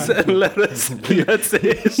so cheese and lettuce. That's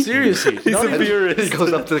it. Seriously. Not a even- purist. He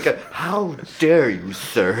goes up to the guy. How dare you,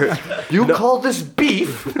 sir? You call this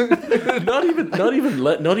beef? not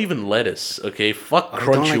even lettuce. Okay, fuck don't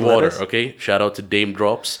crunchy like water. lettuce? Okay, shout out to Dame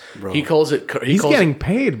Drops. He calls it. He's getting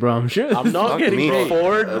paid, bro. I'm sure. I'm not Fuck getting me. paid.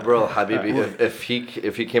 Bro, Habibi, if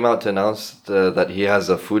he came out to announce that he has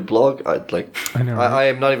a food blog, I'd like. I know, right? I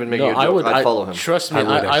am not even making No, a joke. I'd follow him. Trust me,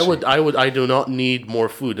 I do not need more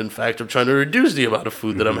food. In fact, I'm trying to reduce the amount of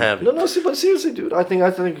food that I'm having. No, but seriously, dude, I think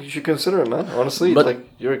you should consider it, man. Honestly, But- like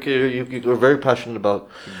you're very passionate about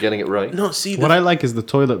getting it right. No, see, What I like is the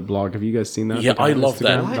toilet blog. Have you guys seen that? Yeah, The guy I on love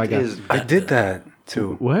that. Instagram? What That guy. is I did that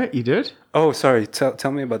too. What? You did? Oh, sorry.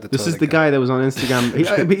 Tell me about the. This is the guy that was on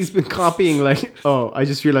Instagram. He's been copying like. Oh, I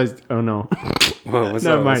just realized. Oh no. Whoa, what's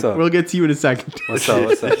Never up? mind. What's up? We'll get to you in a second. What's up?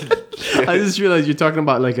 What's up? I just realized you're talking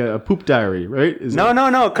about like a poop diary, right? Is No, it-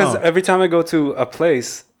 no. Because Oh. every time I go to a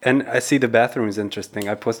place and I see the bathroom is interesting,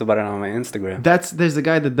 I post about it on my Instagram. There's a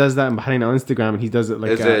guy that does that in Bahrain on Instagram, and he does it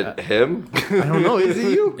like. Is it him? I don't know. Is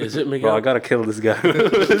it you? Is it Bro, Miguel? I gotta kill this guy.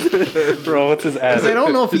 Bro, what's his ass? Because I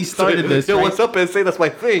don't know if he started this. Yo, right? what's up, SA? That's my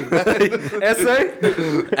thing.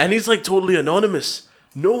 Essay? And he's like totally anonymous.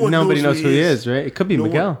 No one Nobody knows who he is. is, right? It could be No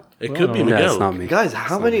one- Miguel. It could be No, Miguel. it's not me. Guys,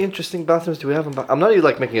 how many interesting bathrooms do we have? I'm not even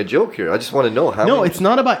like making a joke here. I just want to know how. No, many... it's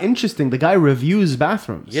not about interesting. The guy reviews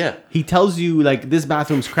bathrooms. Yeah. He tells you like this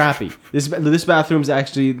bathroom's crappy. This bathroom's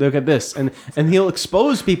actually look at this, and he'll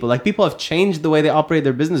expose people. Like people have changed the way they operate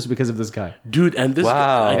their business because of this guy. Dude, and this Wow,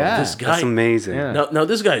 guy, Yeah. this guy. That's amazing. Yeah. Now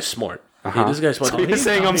this guy's smart. Okay, this guy's smart. You're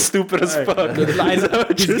saying I'm stupid as fuck.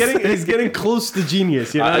 He's getting close to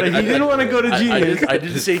genius. You know, like, he didn't want to go to genius. I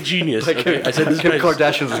didn't say genius. Okay? I said this Kim guy's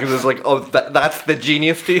Kardashian's just like, oh, that's the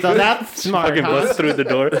genius team. So that's smart. Fucking huh? bust through the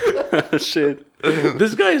door. Shit.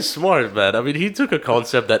 This guy is smart, man. I mean, he took a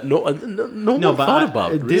concept that no one thought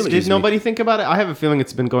about. Really. Did nobody think about it? I have a feeling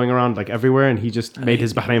it's been going around like everywhere, and he just made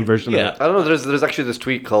his Bahrain version Yeah. of it. I don't know. There's actually this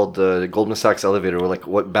tweet called Goldman Sachs Elevator, where like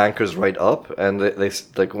what bankers write up, and they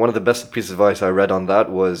like one of the best pieces of advice I read on that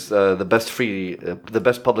was the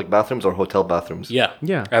best public bathrooms are hotel bathrooms. Yeah,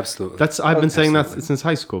 Yeah, Absolutely. That's I've been saying that since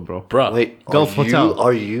high school, bro. bro. Wait, Gulf Hotel.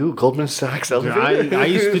 Are you Goldman Sachs Elevator? I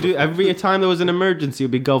used to do every time there was an emergency, it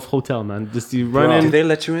would be Gulf Hotel, man. Just you run in. Do they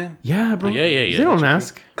let you in? Yeah, bro. Yeah. They don't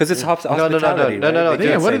ask. Because it's no, hospitality. no, right? no. They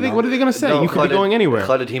Yeah, can't what say are they? no. What are they gonna say? No, You could be going anywhere.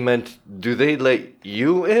 Khalid, he meant, do they let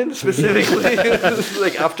you in specifically?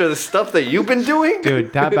 Like after the stuff that you've been doing?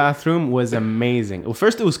 Dude, that bathroom was amazing. Well,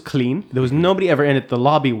 first it was clean. There was nobody ever in it. The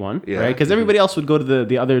lobby one, Yeah. right? Because everybody else would go to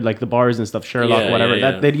the other like the bars and stuff, Sherlock, Yeah, whatever.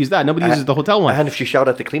 yeah. That they'd use that. Nobody uses the hotel one. And if you shout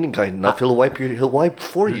at the cleaning guy enough, he'll wipe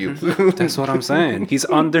for you. That's what I'm saying. He's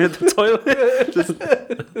under the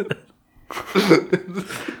toilet.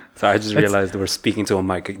 So I just realized we're speaking to a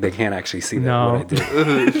mic. They can't actually see that. No. What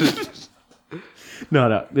I did.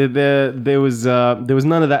 No. There was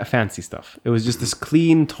none of that fancy stuff. It was just this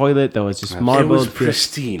clean toilet that was just marbled,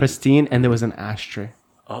 pristine. and there was an ashtray.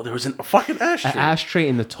 Oh, there was a fucking ashtray. An ashtray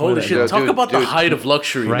in the Holy toilet. shit! No, Talk dude, about the dude. height of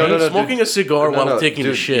luxury. Right? Right? No, Smoking a cigar while taking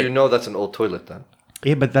dude, a shit. You know that's an old toilet then.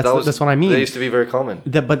 Yeah, but that's what I mean. They used to be very common.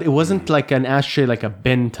 But it wasn't like an ashtray, like a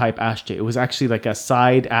bin type ashtray. It was actually like a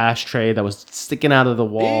side ashtray that was sticking out of the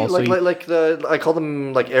wall. Yeah, so I call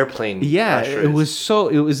them like airplane. yeah, ashtrays.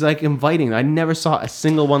 it was like inviting. I never saw a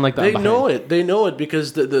single one like that. They behind. know it. They know it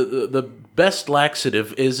because the best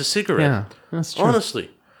laxative is a cigarette. Yeah, that's true. Honestly,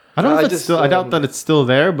 I don't know I if it's just, still. I doubt that it's still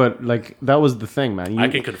there, but like that was the thing, man. I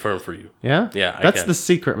can confirm for you. Yeah, Yeah, I That's can. the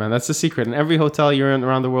secret, man. That's the secret. In every hotel you're in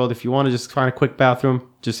around the world, if you want to just find a quick bathroom,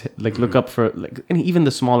 just like look up for like, and even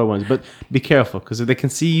the smaller ones. But be careful because if they can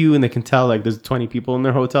see you and they can tell like there's 20 people in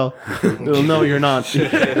their hotel, they'll know you're not.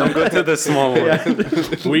 Don't go to the small ones.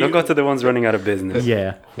 Don't go to the ones running out of business.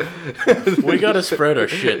 Yeah. We gotta spread our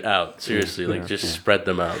shit out. Seriously, like just spread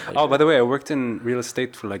them out. Like, Oh, by the way, I worked in real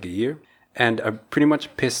estate for like a year, and I pretty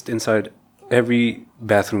much pissed inside every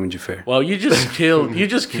bathroom in Jufair. well, you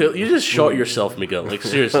just shot yourself, Miguel. Like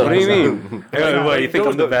seriously. What do you mean? What, you think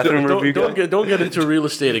I'm the bathroom review guy? Don't get into real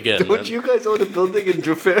estate again. man. Don't you guys own a building in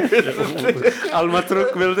Jufair? Al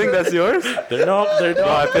Matruk building, that's yours? They're not.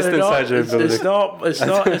 I pissed they're not- inside your it's- building. It's not. It's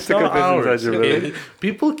not. It's took a not piss inside ours. your okay? building.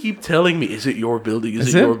 People keep telling me, "Is it your building? Is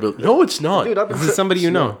Is it it? your building?" No, it's not. Dude, I've been Is it somebody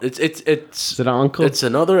you know? It's Is it an uncle? It's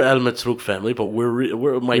another Al Matrouk family, but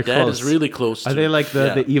we're my You're dad close. is really close. Are to they like the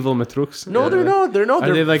yeah. evil Matruks? No, they're not. They're not.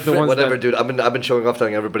 Are they like the ones Whatever, that? dude. I've been showing off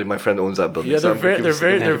telling everybody my friend owns that building. Yeah, so they're I'm very, curious they're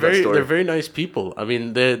to very, hear that story. they're very nice people. I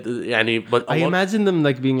mean, but I imagine them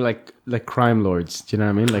like being like crime lords. Do you know what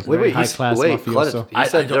I mean? Like very high class Khalid, mafioso. he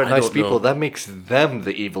said they're I nice don't people. know. That makes them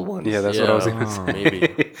the evil ones. Yeah, that's what I was going to say.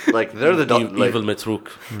 maybe like they're the evil Matrouk,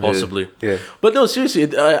 possibly. Yeah. But no, seriously,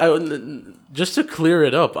 just to clear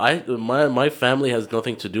it up, my family has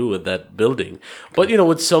nothing to do with that building. But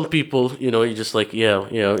with some people, you're just like, yeah,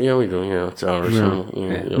 we do, it's ours.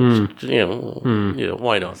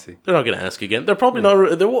 Why not? They're not gonna ask again. They're probably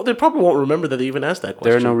not. They probably won't remember that they even asked that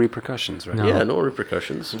There are question. no repercussions, right? Yeah, no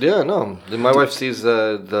repercussions. Yeah, no. My wife sees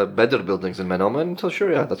the Bedr buildings in Manoma and tells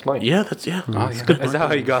sure, yeah, that's mine. Yeah, that's Oh, yeah. Is that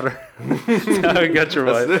how you got her? Is that how you got your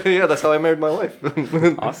wife? Yeah, that's how I married my wife.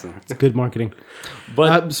 Awesome. It's good marketing.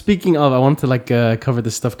 But Speaking of, I wanted to cover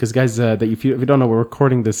this stuff because guys, that if you don't know, we're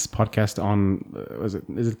recording this podcast on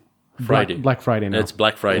is it Friday. Black Friday now. it's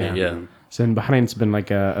Black Friday. Yeah. So in Bahrain, it's been like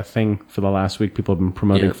a thing for the last week. People have been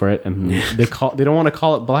promoting Yeah. for it, and they don't want to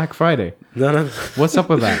call it Black Friday. No. What's up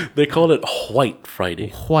with that? They call it White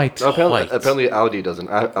Friday. White. Apparently Audi doesn't.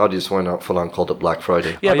 Audi just went out full on called it Black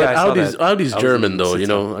Friday. Yeah, Oh, yeah, but I saw Audi's that. German Audi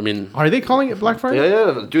though. sits I mean, Are they calling it Black Friday?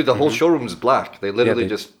 Yeah, dude, the whole showroom's black. They literally they-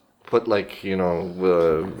 just put like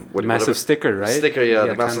Massive sticker, right? Sticker, yeah, the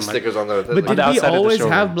kinda massive like- stickers on there. But On did the we outside of the always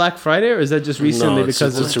showroom. have Black Friday, or is that just recently? No,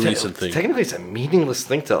 because it's a recent thing. Technically, it's a meaningless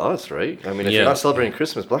thing to us, right? I mean, if Yeah. you're not celebrating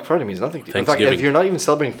Christmas, Black Friday means nothing. In fact, Thanksgiving. if you're not even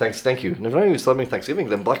celebrating thank you. If you're not even celebrating Thanksgiving,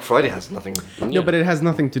 then Black Friday has nothing. No, but it has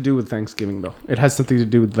nothing to do with Thanksgiving, though. It has something to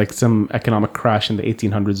do with like some economic crash in the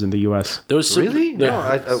 1800s in the U.S. There was some, Really? there- No,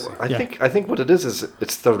 I think what it is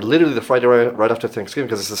it's literally the Friday right after Thanksgiving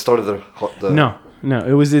because it's the start of the No,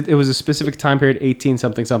 it was a specific time period, 18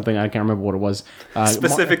 something something. I can't remember what it was.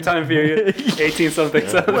 Specific time period, 18 something.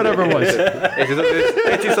 whatever it was.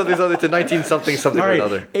 18 something something to 19 something something All or right,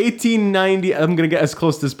 another. 1890. I'm gonna get as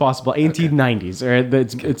close as possible. 1890s. Or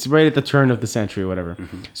it's right at the turn of the century, or whatever.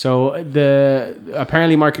 So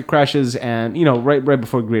apparently market crashes, and right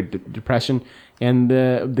before Great Depression, and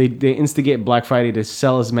they instigate Black Friday to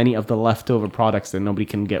sell as many of the leftover products that nobody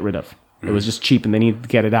can get rid of. It was just cheap, and they needed to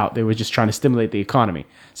get it out. They were just trying to stimulate the economy.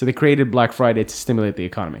 So they created Black Friday to stimulate the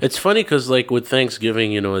economy. It's funny because, like, with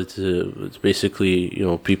Thanksgiving, it's basically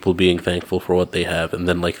people being thankful for what they have, and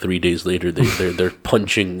then like 3 days later, they're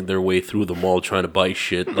punching their way through the mall trying to buy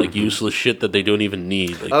shit, like useless shit that they don't even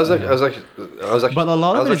need. Like, I was actually. But a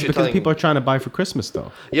lot I of was it is actually because telling- people are trying to buy for Christmas,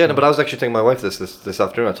 though. Yeah, no, but I was actually telling my wife this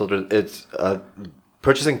afternoon. I told her it's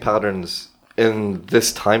purchasing patterns in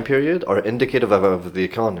this time period are indicative of the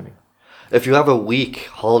economy. If you have a weak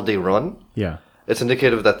holiday run, Yeah. it's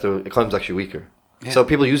indicative that the economy is actually weaker. So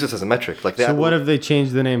people use this as a metric. Like So what if they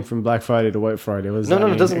changed the name from Black Friday to White Friday? What does No, that no, it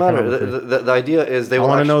mean doesn't matter. economically? The idea is they I will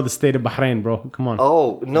want to actually- know the state of Bahrain, bro. Come on.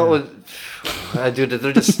 Oh no, dude,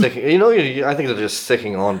 they're just sticking. I think they're just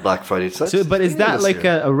sticking on Black Friday. But is that like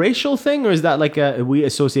a racial thing, or is that like we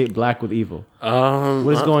associate black with evil?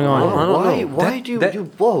 What is going on? I don't know. Why do you? that-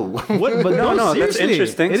 Whoa! What? But No, that's seriously.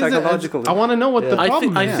 interesting, It is psychologically. I want to know what the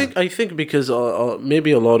problem is. I think because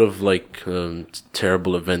maybe a lot of like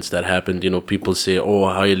terrible events that happened. People say, "Oh,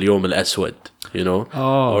 هاي اليوم الأسود,"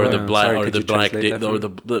 or the yeah. black, Sorry, or could the you black translate day, that for or me?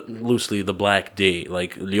 the loosely the black day.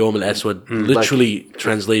 Like اليوم الأسود literally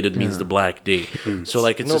translated means the black day. So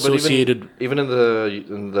like it's No, but associated. even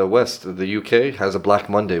in the West, the UK has a Black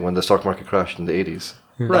Monday when the stock market crashed in the 80s.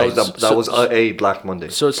 Right. That was a Black Monday.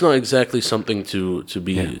 So it's not exactly something to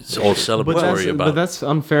be all celebratory But about. that's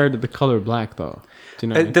unfair to the color black, though. Do you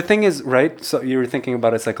know what I mean? The thing is, right? So you were thinking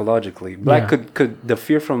about it psychologically. Black Yeah. could the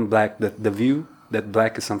fear from black, the view that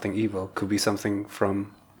black is something evil, could be something from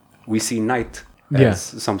we see night as Yeah.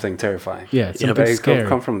 something terrifying. Yeah, it's But something it scary.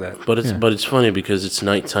 come from that. But it's funny because it's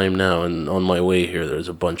nighttime now, and on my way here, there's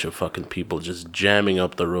a bunch of fucking people just jamming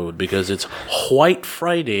up the road because it's White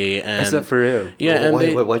Friday. And Is that for real? Yeah, and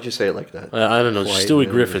Why'd you say it like that? I don't know, Stewie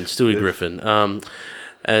Griffin.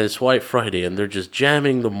 And it's White Friday, and they're just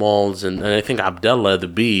jamming the malls. And I think Abdullah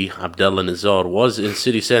Nazar, was in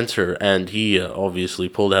city center, and he obviously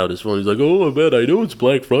pulled out his phone. He's like, "Oh man, I know it's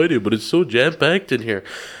Black Friday, but it's so jam packed in here."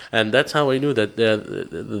 And that's how I knew that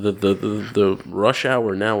the rush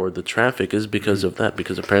hour now, or the traffic, is because of that.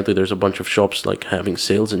 Because apparently there's a bunch of shops like having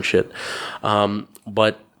sales and shit.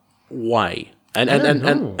 But why? And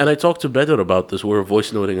I talked to Bedr about this. We were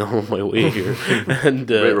voice noting on my way here, and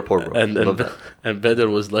Great report, bro. Love that. And Bedr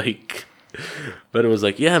was like,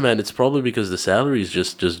 yeah, man, it's probably because the salaries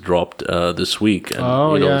just dropped this week. And,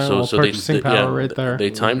 purchasing power right there. They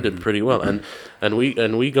timed it pretty well, and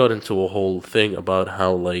we got into a whole thing about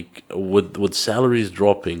how like with salaries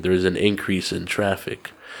dropping, there is an increase in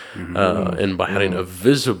traffic. In Bahrain, a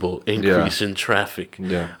visible increase in traffic.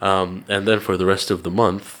 Yeah. And then for the rest of the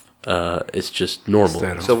month, it's just normal.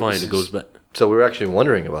 It's So- fine. It goes back. So we were actually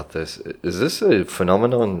wondering about this. Is this a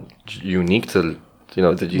phenomenon unique to the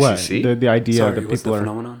GCC? What? The idea Sorry, that what's people the are.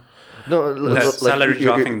 phenomenon? No, That like, salary you're-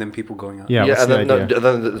 dropping, then people going out. Yeah, Yeah, what's and the then, idea?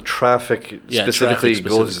 then the traffic Yeah, specifically traffic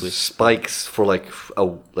goes specifically. spikes for like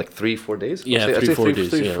 3-4 days. Yeah, I'd say 3-4 days.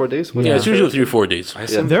 3-4 days. Yeah, it's usually 3 or 4 days. I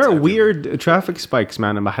assume There it's are everywhere. weird traffic spikes,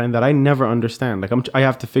 man, in Bahrain that I never understand. Like I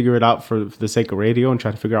have to figure it out for the sake of radio and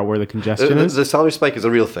try to figure out where the congestion is. The salary spike is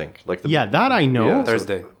a real thing. Like Yeah, that I know. Yeah,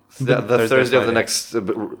 Thursday. the Thursday of the Friday. next,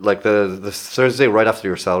 like the Thursday right after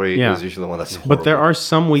your salary Yeah. is usually the one that's. But there horrible.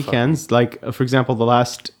 are some weekends, like for example, the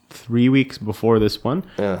last 3 weeks before this one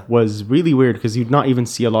Yeah. was really weird because you'd not even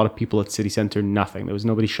see a lot of people at city center. Nothing. There was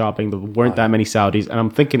nobody shopping. There weren't that many Saudis. And I'm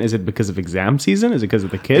thinking, is it because of exam season? Is it because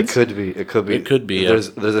of the It kids? could be. It could be. It could be, yeah.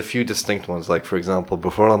 There's a few distinct ones. Like for example,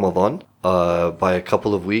 before Ramadan, by a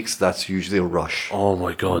couple of weeks, that's usually a rush. Oh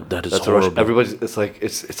my god, that is That's a rush. horrible. Everybody's. It's like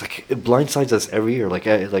it blindsides us every year. Like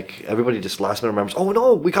everybody just last minute remembers. Oh no,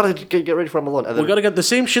 we gotta get ready for Ramadan. And then, We gotta get the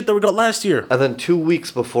same shit that we got last year. and then 2 weeks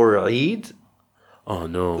before Eid, Oh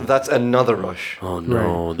no. That's another rush. Oh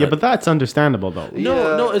no. Right. Yeah, but that's understandable though.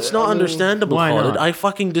 No, it's not understandable, why Khalid. not? I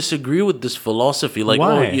fucking disagree with this philosophy. Like,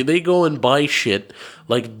 Why? they go and buy shit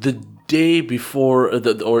like the day before,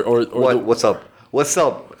 What's up? What's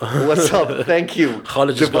up? What's up? Thank you.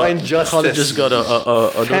 Khalid just Divine got, justice. Khalid just got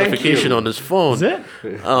a Thank notification you. on his phone. Is it?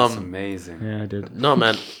 That's amazing. Yeah, I did. No,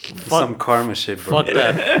 man. Some karma shit, bro. Fuck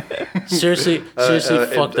that. Seriously,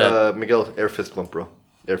 fuck that. Miguel, air fist bump, bro.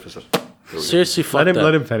 Air fist. Seriously, fuck that.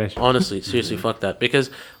 Let him finish. Honestly, seriously, fuck that. Because,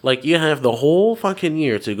 like, you have the whole fucking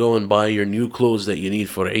year to go and buy your new clothes that you need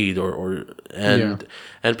for Eid,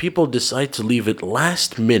 and people decide to leave it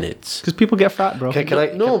last minute. Because people get fat, bro. Can I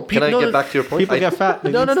get back to your point? People get fat.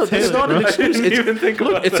 they No, need that's tailors, not bro. an excuse.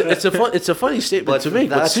 It's a funny statement But to make.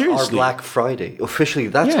 But that's our seriously, Black Friday. Officially,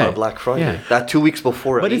 that's Yeah, our Black Friday. yeah. That 2 weeks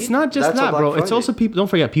before. But Eid, it's not just that's our that, Black bro. It's Friday. also people. Don't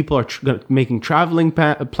forget, people are making traveling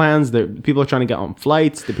plans. That people are trying to get on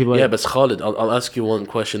flights. The people. yeah, but Khalid, I'll ask you one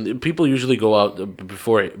question. People usually go out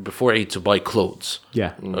before Eid to buy clothes.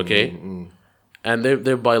 Yeah. Okay. And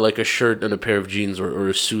they buy like a shirt and a pair of jeans or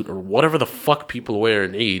a suit or whatever the fuck people wear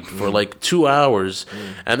in Eid for like 2 hours,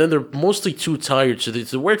 and then they're mostly too tired, so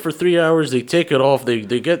they wear it for 3 hours. They take it off. They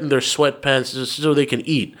get in their sweatpants just so they can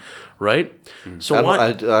eat, right? So why?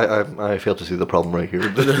 I fail to see the problem right here.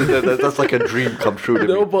 That's like a dream come true to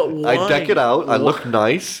No, me. but I why? deck it out. I look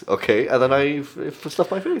nice, okay, and then I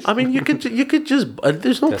stuff my face. I mean, you could just.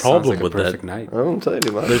 There's no That sounds problem like a with perfect that. night. I'm telling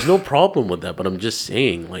you, man. There's no problem with that, but I'm just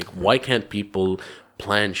saying, like, why can't people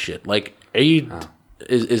plan shit? Like, Eid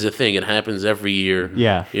is a thing. It happens every year.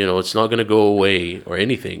 Yeah. You know, it's not going to go away or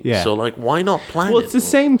anything. Yeah. So, like, why not plan Well, it? it's the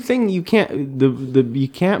same thing. You can't you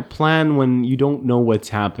can't plan when you don't know what's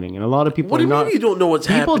happening, and a lot of people What do are you not. mean you don't know what's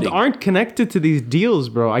people happening? aren't connected to these deals,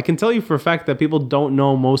 bro. I can tell you for a fact that people don't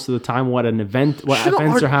know most of the time what events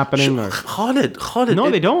are happening. Or Khalid, No,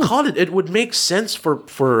 they don't. Khalid, it would make sense for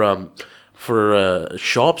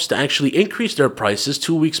shops to actually increase their prices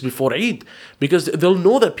 2 weeks before Eid, because they'll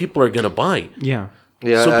know that people are going to buy. yeah.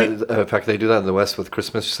 Yeah, So in fact, they do that in the West with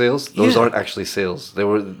Christmas sales. Those Yeah. aren't actually sales.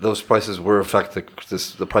 Those prices were, in fact,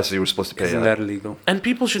 the prices you were supposed to pay. Isn't that illegal? And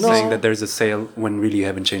people should Saying know that there's a sale when really you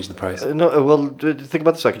haven't changed the price. No, well, think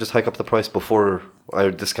about this. I could just hike up the price before I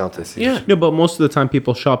discount it. Yeah. No, but most of the time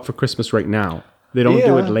people shop for Christmas right now. They don't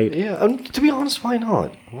do it late. Yeah, to be honest, why not?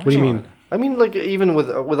 What do you mean? I mean, like, even with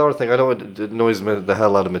our thing, I know it annoys me the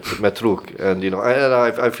hell out of Metruk, and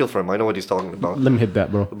I feel for him. I know what he's talking about. Let me hit that,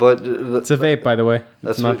 bro. But It's a vape, by the way.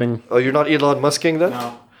 that's It's nothing. Oh, you're not Elon Musking then?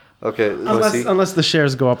 No. Okay. let's see. Unless the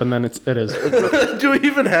shares go up, and then it is. do we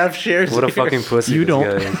even have shares? What a here? fucking pussy. You this don't.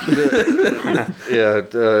 guy is.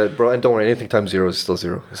 Yeah, bro, and don't worry. Anything times zero is still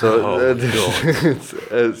zero. So,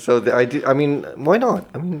 so the idea. I mean, why not?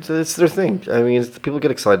 I mean, it's their thing. I mean, people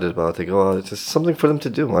get excited about it. They go, oh, it's just something for them to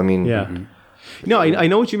do. I mean, Yeah. No, I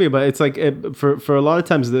know what you mean, but it's like for a lot of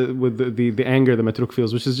times with the anger that Matruk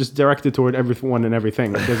feels, which is just directed toward everyone and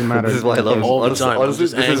everything. It doesn't matter. This is why I love him. All the Honestly- time. I'm honestly,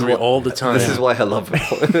 just this is angry why- all the time. This is why I love him.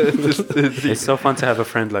 It's so fun to have a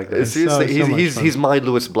friend like this. Seriously, so much he's fun. he's my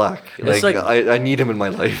Lewis Black. Like, like- I need him in my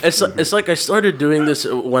life. It's like I started doing this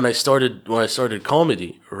when I started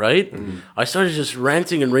comedy, right? I started just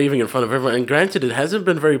ranting and raving in front of everyone. And granted, it hasn't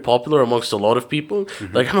been very popular amongst a lot of people.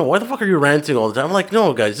 Like, I don't know, why the fuck are you ranting all the time? I'm like,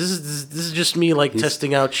 no, guys, this is just me like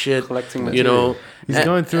testing out shit. collecting You know, material. He's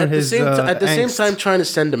going through his, at the same angst. time trying to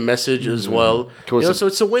send a message as well. You know, so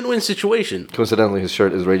it's a win-win situation. Coincidentally, his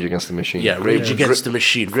shirt is Rage Against the Machine. Yeah, Rage Against the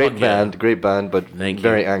Machine. Great Fuck yeah. band, but Thank you.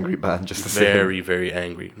 very angry band. Just the same. Very, very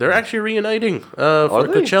angry. They're actually reuniting for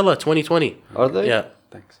they? Coachella 2020. Are they? Yeah.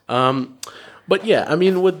 Thanks. But yeah, I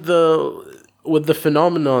mean, with the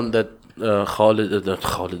phenomenon that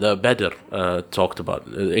Badr talked about,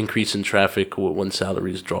 increase in traffic when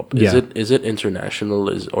salaries drop. Yeah. Is it international?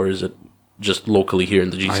 Or is it just locally here in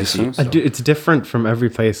the I assume GCC? so. It's different from every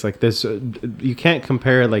place. Like this, you can't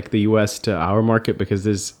compare like the US to our market because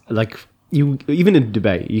there's like even in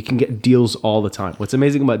Dubai, you can get deals all the time. What's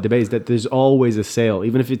amazing about Dubai is that there's always a sale,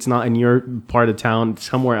 even if it's not in your part of town.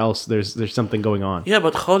 Somewhere else, there's something going on. Yeah,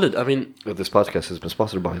 but Khalid, I mean, This podcast has been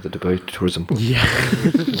sponsored by the Dubai Tourism Board. Yeah,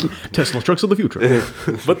 Tesla trucks of the future.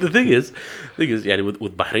 but the thing is, yeah,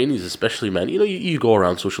 with Bahrainis especially, man, you go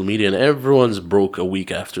around social media and everyone's broke a week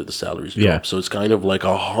after the salaries drop. Yeah. So it's kind of like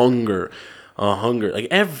a hunger. Like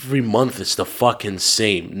every month it's the fucking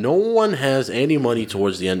same. No one has any money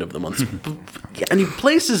towards the end of the month. And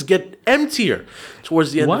places get emptier.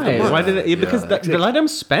 towards the end of the Why? month. Why did it? Because let them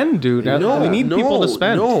spend, dude. We need people to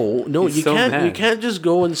spend. No, He's you so can't. mad. You can't just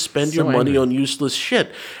go and spend your So money angry. on useless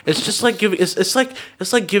shit. It's just like giving. It's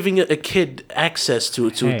like giving a kid access to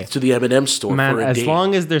Hey. the M&M store Man, for a as day.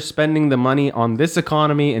 long as they're spending the money on this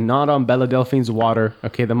economy and not on Bella Delphine's water,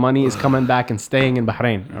 okay, the money is coming back and staying in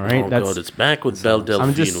Bahrain. All right, Oh god, it's back with Belle Delphine.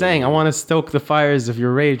 I'm just saying. I want to stoke the fires of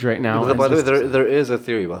your rage right now. By the way, and there is a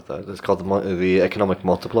theory about that. It's called the economic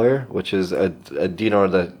multiplier, which is a dinar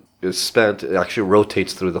that is spent. It actually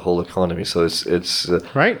rotates through the whole economy. So it's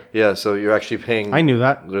right? yeah. So you're actually paying. I knew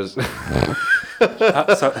that. There's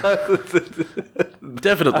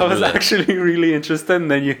Definitely. I was do that. actually really interested, and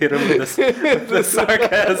then you hit him with the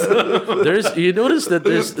sarcasm. You notice that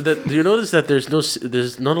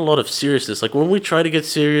there's not a lot of seriousness. Like when we try to get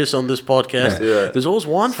serious on this podcast, there's always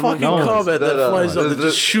one fucking knows. comment that No, flies up that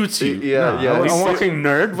there's- just shoots you. Yeah, yeah. I'm a fucking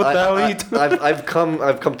nerd. What the hell are you doing?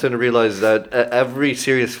 I've come to realize that every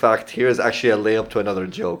serious fact here is actually a layup to another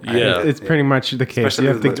joke. Yeah. It's pretty much the case. Especially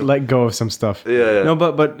You have with to let go of some stuff. Yeah. No,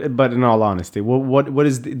 but in all honesty, what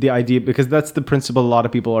is the idea? Because that's the principle. A lot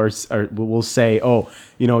of people will say, oh,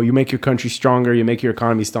 you make your country stronger, you make your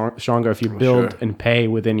economy stronger if you build and pay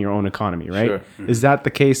within your own economy, right? Sure. Is that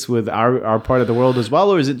the case with our part of the world as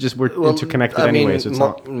well, or is it just we're interconnected anyway? So it's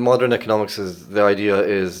not. Modern economics is the idea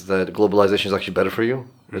is that globalization is actually better for you.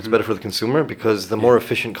 It's better for the consumer because the more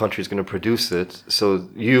efficient country is going to produce it, so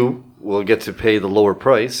you will get to pay the lower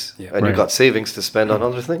price, and Right. you've got savings to spend on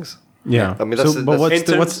other things. Yeah, I mean, that's- but what's In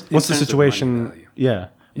the, terms- what's the in terms of situation? money value. Yeah,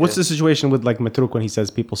 what's the situation with like Matruk when he says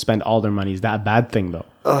people spend all their money? Is that a bad thing though?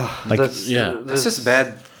 Like, That's just bad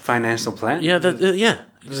financial plan. Yeah,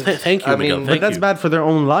 thank you, I Miguel. mean, Thank that's you. bad for their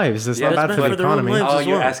own lives. It's not that's bad for the their own economy. lives. Oh, as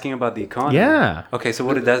you're well. asking about the economy. Yeah. Okay, so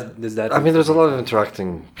what does that? I mean, there's a lot of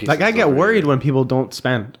interacting pieces. Like I get over worried here. when people don't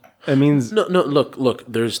spend. It means No, look.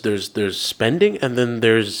 There's spending, and then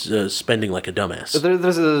there's spending like a dumbass.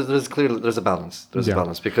 There's a balance. There's a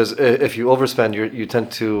balance because if you overspend, you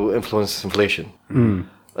tend to influence inflation.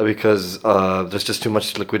 Because there's just too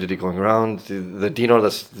much liquidity going around. The dinar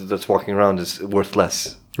that's walking around is worth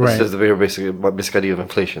less. Right. This is the very basic idea of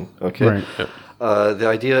inflation. Okay. Right. The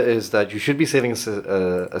idea is that you should be saving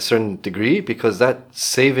a certain degree because that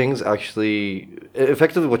savings actually,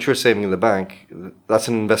 effectively, what you're saving in the bank, that's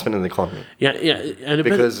an investment in the economy. Yeah, and it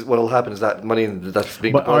Because what will happen is that money that's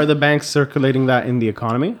being but are deposited- the banks circulating that in the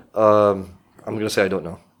economy? I'm gonna say I don't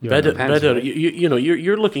know. better, depends, better. right?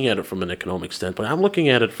 You're looking at it from an economic standpoint. I'm looking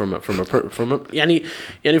at it from as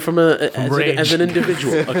an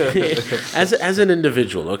individual. Okay? as an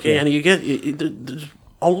individual. Okay, and you get there's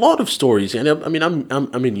a lot of stories, and I mean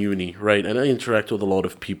I'm in uni, right, and I interact with a lot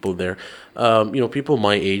of people there. People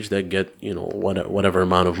my age that get whatever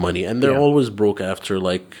amount of money, and they're always broke after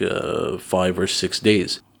like 5 or 6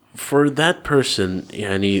 days. For that person,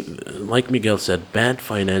 like Miguel said, bad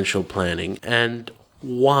financial planning. And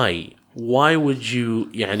why? Why would you,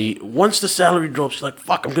 once the salary drops, you're like,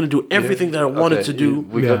 fuck, I'm going to do everything that I wanted to do.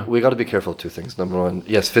 We got to be careful of two things. Number one,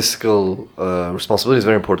 yes, fiscal responsibility is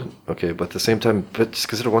very important. Okay, but at the same time, but just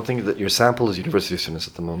consider one thing that your sample is university students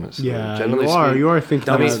at the moment. So Yeah, generally you are thinking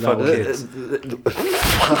Dummies about fuck that. kids.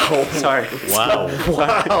 Wow. Sorry. Wow.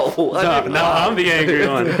 Wow. Now I'm the angry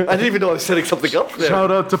one. I didn't even know I was setting something up there.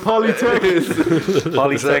 Shout out to Polytech.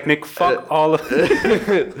 Polytechnic. Fuck all of.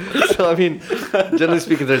 So I mean, generally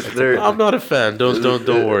speaking, there. I'm not a fan. Don't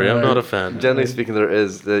worry. I'm not a fan. Generally speaking, there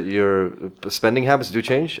is that your spending habits do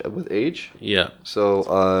change with age. Yeah. So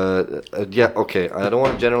okay, I don't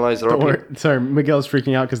want to generalize. There are Don't worry. Sorry, Miguel's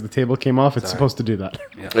freaking out because the table came off. It's supposed to do that.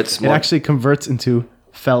 It's It actually converts into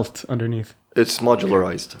felt underneath. it's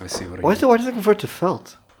modularized. I see what Why does it convert to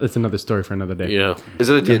felt? That's another story for another day. Yeah. Is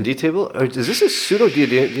it a D&D table? Or is this a pseudo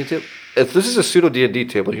D&D table? If this is a pseudo D&D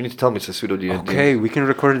table, you need to tell me it's a pseudo D&D. Okay, we can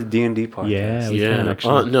record a D&D podcast. Yeah, we can Yeah.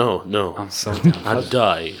 actually. No. I'm so down. I'd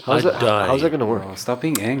die. How's I'd that, die. how's that going to work? Oh, stop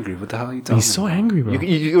being angry. What the hell are you talking He's so angry, bro. Your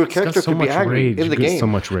He's got character so could be much angry rage. in the He's got game. so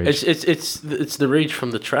much rage. It's the rage from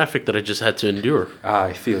the traffic that I just had to endure.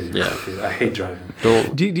 I feel you. Yeah. I hate driving.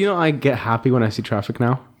 Do you know I get happy when I see traffic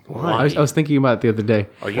now? Why? I was thinking about it the other day.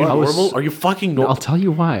 Are you I was- normal? Are you fucking I'll normal? tell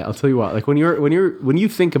you why. Like when you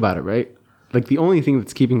think about it, right? Like the only thing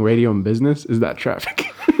that's keeping radio in business is that traffic.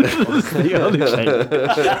 It's the only thing.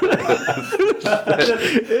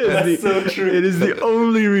 That's so true. It is the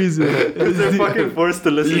only reason. They're fucking forced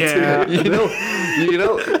to listen Yeah. to. Do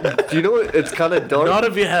you know it's kind of dark? Not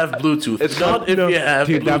if you have Bluetooth. It's not if you have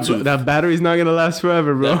Dude, Bluetooth. that battery's not gonna last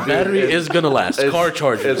forever, bro. That battery is gonna last. Car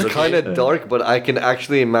chargers. It's okay? kind of dark, but I can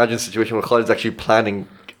actually imagine a situation where Khalid's actually planning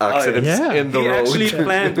accidents yeah. in the He road. actually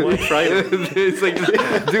planned one Friday. It's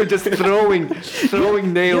like, dude, just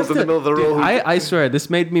throwing nails in the middle of the road. I swear, this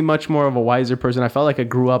made me much more of a wiser person. I felt like I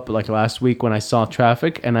grew up like last week when I saw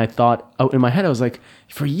traffic, and I thought, oh, in my head, I was like,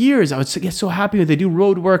 for years, I would get so happy when they do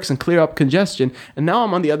road works and clear up congestion, and now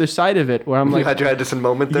I'm on the other side of it, where I'm You like, had your Edison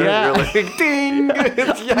moment there. Yeah. You're like, ding!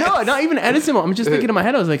 Yes. no, not even Edison. I'm just thinking in my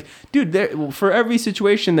head, I was like, dude, for every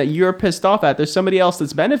situation that you're pissed off at, there's somebody else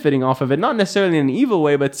that's benefiting off of it, not necessarily in an evil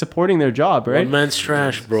way, but supporting their job, right? One man's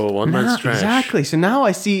trash, bro. One man's trash. Exactly. So now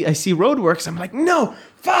I see roadworks. I'm like, no,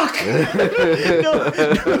 fuck. No.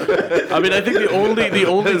 I mean, I think the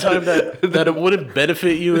only time that it wouldn't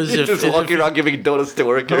benefit you is if Just walking around giving donuts to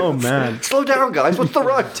work. Oh man, Slow down, guys. What's the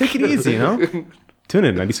rush? take it easy, you know. Tune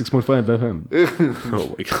in 96.5 FM.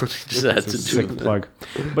 Oh my god, he just had to do Sick that. plug.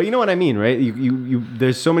 But you know what I mean, right? You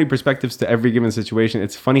there's so many perspectives to every given situation.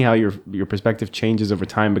 It's funny how your perspective changes over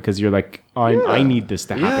time because you're like, oh, I need this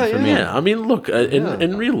to happen for me. Yeah, I mean, look,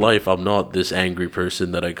 in real life, I'm not this angry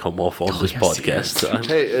person that I come off on this podcast. I'm-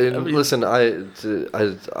 Hey, listen.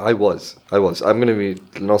 I was. I'm gonna be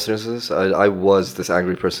in all seriousness. I was this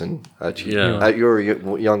angry person at you, Yeah. at your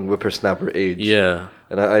young whippersnapper age. yeah.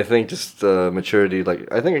 And I think just maturity,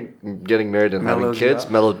 like I think getting married and having Mellows you kids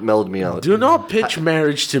out. mellowed me out. Do not pitch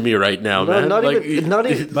marriage to me right now, man. not Like, even.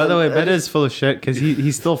 By the way, Beta is full of shit because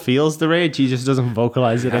he still feels the rage. He just doesn't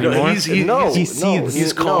vocalize it anymore. he seethes.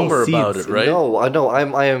 he's calmer about it, right? No, I know.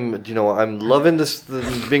 I am. I'm loving this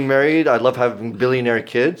being married. I love having billionaire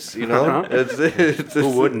kids. You know, it's Who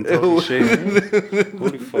wouldn't? Holy shit.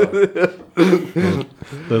 Holy fuck.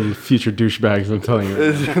 Little future douchebags, I'm telling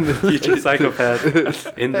you. Future psychopath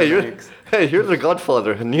in the mix. You're the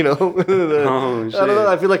Godfather, and you know. Oh, I don't know. shit.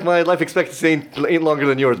 I feel like my life expectancy ain't longer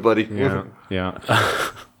than yours, buddy. Yeah, yeah.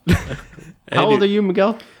 How old are you,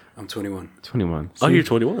 Miguel? I'm 21. 21. Oh, See, you're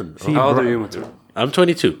 21. see, How old bro- are you, Matu? I'm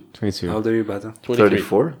 22. 22. How old are you, Bata? 23.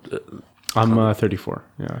 34. I'm 34.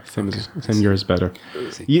 Yeah, same 10 years better.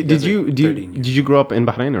 You guys are 13 years. Did you grow up in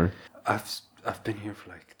Bahrain or I've been here for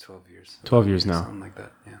like 12 years. 12 years now? Something like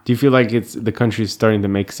that, yeah. Do you feel like the country's starting to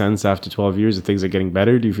make sense after 12 years? That things are getting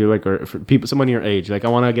better? Do you feel like, or for people, someone your age, like I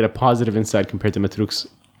want to get a positive insight compared to Matruk's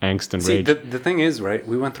angst and See, rage? the thing is, right,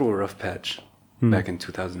 we went through a rough patch back in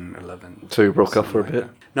 2011. So you broke up for a something bit.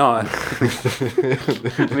 like that. No, I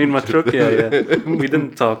mean, Matruk, yeah. We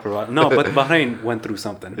didn't talk for a while. No, but Bahrain went through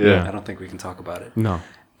something. Yeah. I don't think we can talk about it. No.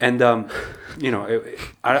 And,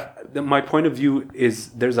 my point of view is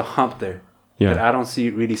there's a hump there. Yeah. That I don't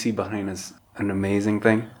really see Bahrain as an amazing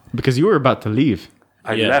thing. Because you were about to leave.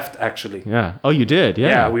 I Yeah. left, actually. Yeah. Oh, you did? Yeah.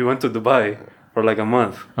 Yeah, we went to Dubai for like a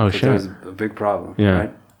month. Oh, 'cause There shit. was a big problem. Yeah.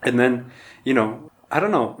 Right? And then, I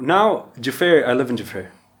don't know. Now, Jufair, I live in Jufair.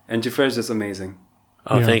 And Jufair is just amazing.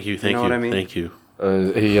 Oh, Yeah. thank you, thank know you, what I mean? thank you.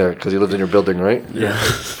 Yeah, because you lived in your building, right? Yeah.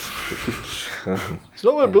 It's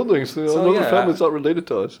not my building. So another yeah, family's not related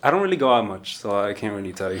to us. I don't really go out much, so I can't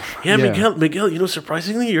really tell you. Yeah, Yeah. Miguel.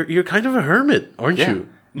 Surprisingly, you're kind of a hermit, aren't you?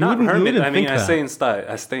 Not wouldn't- you hermit. wouldn't I mean, think I that. stay inside.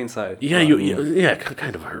 I stay inside. Yeah,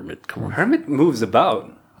 kind of a hermit. Come on. Hermit moves about.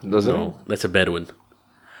 Does it? No, that's a Bedouin.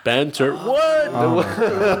 Banter. What?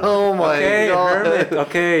 Oh my Okay, god. hermit.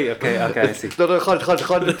 Okay, I see. No, Khalid.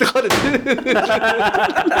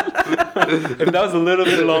 If that was a little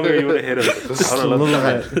bit longer, you would have hit him. I would have loved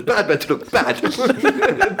that. Bad, man, look bad.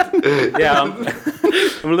 Yeah,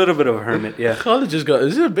 I'm a little bit of a hermit. Yeah. Khalid just got.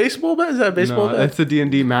 Is it a baseball bat? Is that a baseball No, bat? that's a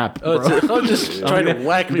D&D map, bro. Khalid just trying to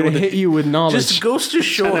whack I'm me gonna with hit it. you with knowledge. Just goes to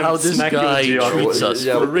show Trying to how this smack you with guy geography. treats us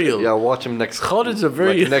for real. Yeah, watch him next. Khalid's a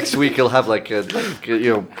very. Like next week he'll have like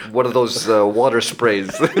one of those water sprays.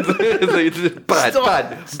 Bad,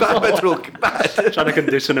 Matruk, bad. Trying to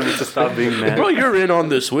condition him to stop being mad. Bro, you're in on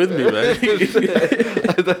this with me, man.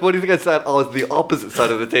 What do you think I said? Oh, it's the opposite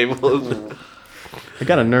side of the table. I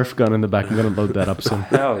got a Nerf gun in the back. I'm gonna load that up soon.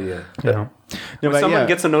 Hell yeah. You know? No, When but someone yeah,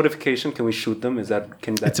 gets a notification, can we shoot them?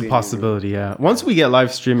 Can that it's a be- possibility. Yeah. Once we get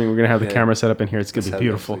live streaming, we're gonna have the Yeah. camera set up in here. It's gonna be Let's have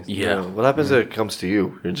beautiful. that, please. Yeah. What happens if it comes to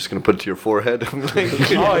you? You're just gonna put it to your forehead. Like,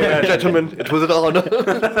 Oh, yeah. gentlemen, it was an honor.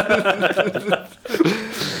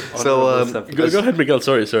 So, Go ahead, Miguel.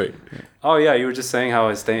 Sorry. Oh yeah, you were just saying how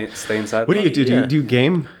I stay inside. What do you do? Do Yeah. you do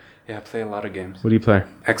game? Yeah, I play a lot of games. What do you play?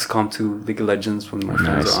 XCOM 2, League of Legends when my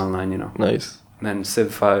friends are online, nice. And then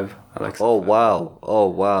Civ 5. I like Civ Oh 5.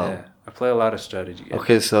 wow. Yeah, I play a lot of strategy games.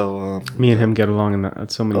 Okay, so Me and him get along in that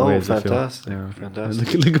so many oh, ways. I feel. fantastic, Yeah.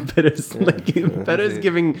 fantastic. Look at Perez. Like Perez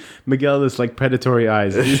giving Miguel this like predatory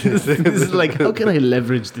eyes. This is like, how can I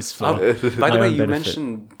leverage this Oh, flow? by the My way, own you benefit.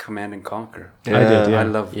 mentioned Command and Conquer. I did. Yeah. I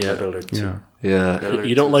love Yeah. Red Alert 2. Yeah. Yeah.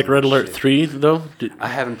 You don't like Red Alert 3 though? I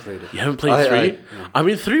haven't played it. You haven't played I- 3? I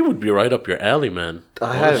mean 3 would be right up your alley, man.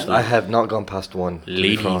 I have not gone past one. to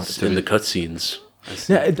be frank, Ladies to in be- the cutscenes.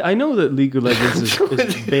 Yeah, I know that League of Legends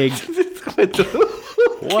is big.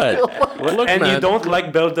 What? Look, And man. you don't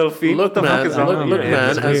like Belle Delphine? Look, What the fuck man. is wrong Look, with look you? man.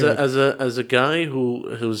 it's weird. As a guy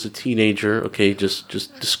who's a teenager, okay, just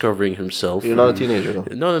discovering himself. You're not a teenager,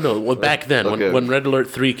 though. No. Well, back then, Okay. when Red Alert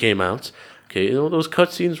 3 came out, okay, you know, those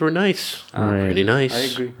cutscenes were nice. Right. Pretty nice. I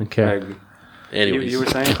agree. Okay. I agree. Anyways, You were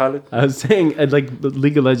saying, Khalid? I was saying, like, the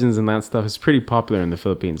League of Legends and that stuff is pretty popular in the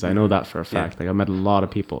Philippines. I know that for a fact. Like, I met a lot of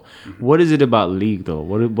people. What is it about League, though?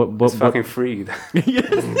 What It's fucking free. We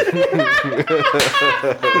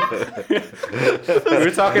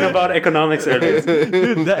were talking about economics earlier.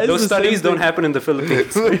 Dude, that is Those the same studies don't thing. happen in the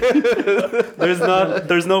Philippines.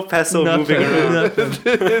 there's no peso moving around.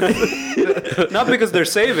 Not because they're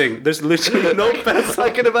saving. There's literally no peso. I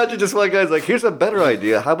can imagine just one guy's like, here's a better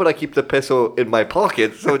idea. How about I keep the peso in my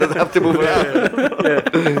pocket so it doesn't have to move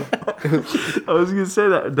around? I was gonna say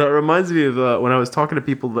that reminds me of when I was talking to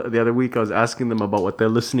people the other week. I was asking them about what they're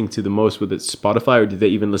listening to the most, whether it's Spotify or do they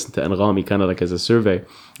even listen to Anrami, kind of like as a survey.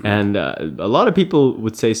 And a lot of people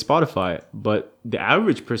would say Spotify, but the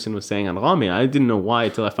average person was saying Anrami. I didn't know why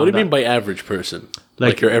until I found out. what do you mean by average person?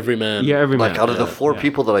 Like your everyman? Yeah, every Like man. out of the four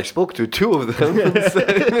people that I spoke to, two of them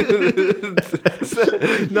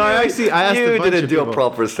No, I asked a you bunch didn't of do people. a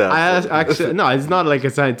proper sample. I asked, actually, no, it's not like a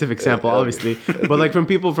scientific sample, obviously, but like from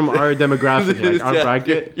people from our demographic, like our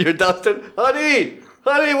bracket. You're downstairs.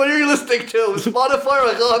 Honey, what are you listening to? Spotify or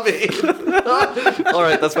Agami? All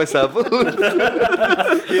right, that's my sample.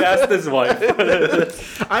 He asked his wife.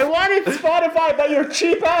 I wanted Spotify, but your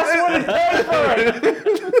cheap ass wouldn't pay for it.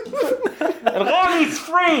 Anrami's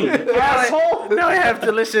free, asshole. Now I have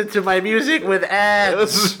to listen to my music with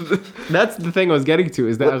ads. That's the thing I was getting to,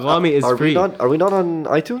 is that Anrami is Are free. we not on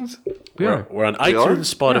iTunes? We are. We're on are? iTunes,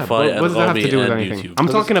 Yeah, Spotify, but and what does that have to do with and anything? YouTube. I'm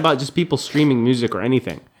talking about just people streaming music or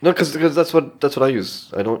anything. No, because that's what I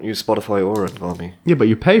use. I don't use Spotify or Agami. Yeah, but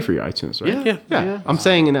you pay for your iTunes, right? Yeah. I'm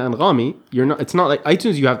saying in Anrami, you're not. It's not like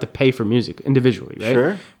iTunes. You have to pay for music individually, right?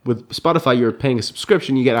 Sure. With Spotify, you're paying a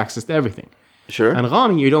subscription. You get access to everything. Sure.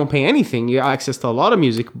 Anrami, you don't pay anything. You get access to a lot of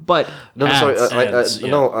music, but No, sorry. Ads,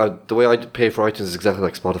 yeah. The way I pay for iTunes is exactly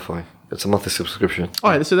like Spotify. It's a monthly subscription.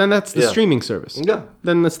 all right. So then that's the Yeah. streaming service. Yeah.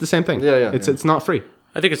 Then that's the same thing. Yeah. It's not free.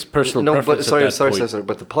 I think it's personal No, preference. but at that point. sorry.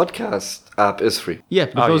 But the podcast app is free. Yeah,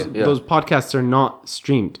 but yeah. those podcasts are not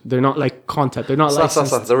streamed. They're not like content. They're not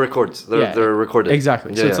licensed. They're records. They're recorded.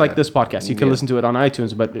 Exactly. So Yeah, it's yeah, like yeah. this podcast. You can listen to it on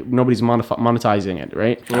iTunes, but nobody's monetizing it,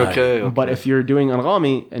 right? Okay. But if you're doing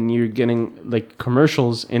Anrami and you're getting like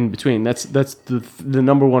commercials in between, that's the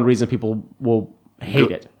number one reason people will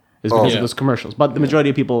hate it is because Yeah. of those commercials. But the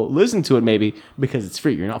majority of people listen to it maybe because it's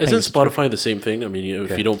free. You're not paying. Isn't Spotify the same thing? I mean,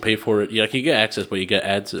 if you don't pay for it, like you get access, but you get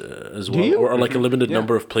ads as well, you? or like a limited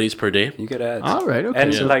number of plays per day. You get ads. All right, okay.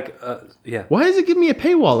 And Yeah. like, yeah. Why does it give me a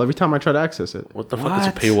paywall every time I try to access it? What the fuck is a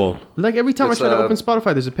What? paywall? Like every time It's, I try to open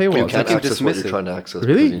Spotify, there's a paywall. You It's can't like- access what dismiss you're it. trying to access.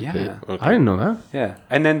 Really? because you pay. Yeah. I didn't know that. Yeah.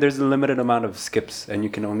 And then there's a limited amount of skips, and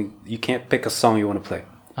you can't pick a song you want to play.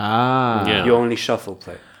 Ah. Yeah. You only shuffle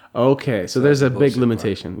play. Okay, so there's a big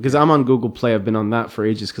limitation because I'm on Google Play. I've been on that for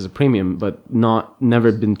ages because of premium, but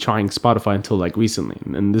never been trying Spotify until like recently.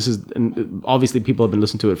 And this is and obviously people have been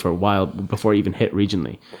listening to it for a while before it even hit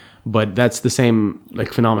regionally. But that's the same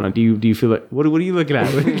like phenomenon. Do you feel like what are you looking at?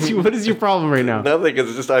 What is your problem right now? Nothing.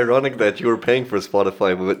 It's just ironic that you were paying for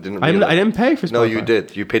Spotify, but didn't. I realize. didn't pay for Spotify. No, you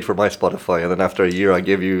did. You paid for my Spotify, and then after a year, I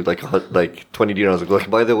gave you like 20 dinars.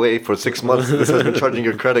 Like, by the way, for 6 months, this has been charging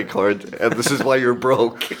your credit card, and this is why you're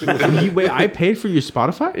broke. Wait, I paid for your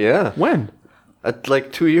Spotify? Yeah. When? At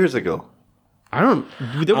like 2 years ago. I don't.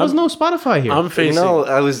 There was no Spotify here. I'm facing. No,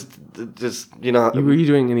 I was just Were you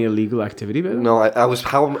doing any illegal activity? Babe? No, I was.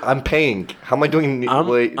 I'm paying. How am I doing?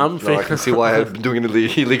 I can see why I'm doing an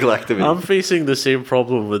illegal activity. I'm facing the same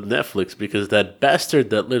problem with Netflix because that bastard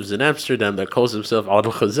that lives in Amsterdam that calls himself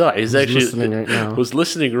Adel Khazai is actually listening right now. who's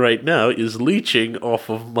listening right now is leeching off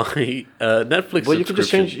of my Netflix. Well, you could just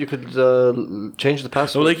subscription. change. You could change the So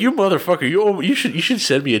password. like you motherfucker, you should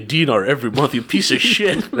send me a dinar every month, you piece of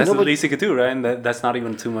shit. That's the least he could do, right? And that's not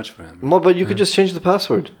even too much for him. No, but you could just change the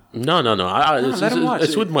password. No. let him watch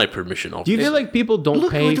It's it. with my permission. Do you feel like people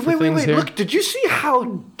don't pay for things here? Look, did you see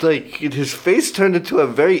how like his face turned into a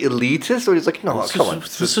very elitist? Or he's like, no, come on.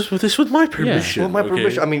 This is with my permission. Well, my okay?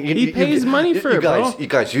 permission. I mean, He pays money for it, bro. You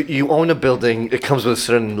guys, you own a building. It comes with a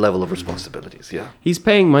certain level of responsibilities. Yeah. He's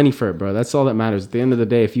paying money for it, bro. That's all that matters. At the end of the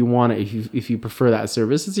day, if you want it, if you prefer that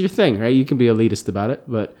service, it's your thing, right? You can be elitist about it,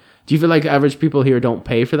 but do you feel like average people here don't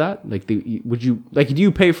pay for that? Like, do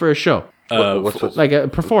you pay for a show? What's Like a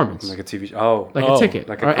performance, Like a TV show. Oh, like Oh, a ticket,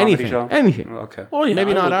 like a or comedy anything, show? anything. Okay. Oh, yeah,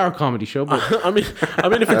 Maybe I not would- our comedy show, but I mean,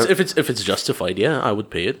 if it's justified, yeah, I would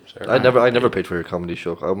pay it. I never paid for your comedy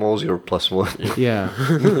show. I'm always your plus one. yeah,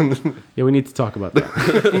 yeah. We need to talk about that.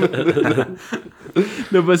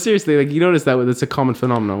 No, but seriously, like you notice that it's a common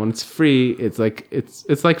phenomenon. When it's free, it's like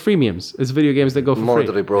freemiums. It's video games that go for free.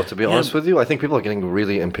 Moderately, bro. To be honest with you, I think people are getting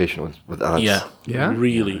really impatient with ads. Yeah, Yeah?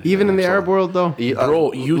 really. Even in the Arab world, though.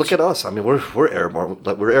 Bro, you look at us. I mean, we're Arab,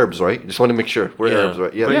 like we're Arabs, right? Just want to make sure we're Yeah. Arabs,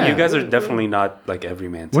 right? Yeah. But Yeah. you guys are definitely not like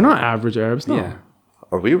everyman. We're not average Arabs, no. Yeah.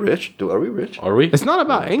 Are we rich? Are we rich? Are we? It's not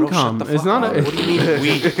about income. It's not. What do you mean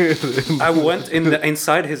we? I went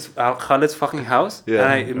inside his Khaled's fucking house, Yeah. and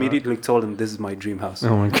I immediately told him, "This is my dream house.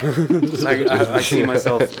 Oh my god. I see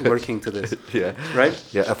myself working to this." Yeah. Right?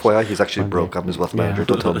 Yeah. FYI, he's actually broke. I'm his wealth manager.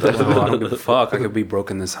 Don't tell him that. Well, I don't give a fuck. I could be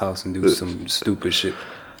broke in this house and do some stupid shit.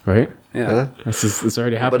 Right? Yeah. It's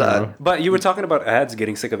already happened, But, bro. But you were talking about ads,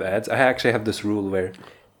 getting sick of ads. I actually have this rule where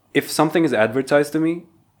if something is advertised to me,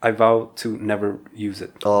 I vow to never use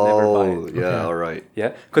it. Never buy Oh, it. yeah. All right.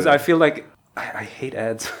 Yeah? Because I feel like I hate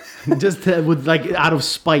ads. Just with like out of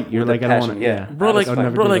spite, you're With a like, I don't want passion, to. yeah. Bro, like, I would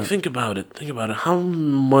never bro, do like, that. think about it. Think about it.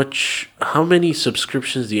 How many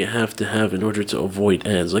subscriptions do you have to have in order to avoid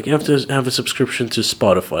ads? Like, you have to have a subscription to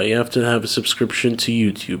Spotify. You have to have a subscription to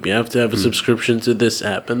YouTube. You have to have a subscription to this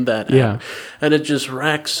app and that app. Yeah. And it just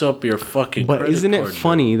racks up your fucking. But credit isn't it card bill.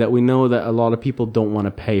 funny that we know that a lot of people don't want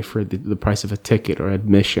to pay for the price of a ticket or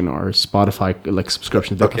admission or Spotify like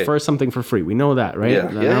subscription? They Okay. prefer something for free. We know that, right? Yeah,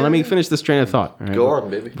 Now, yeah, let me yeah. finish this train of thought. all right? Go on,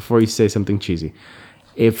 baby. Before you say something cheesy.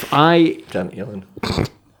 If I Janet Yellen.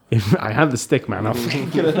 If I have the stick, man, I'll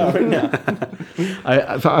get it out right now.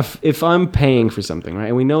 If I'm paying for something, right,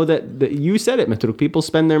 and we know that you said it, Matruk, people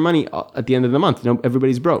spend their money at the end of the month. You know,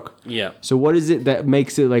 everybody's broke. Yeah. So what is it that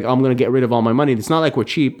makes it like I'm going to get rid of all my money? It's not like we're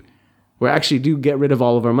cheap. We actually do get rid of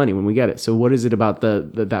all of our money when we get it. So what is it about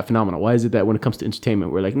that phenomenon? Why is it that when it comes to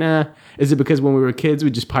entertainment, we're like, nah? Is it because when we were kids,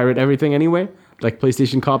 we just pirate everything anyway? Like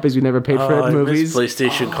PlayStation copies, we never paid for it. I miss Movies.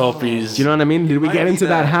 PlayStation copies. Do you know what I mean? Did we get into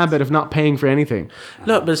that habit of not paying for anything?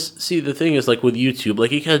 No, but see, the thing is, like with YouTube, like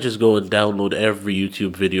you can't just go and download every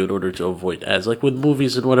YouTube video in order to avoid ads. Like with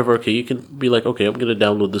movies and whatever, okay, you can be like, okay, I'm gonna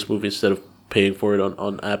download this movie instead of paying for it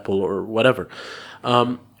on Apple or whatever.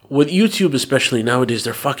 With YouTube, especially nowadays,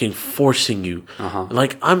 they're fucking forcing you.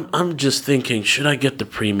 Like I'm just thinking, should I get the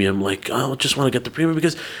premium? Like I just want to get the premium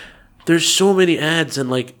because there's so many ads and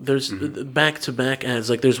like there's back-to-back ads.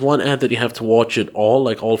 Like there's one ad that you have to watch it all,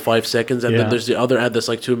 like all 5 seconds, and Yeah. then there's the other ad that's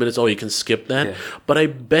like 2 minutes. Oh, you can skip that. Yeah. But I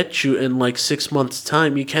bet you in like 6 months'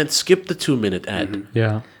 time, you can't skip the 2-minute ad.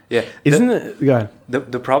 Yeah. Yeah. Isn't it? Go ahead.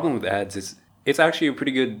 The problem with ads is it's actually a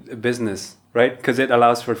pretty good business, right? Because it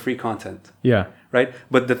allows for free content, Yeah. right?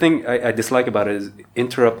 But the thing I dislike about it is it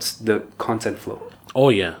interrupts the content flow, Oh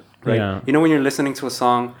yeah, right? Yeah. You know when you're listening to a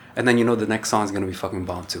song and then you know the next song is going to be fucking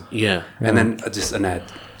bomb too. yeah. And then just an ad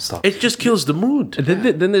stops. It just kills the mood.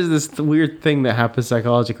 Then there's this weird thing that happens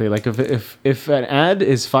psychologically. Like if an ad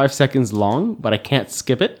is 5 seconds long, but I can't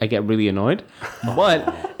skip it, I get really annoyed.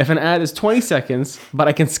 But if an ad is 20 seconds, but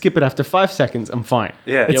I can skip it after 5 seconds, I'm fine.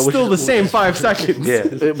 Yeah. It's Yeah, which still the is- same 5 seconds.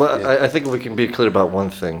 Yeah. But I think we can be clear about one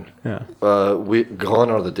thing. Yeah. Gone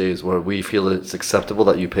are the days where we feel it's acceptable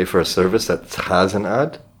that you pay for a service that has an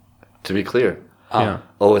ad. To be clear, Yeah.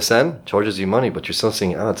 OSN charges you money, but you're still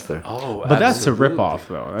seeing ads there. Oh, But that's a rip off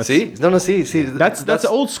though. That's, See, no, see. That's an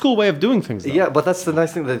old school way of doing things. Though. Yeah, but that's the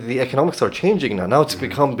nice thing that the economics are changing now. Now it's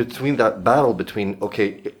become between that battle between okay,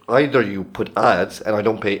 either you put ads and I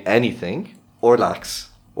don't pay anything, or lax,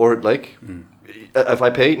 or like if I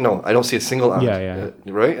pay, no, I don't see a single ad. Yeah.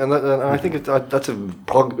 Right, and I think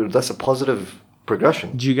that's a positive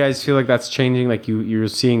progression. Do you guys feel like that's changing? Like you're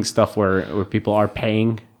seeing stuff where people are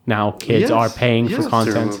paying now. Kids Yes, are paying yes. for To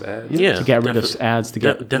content remove ads. Yeah, to get rid of definitely. ads to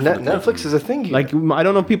get. Definitely. Netflix is a thing here. Like I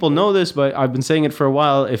don't know if people know this, but I've been saying it for a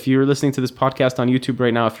while. If you're listening to this podcast on YouTube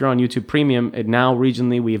right now, if you're on YouTube Premium, it now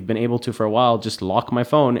regionally we've been able to for a while just lock my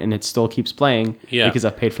phone and it still keeps playing Yeah. because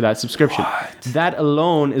I've paid for that subscription. That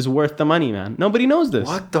alone is worth the money, man. Nobody knows this.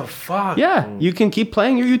 What the fuck? Yeah, you can keep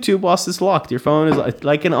playing your YouTube whilst it's locked. Your phone is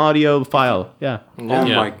like an audio file. Yeah. Oh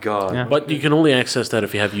Yeah. my god. Yeah. But you can only access that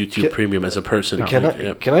if you have YouTube Premium as a person. Can Like, I?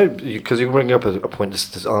 yeah. Can I? Because you bring up a point.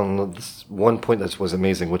 This on this one point that was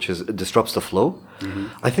amazing, which is it disrupts the flow.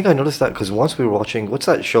 I think I noticed that because once we were watching what's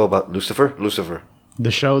that show about Lucifer? Lucifer. The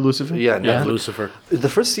show Lucifer. Yeah, Yeah, Netflix. Lucifer. The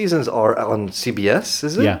first seasons are on CBS,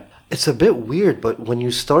 is it? Yeah. It's a bit weird, but when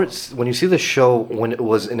you see the show when it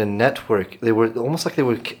was in a network, they were almost like they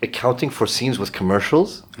were accounting for scenes with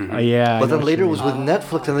commercials. Yeah. But then later it was with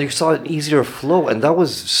Netflix, and you saw an easier flow, and that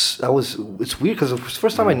was it's weird because it was the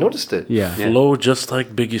first time I noticed it. Yeah. Flow just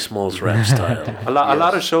like Biggie Smalls rap style. A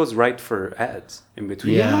lot of shows write for ads in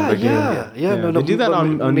between. Yeah. No, They do that but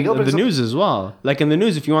on Miguel the brings up- news as well. Like in the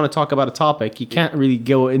news, if you want to talk about a topic, you can't really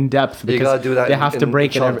go in depth because gotta do that they have to in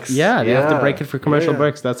break it. chunks. They have to Yeah. break it for commercial Yeah.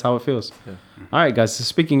 breaks. That's how it feels. All right, guys. So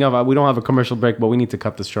speaking of, we don't have a commercial break, but we need to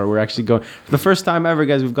cut this short. We're actually going for the first time ever,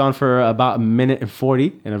 guys. We've gone for about a minute and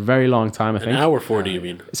 40 in a very long time. I An think. hour 40, you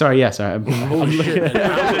mean? Sorry. I'm Holy shit. An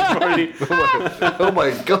hour 40. Oh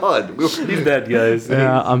my god. He's dead, guys.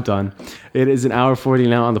 Yeah, I'm done. It is an hour 40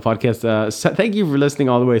 now on the podcast. So thank you for listening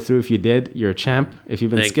all the way through. If you did, you're a champ. If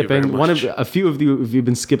you've been Thank you very skipping, much. a few of you, if you've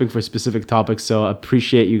been skipping for specific topics, so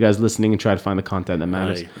appreciate you guys listening and try to find the content that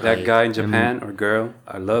matters. That guy in Japan or girl,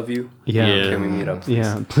 I love you. Yeah. Yeah. Can we meet up? Please?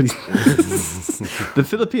 Yeah, please. The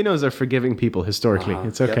Filipinos are forgiving people historically.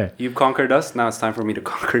 It's Yep. okay. You've conquered us. Now it's time for me to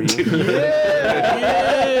conquer you.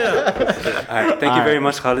 All right. Thank you very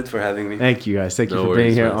much, Khalid, for having me. Thank you guys. Thank you No for being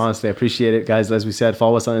worries, here. man. Honestly, I appreciate it, guys. As we said,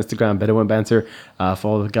 follow us on Instagram, Bedouin Banter.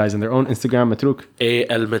 Follow the guys on their own Instagram, Matrouk.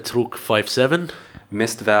 AL Matrouk 57.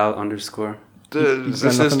 Mistval _. Is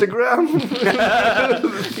this nothing- Instagram?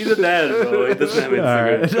 He's a dad, bro. He doesn't have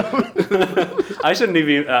Instagram. I shouldn't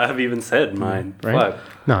have even said mine. Right? Fuck.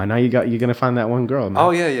 No, now you're gonna find that one girl. Man.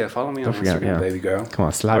 Oh yeah. Follow me on forget, Instagram, yeah. baby girl. Come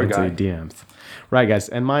on, slide Or into guy. the DMs. Right, guys.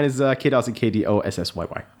 And mine is Kdossy,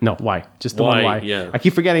 KDOSSYY. No, Y. Just the one Y, Y. yeah. I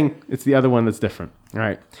keep forgetting it's the other one that's different. All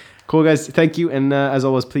right. Cool, guys. Thank you. And as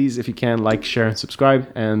always, please, if you can, like, share, and subscribe.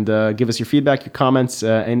 And give us your feedback, your comments,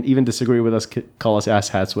 and even disagree with us. Call us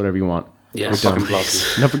asshats, whatever you want. Yeah, We're done. Fucking block you.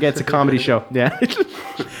 Don't forget, it's a comedy show. Yeah.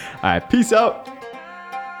 All right. Peace out.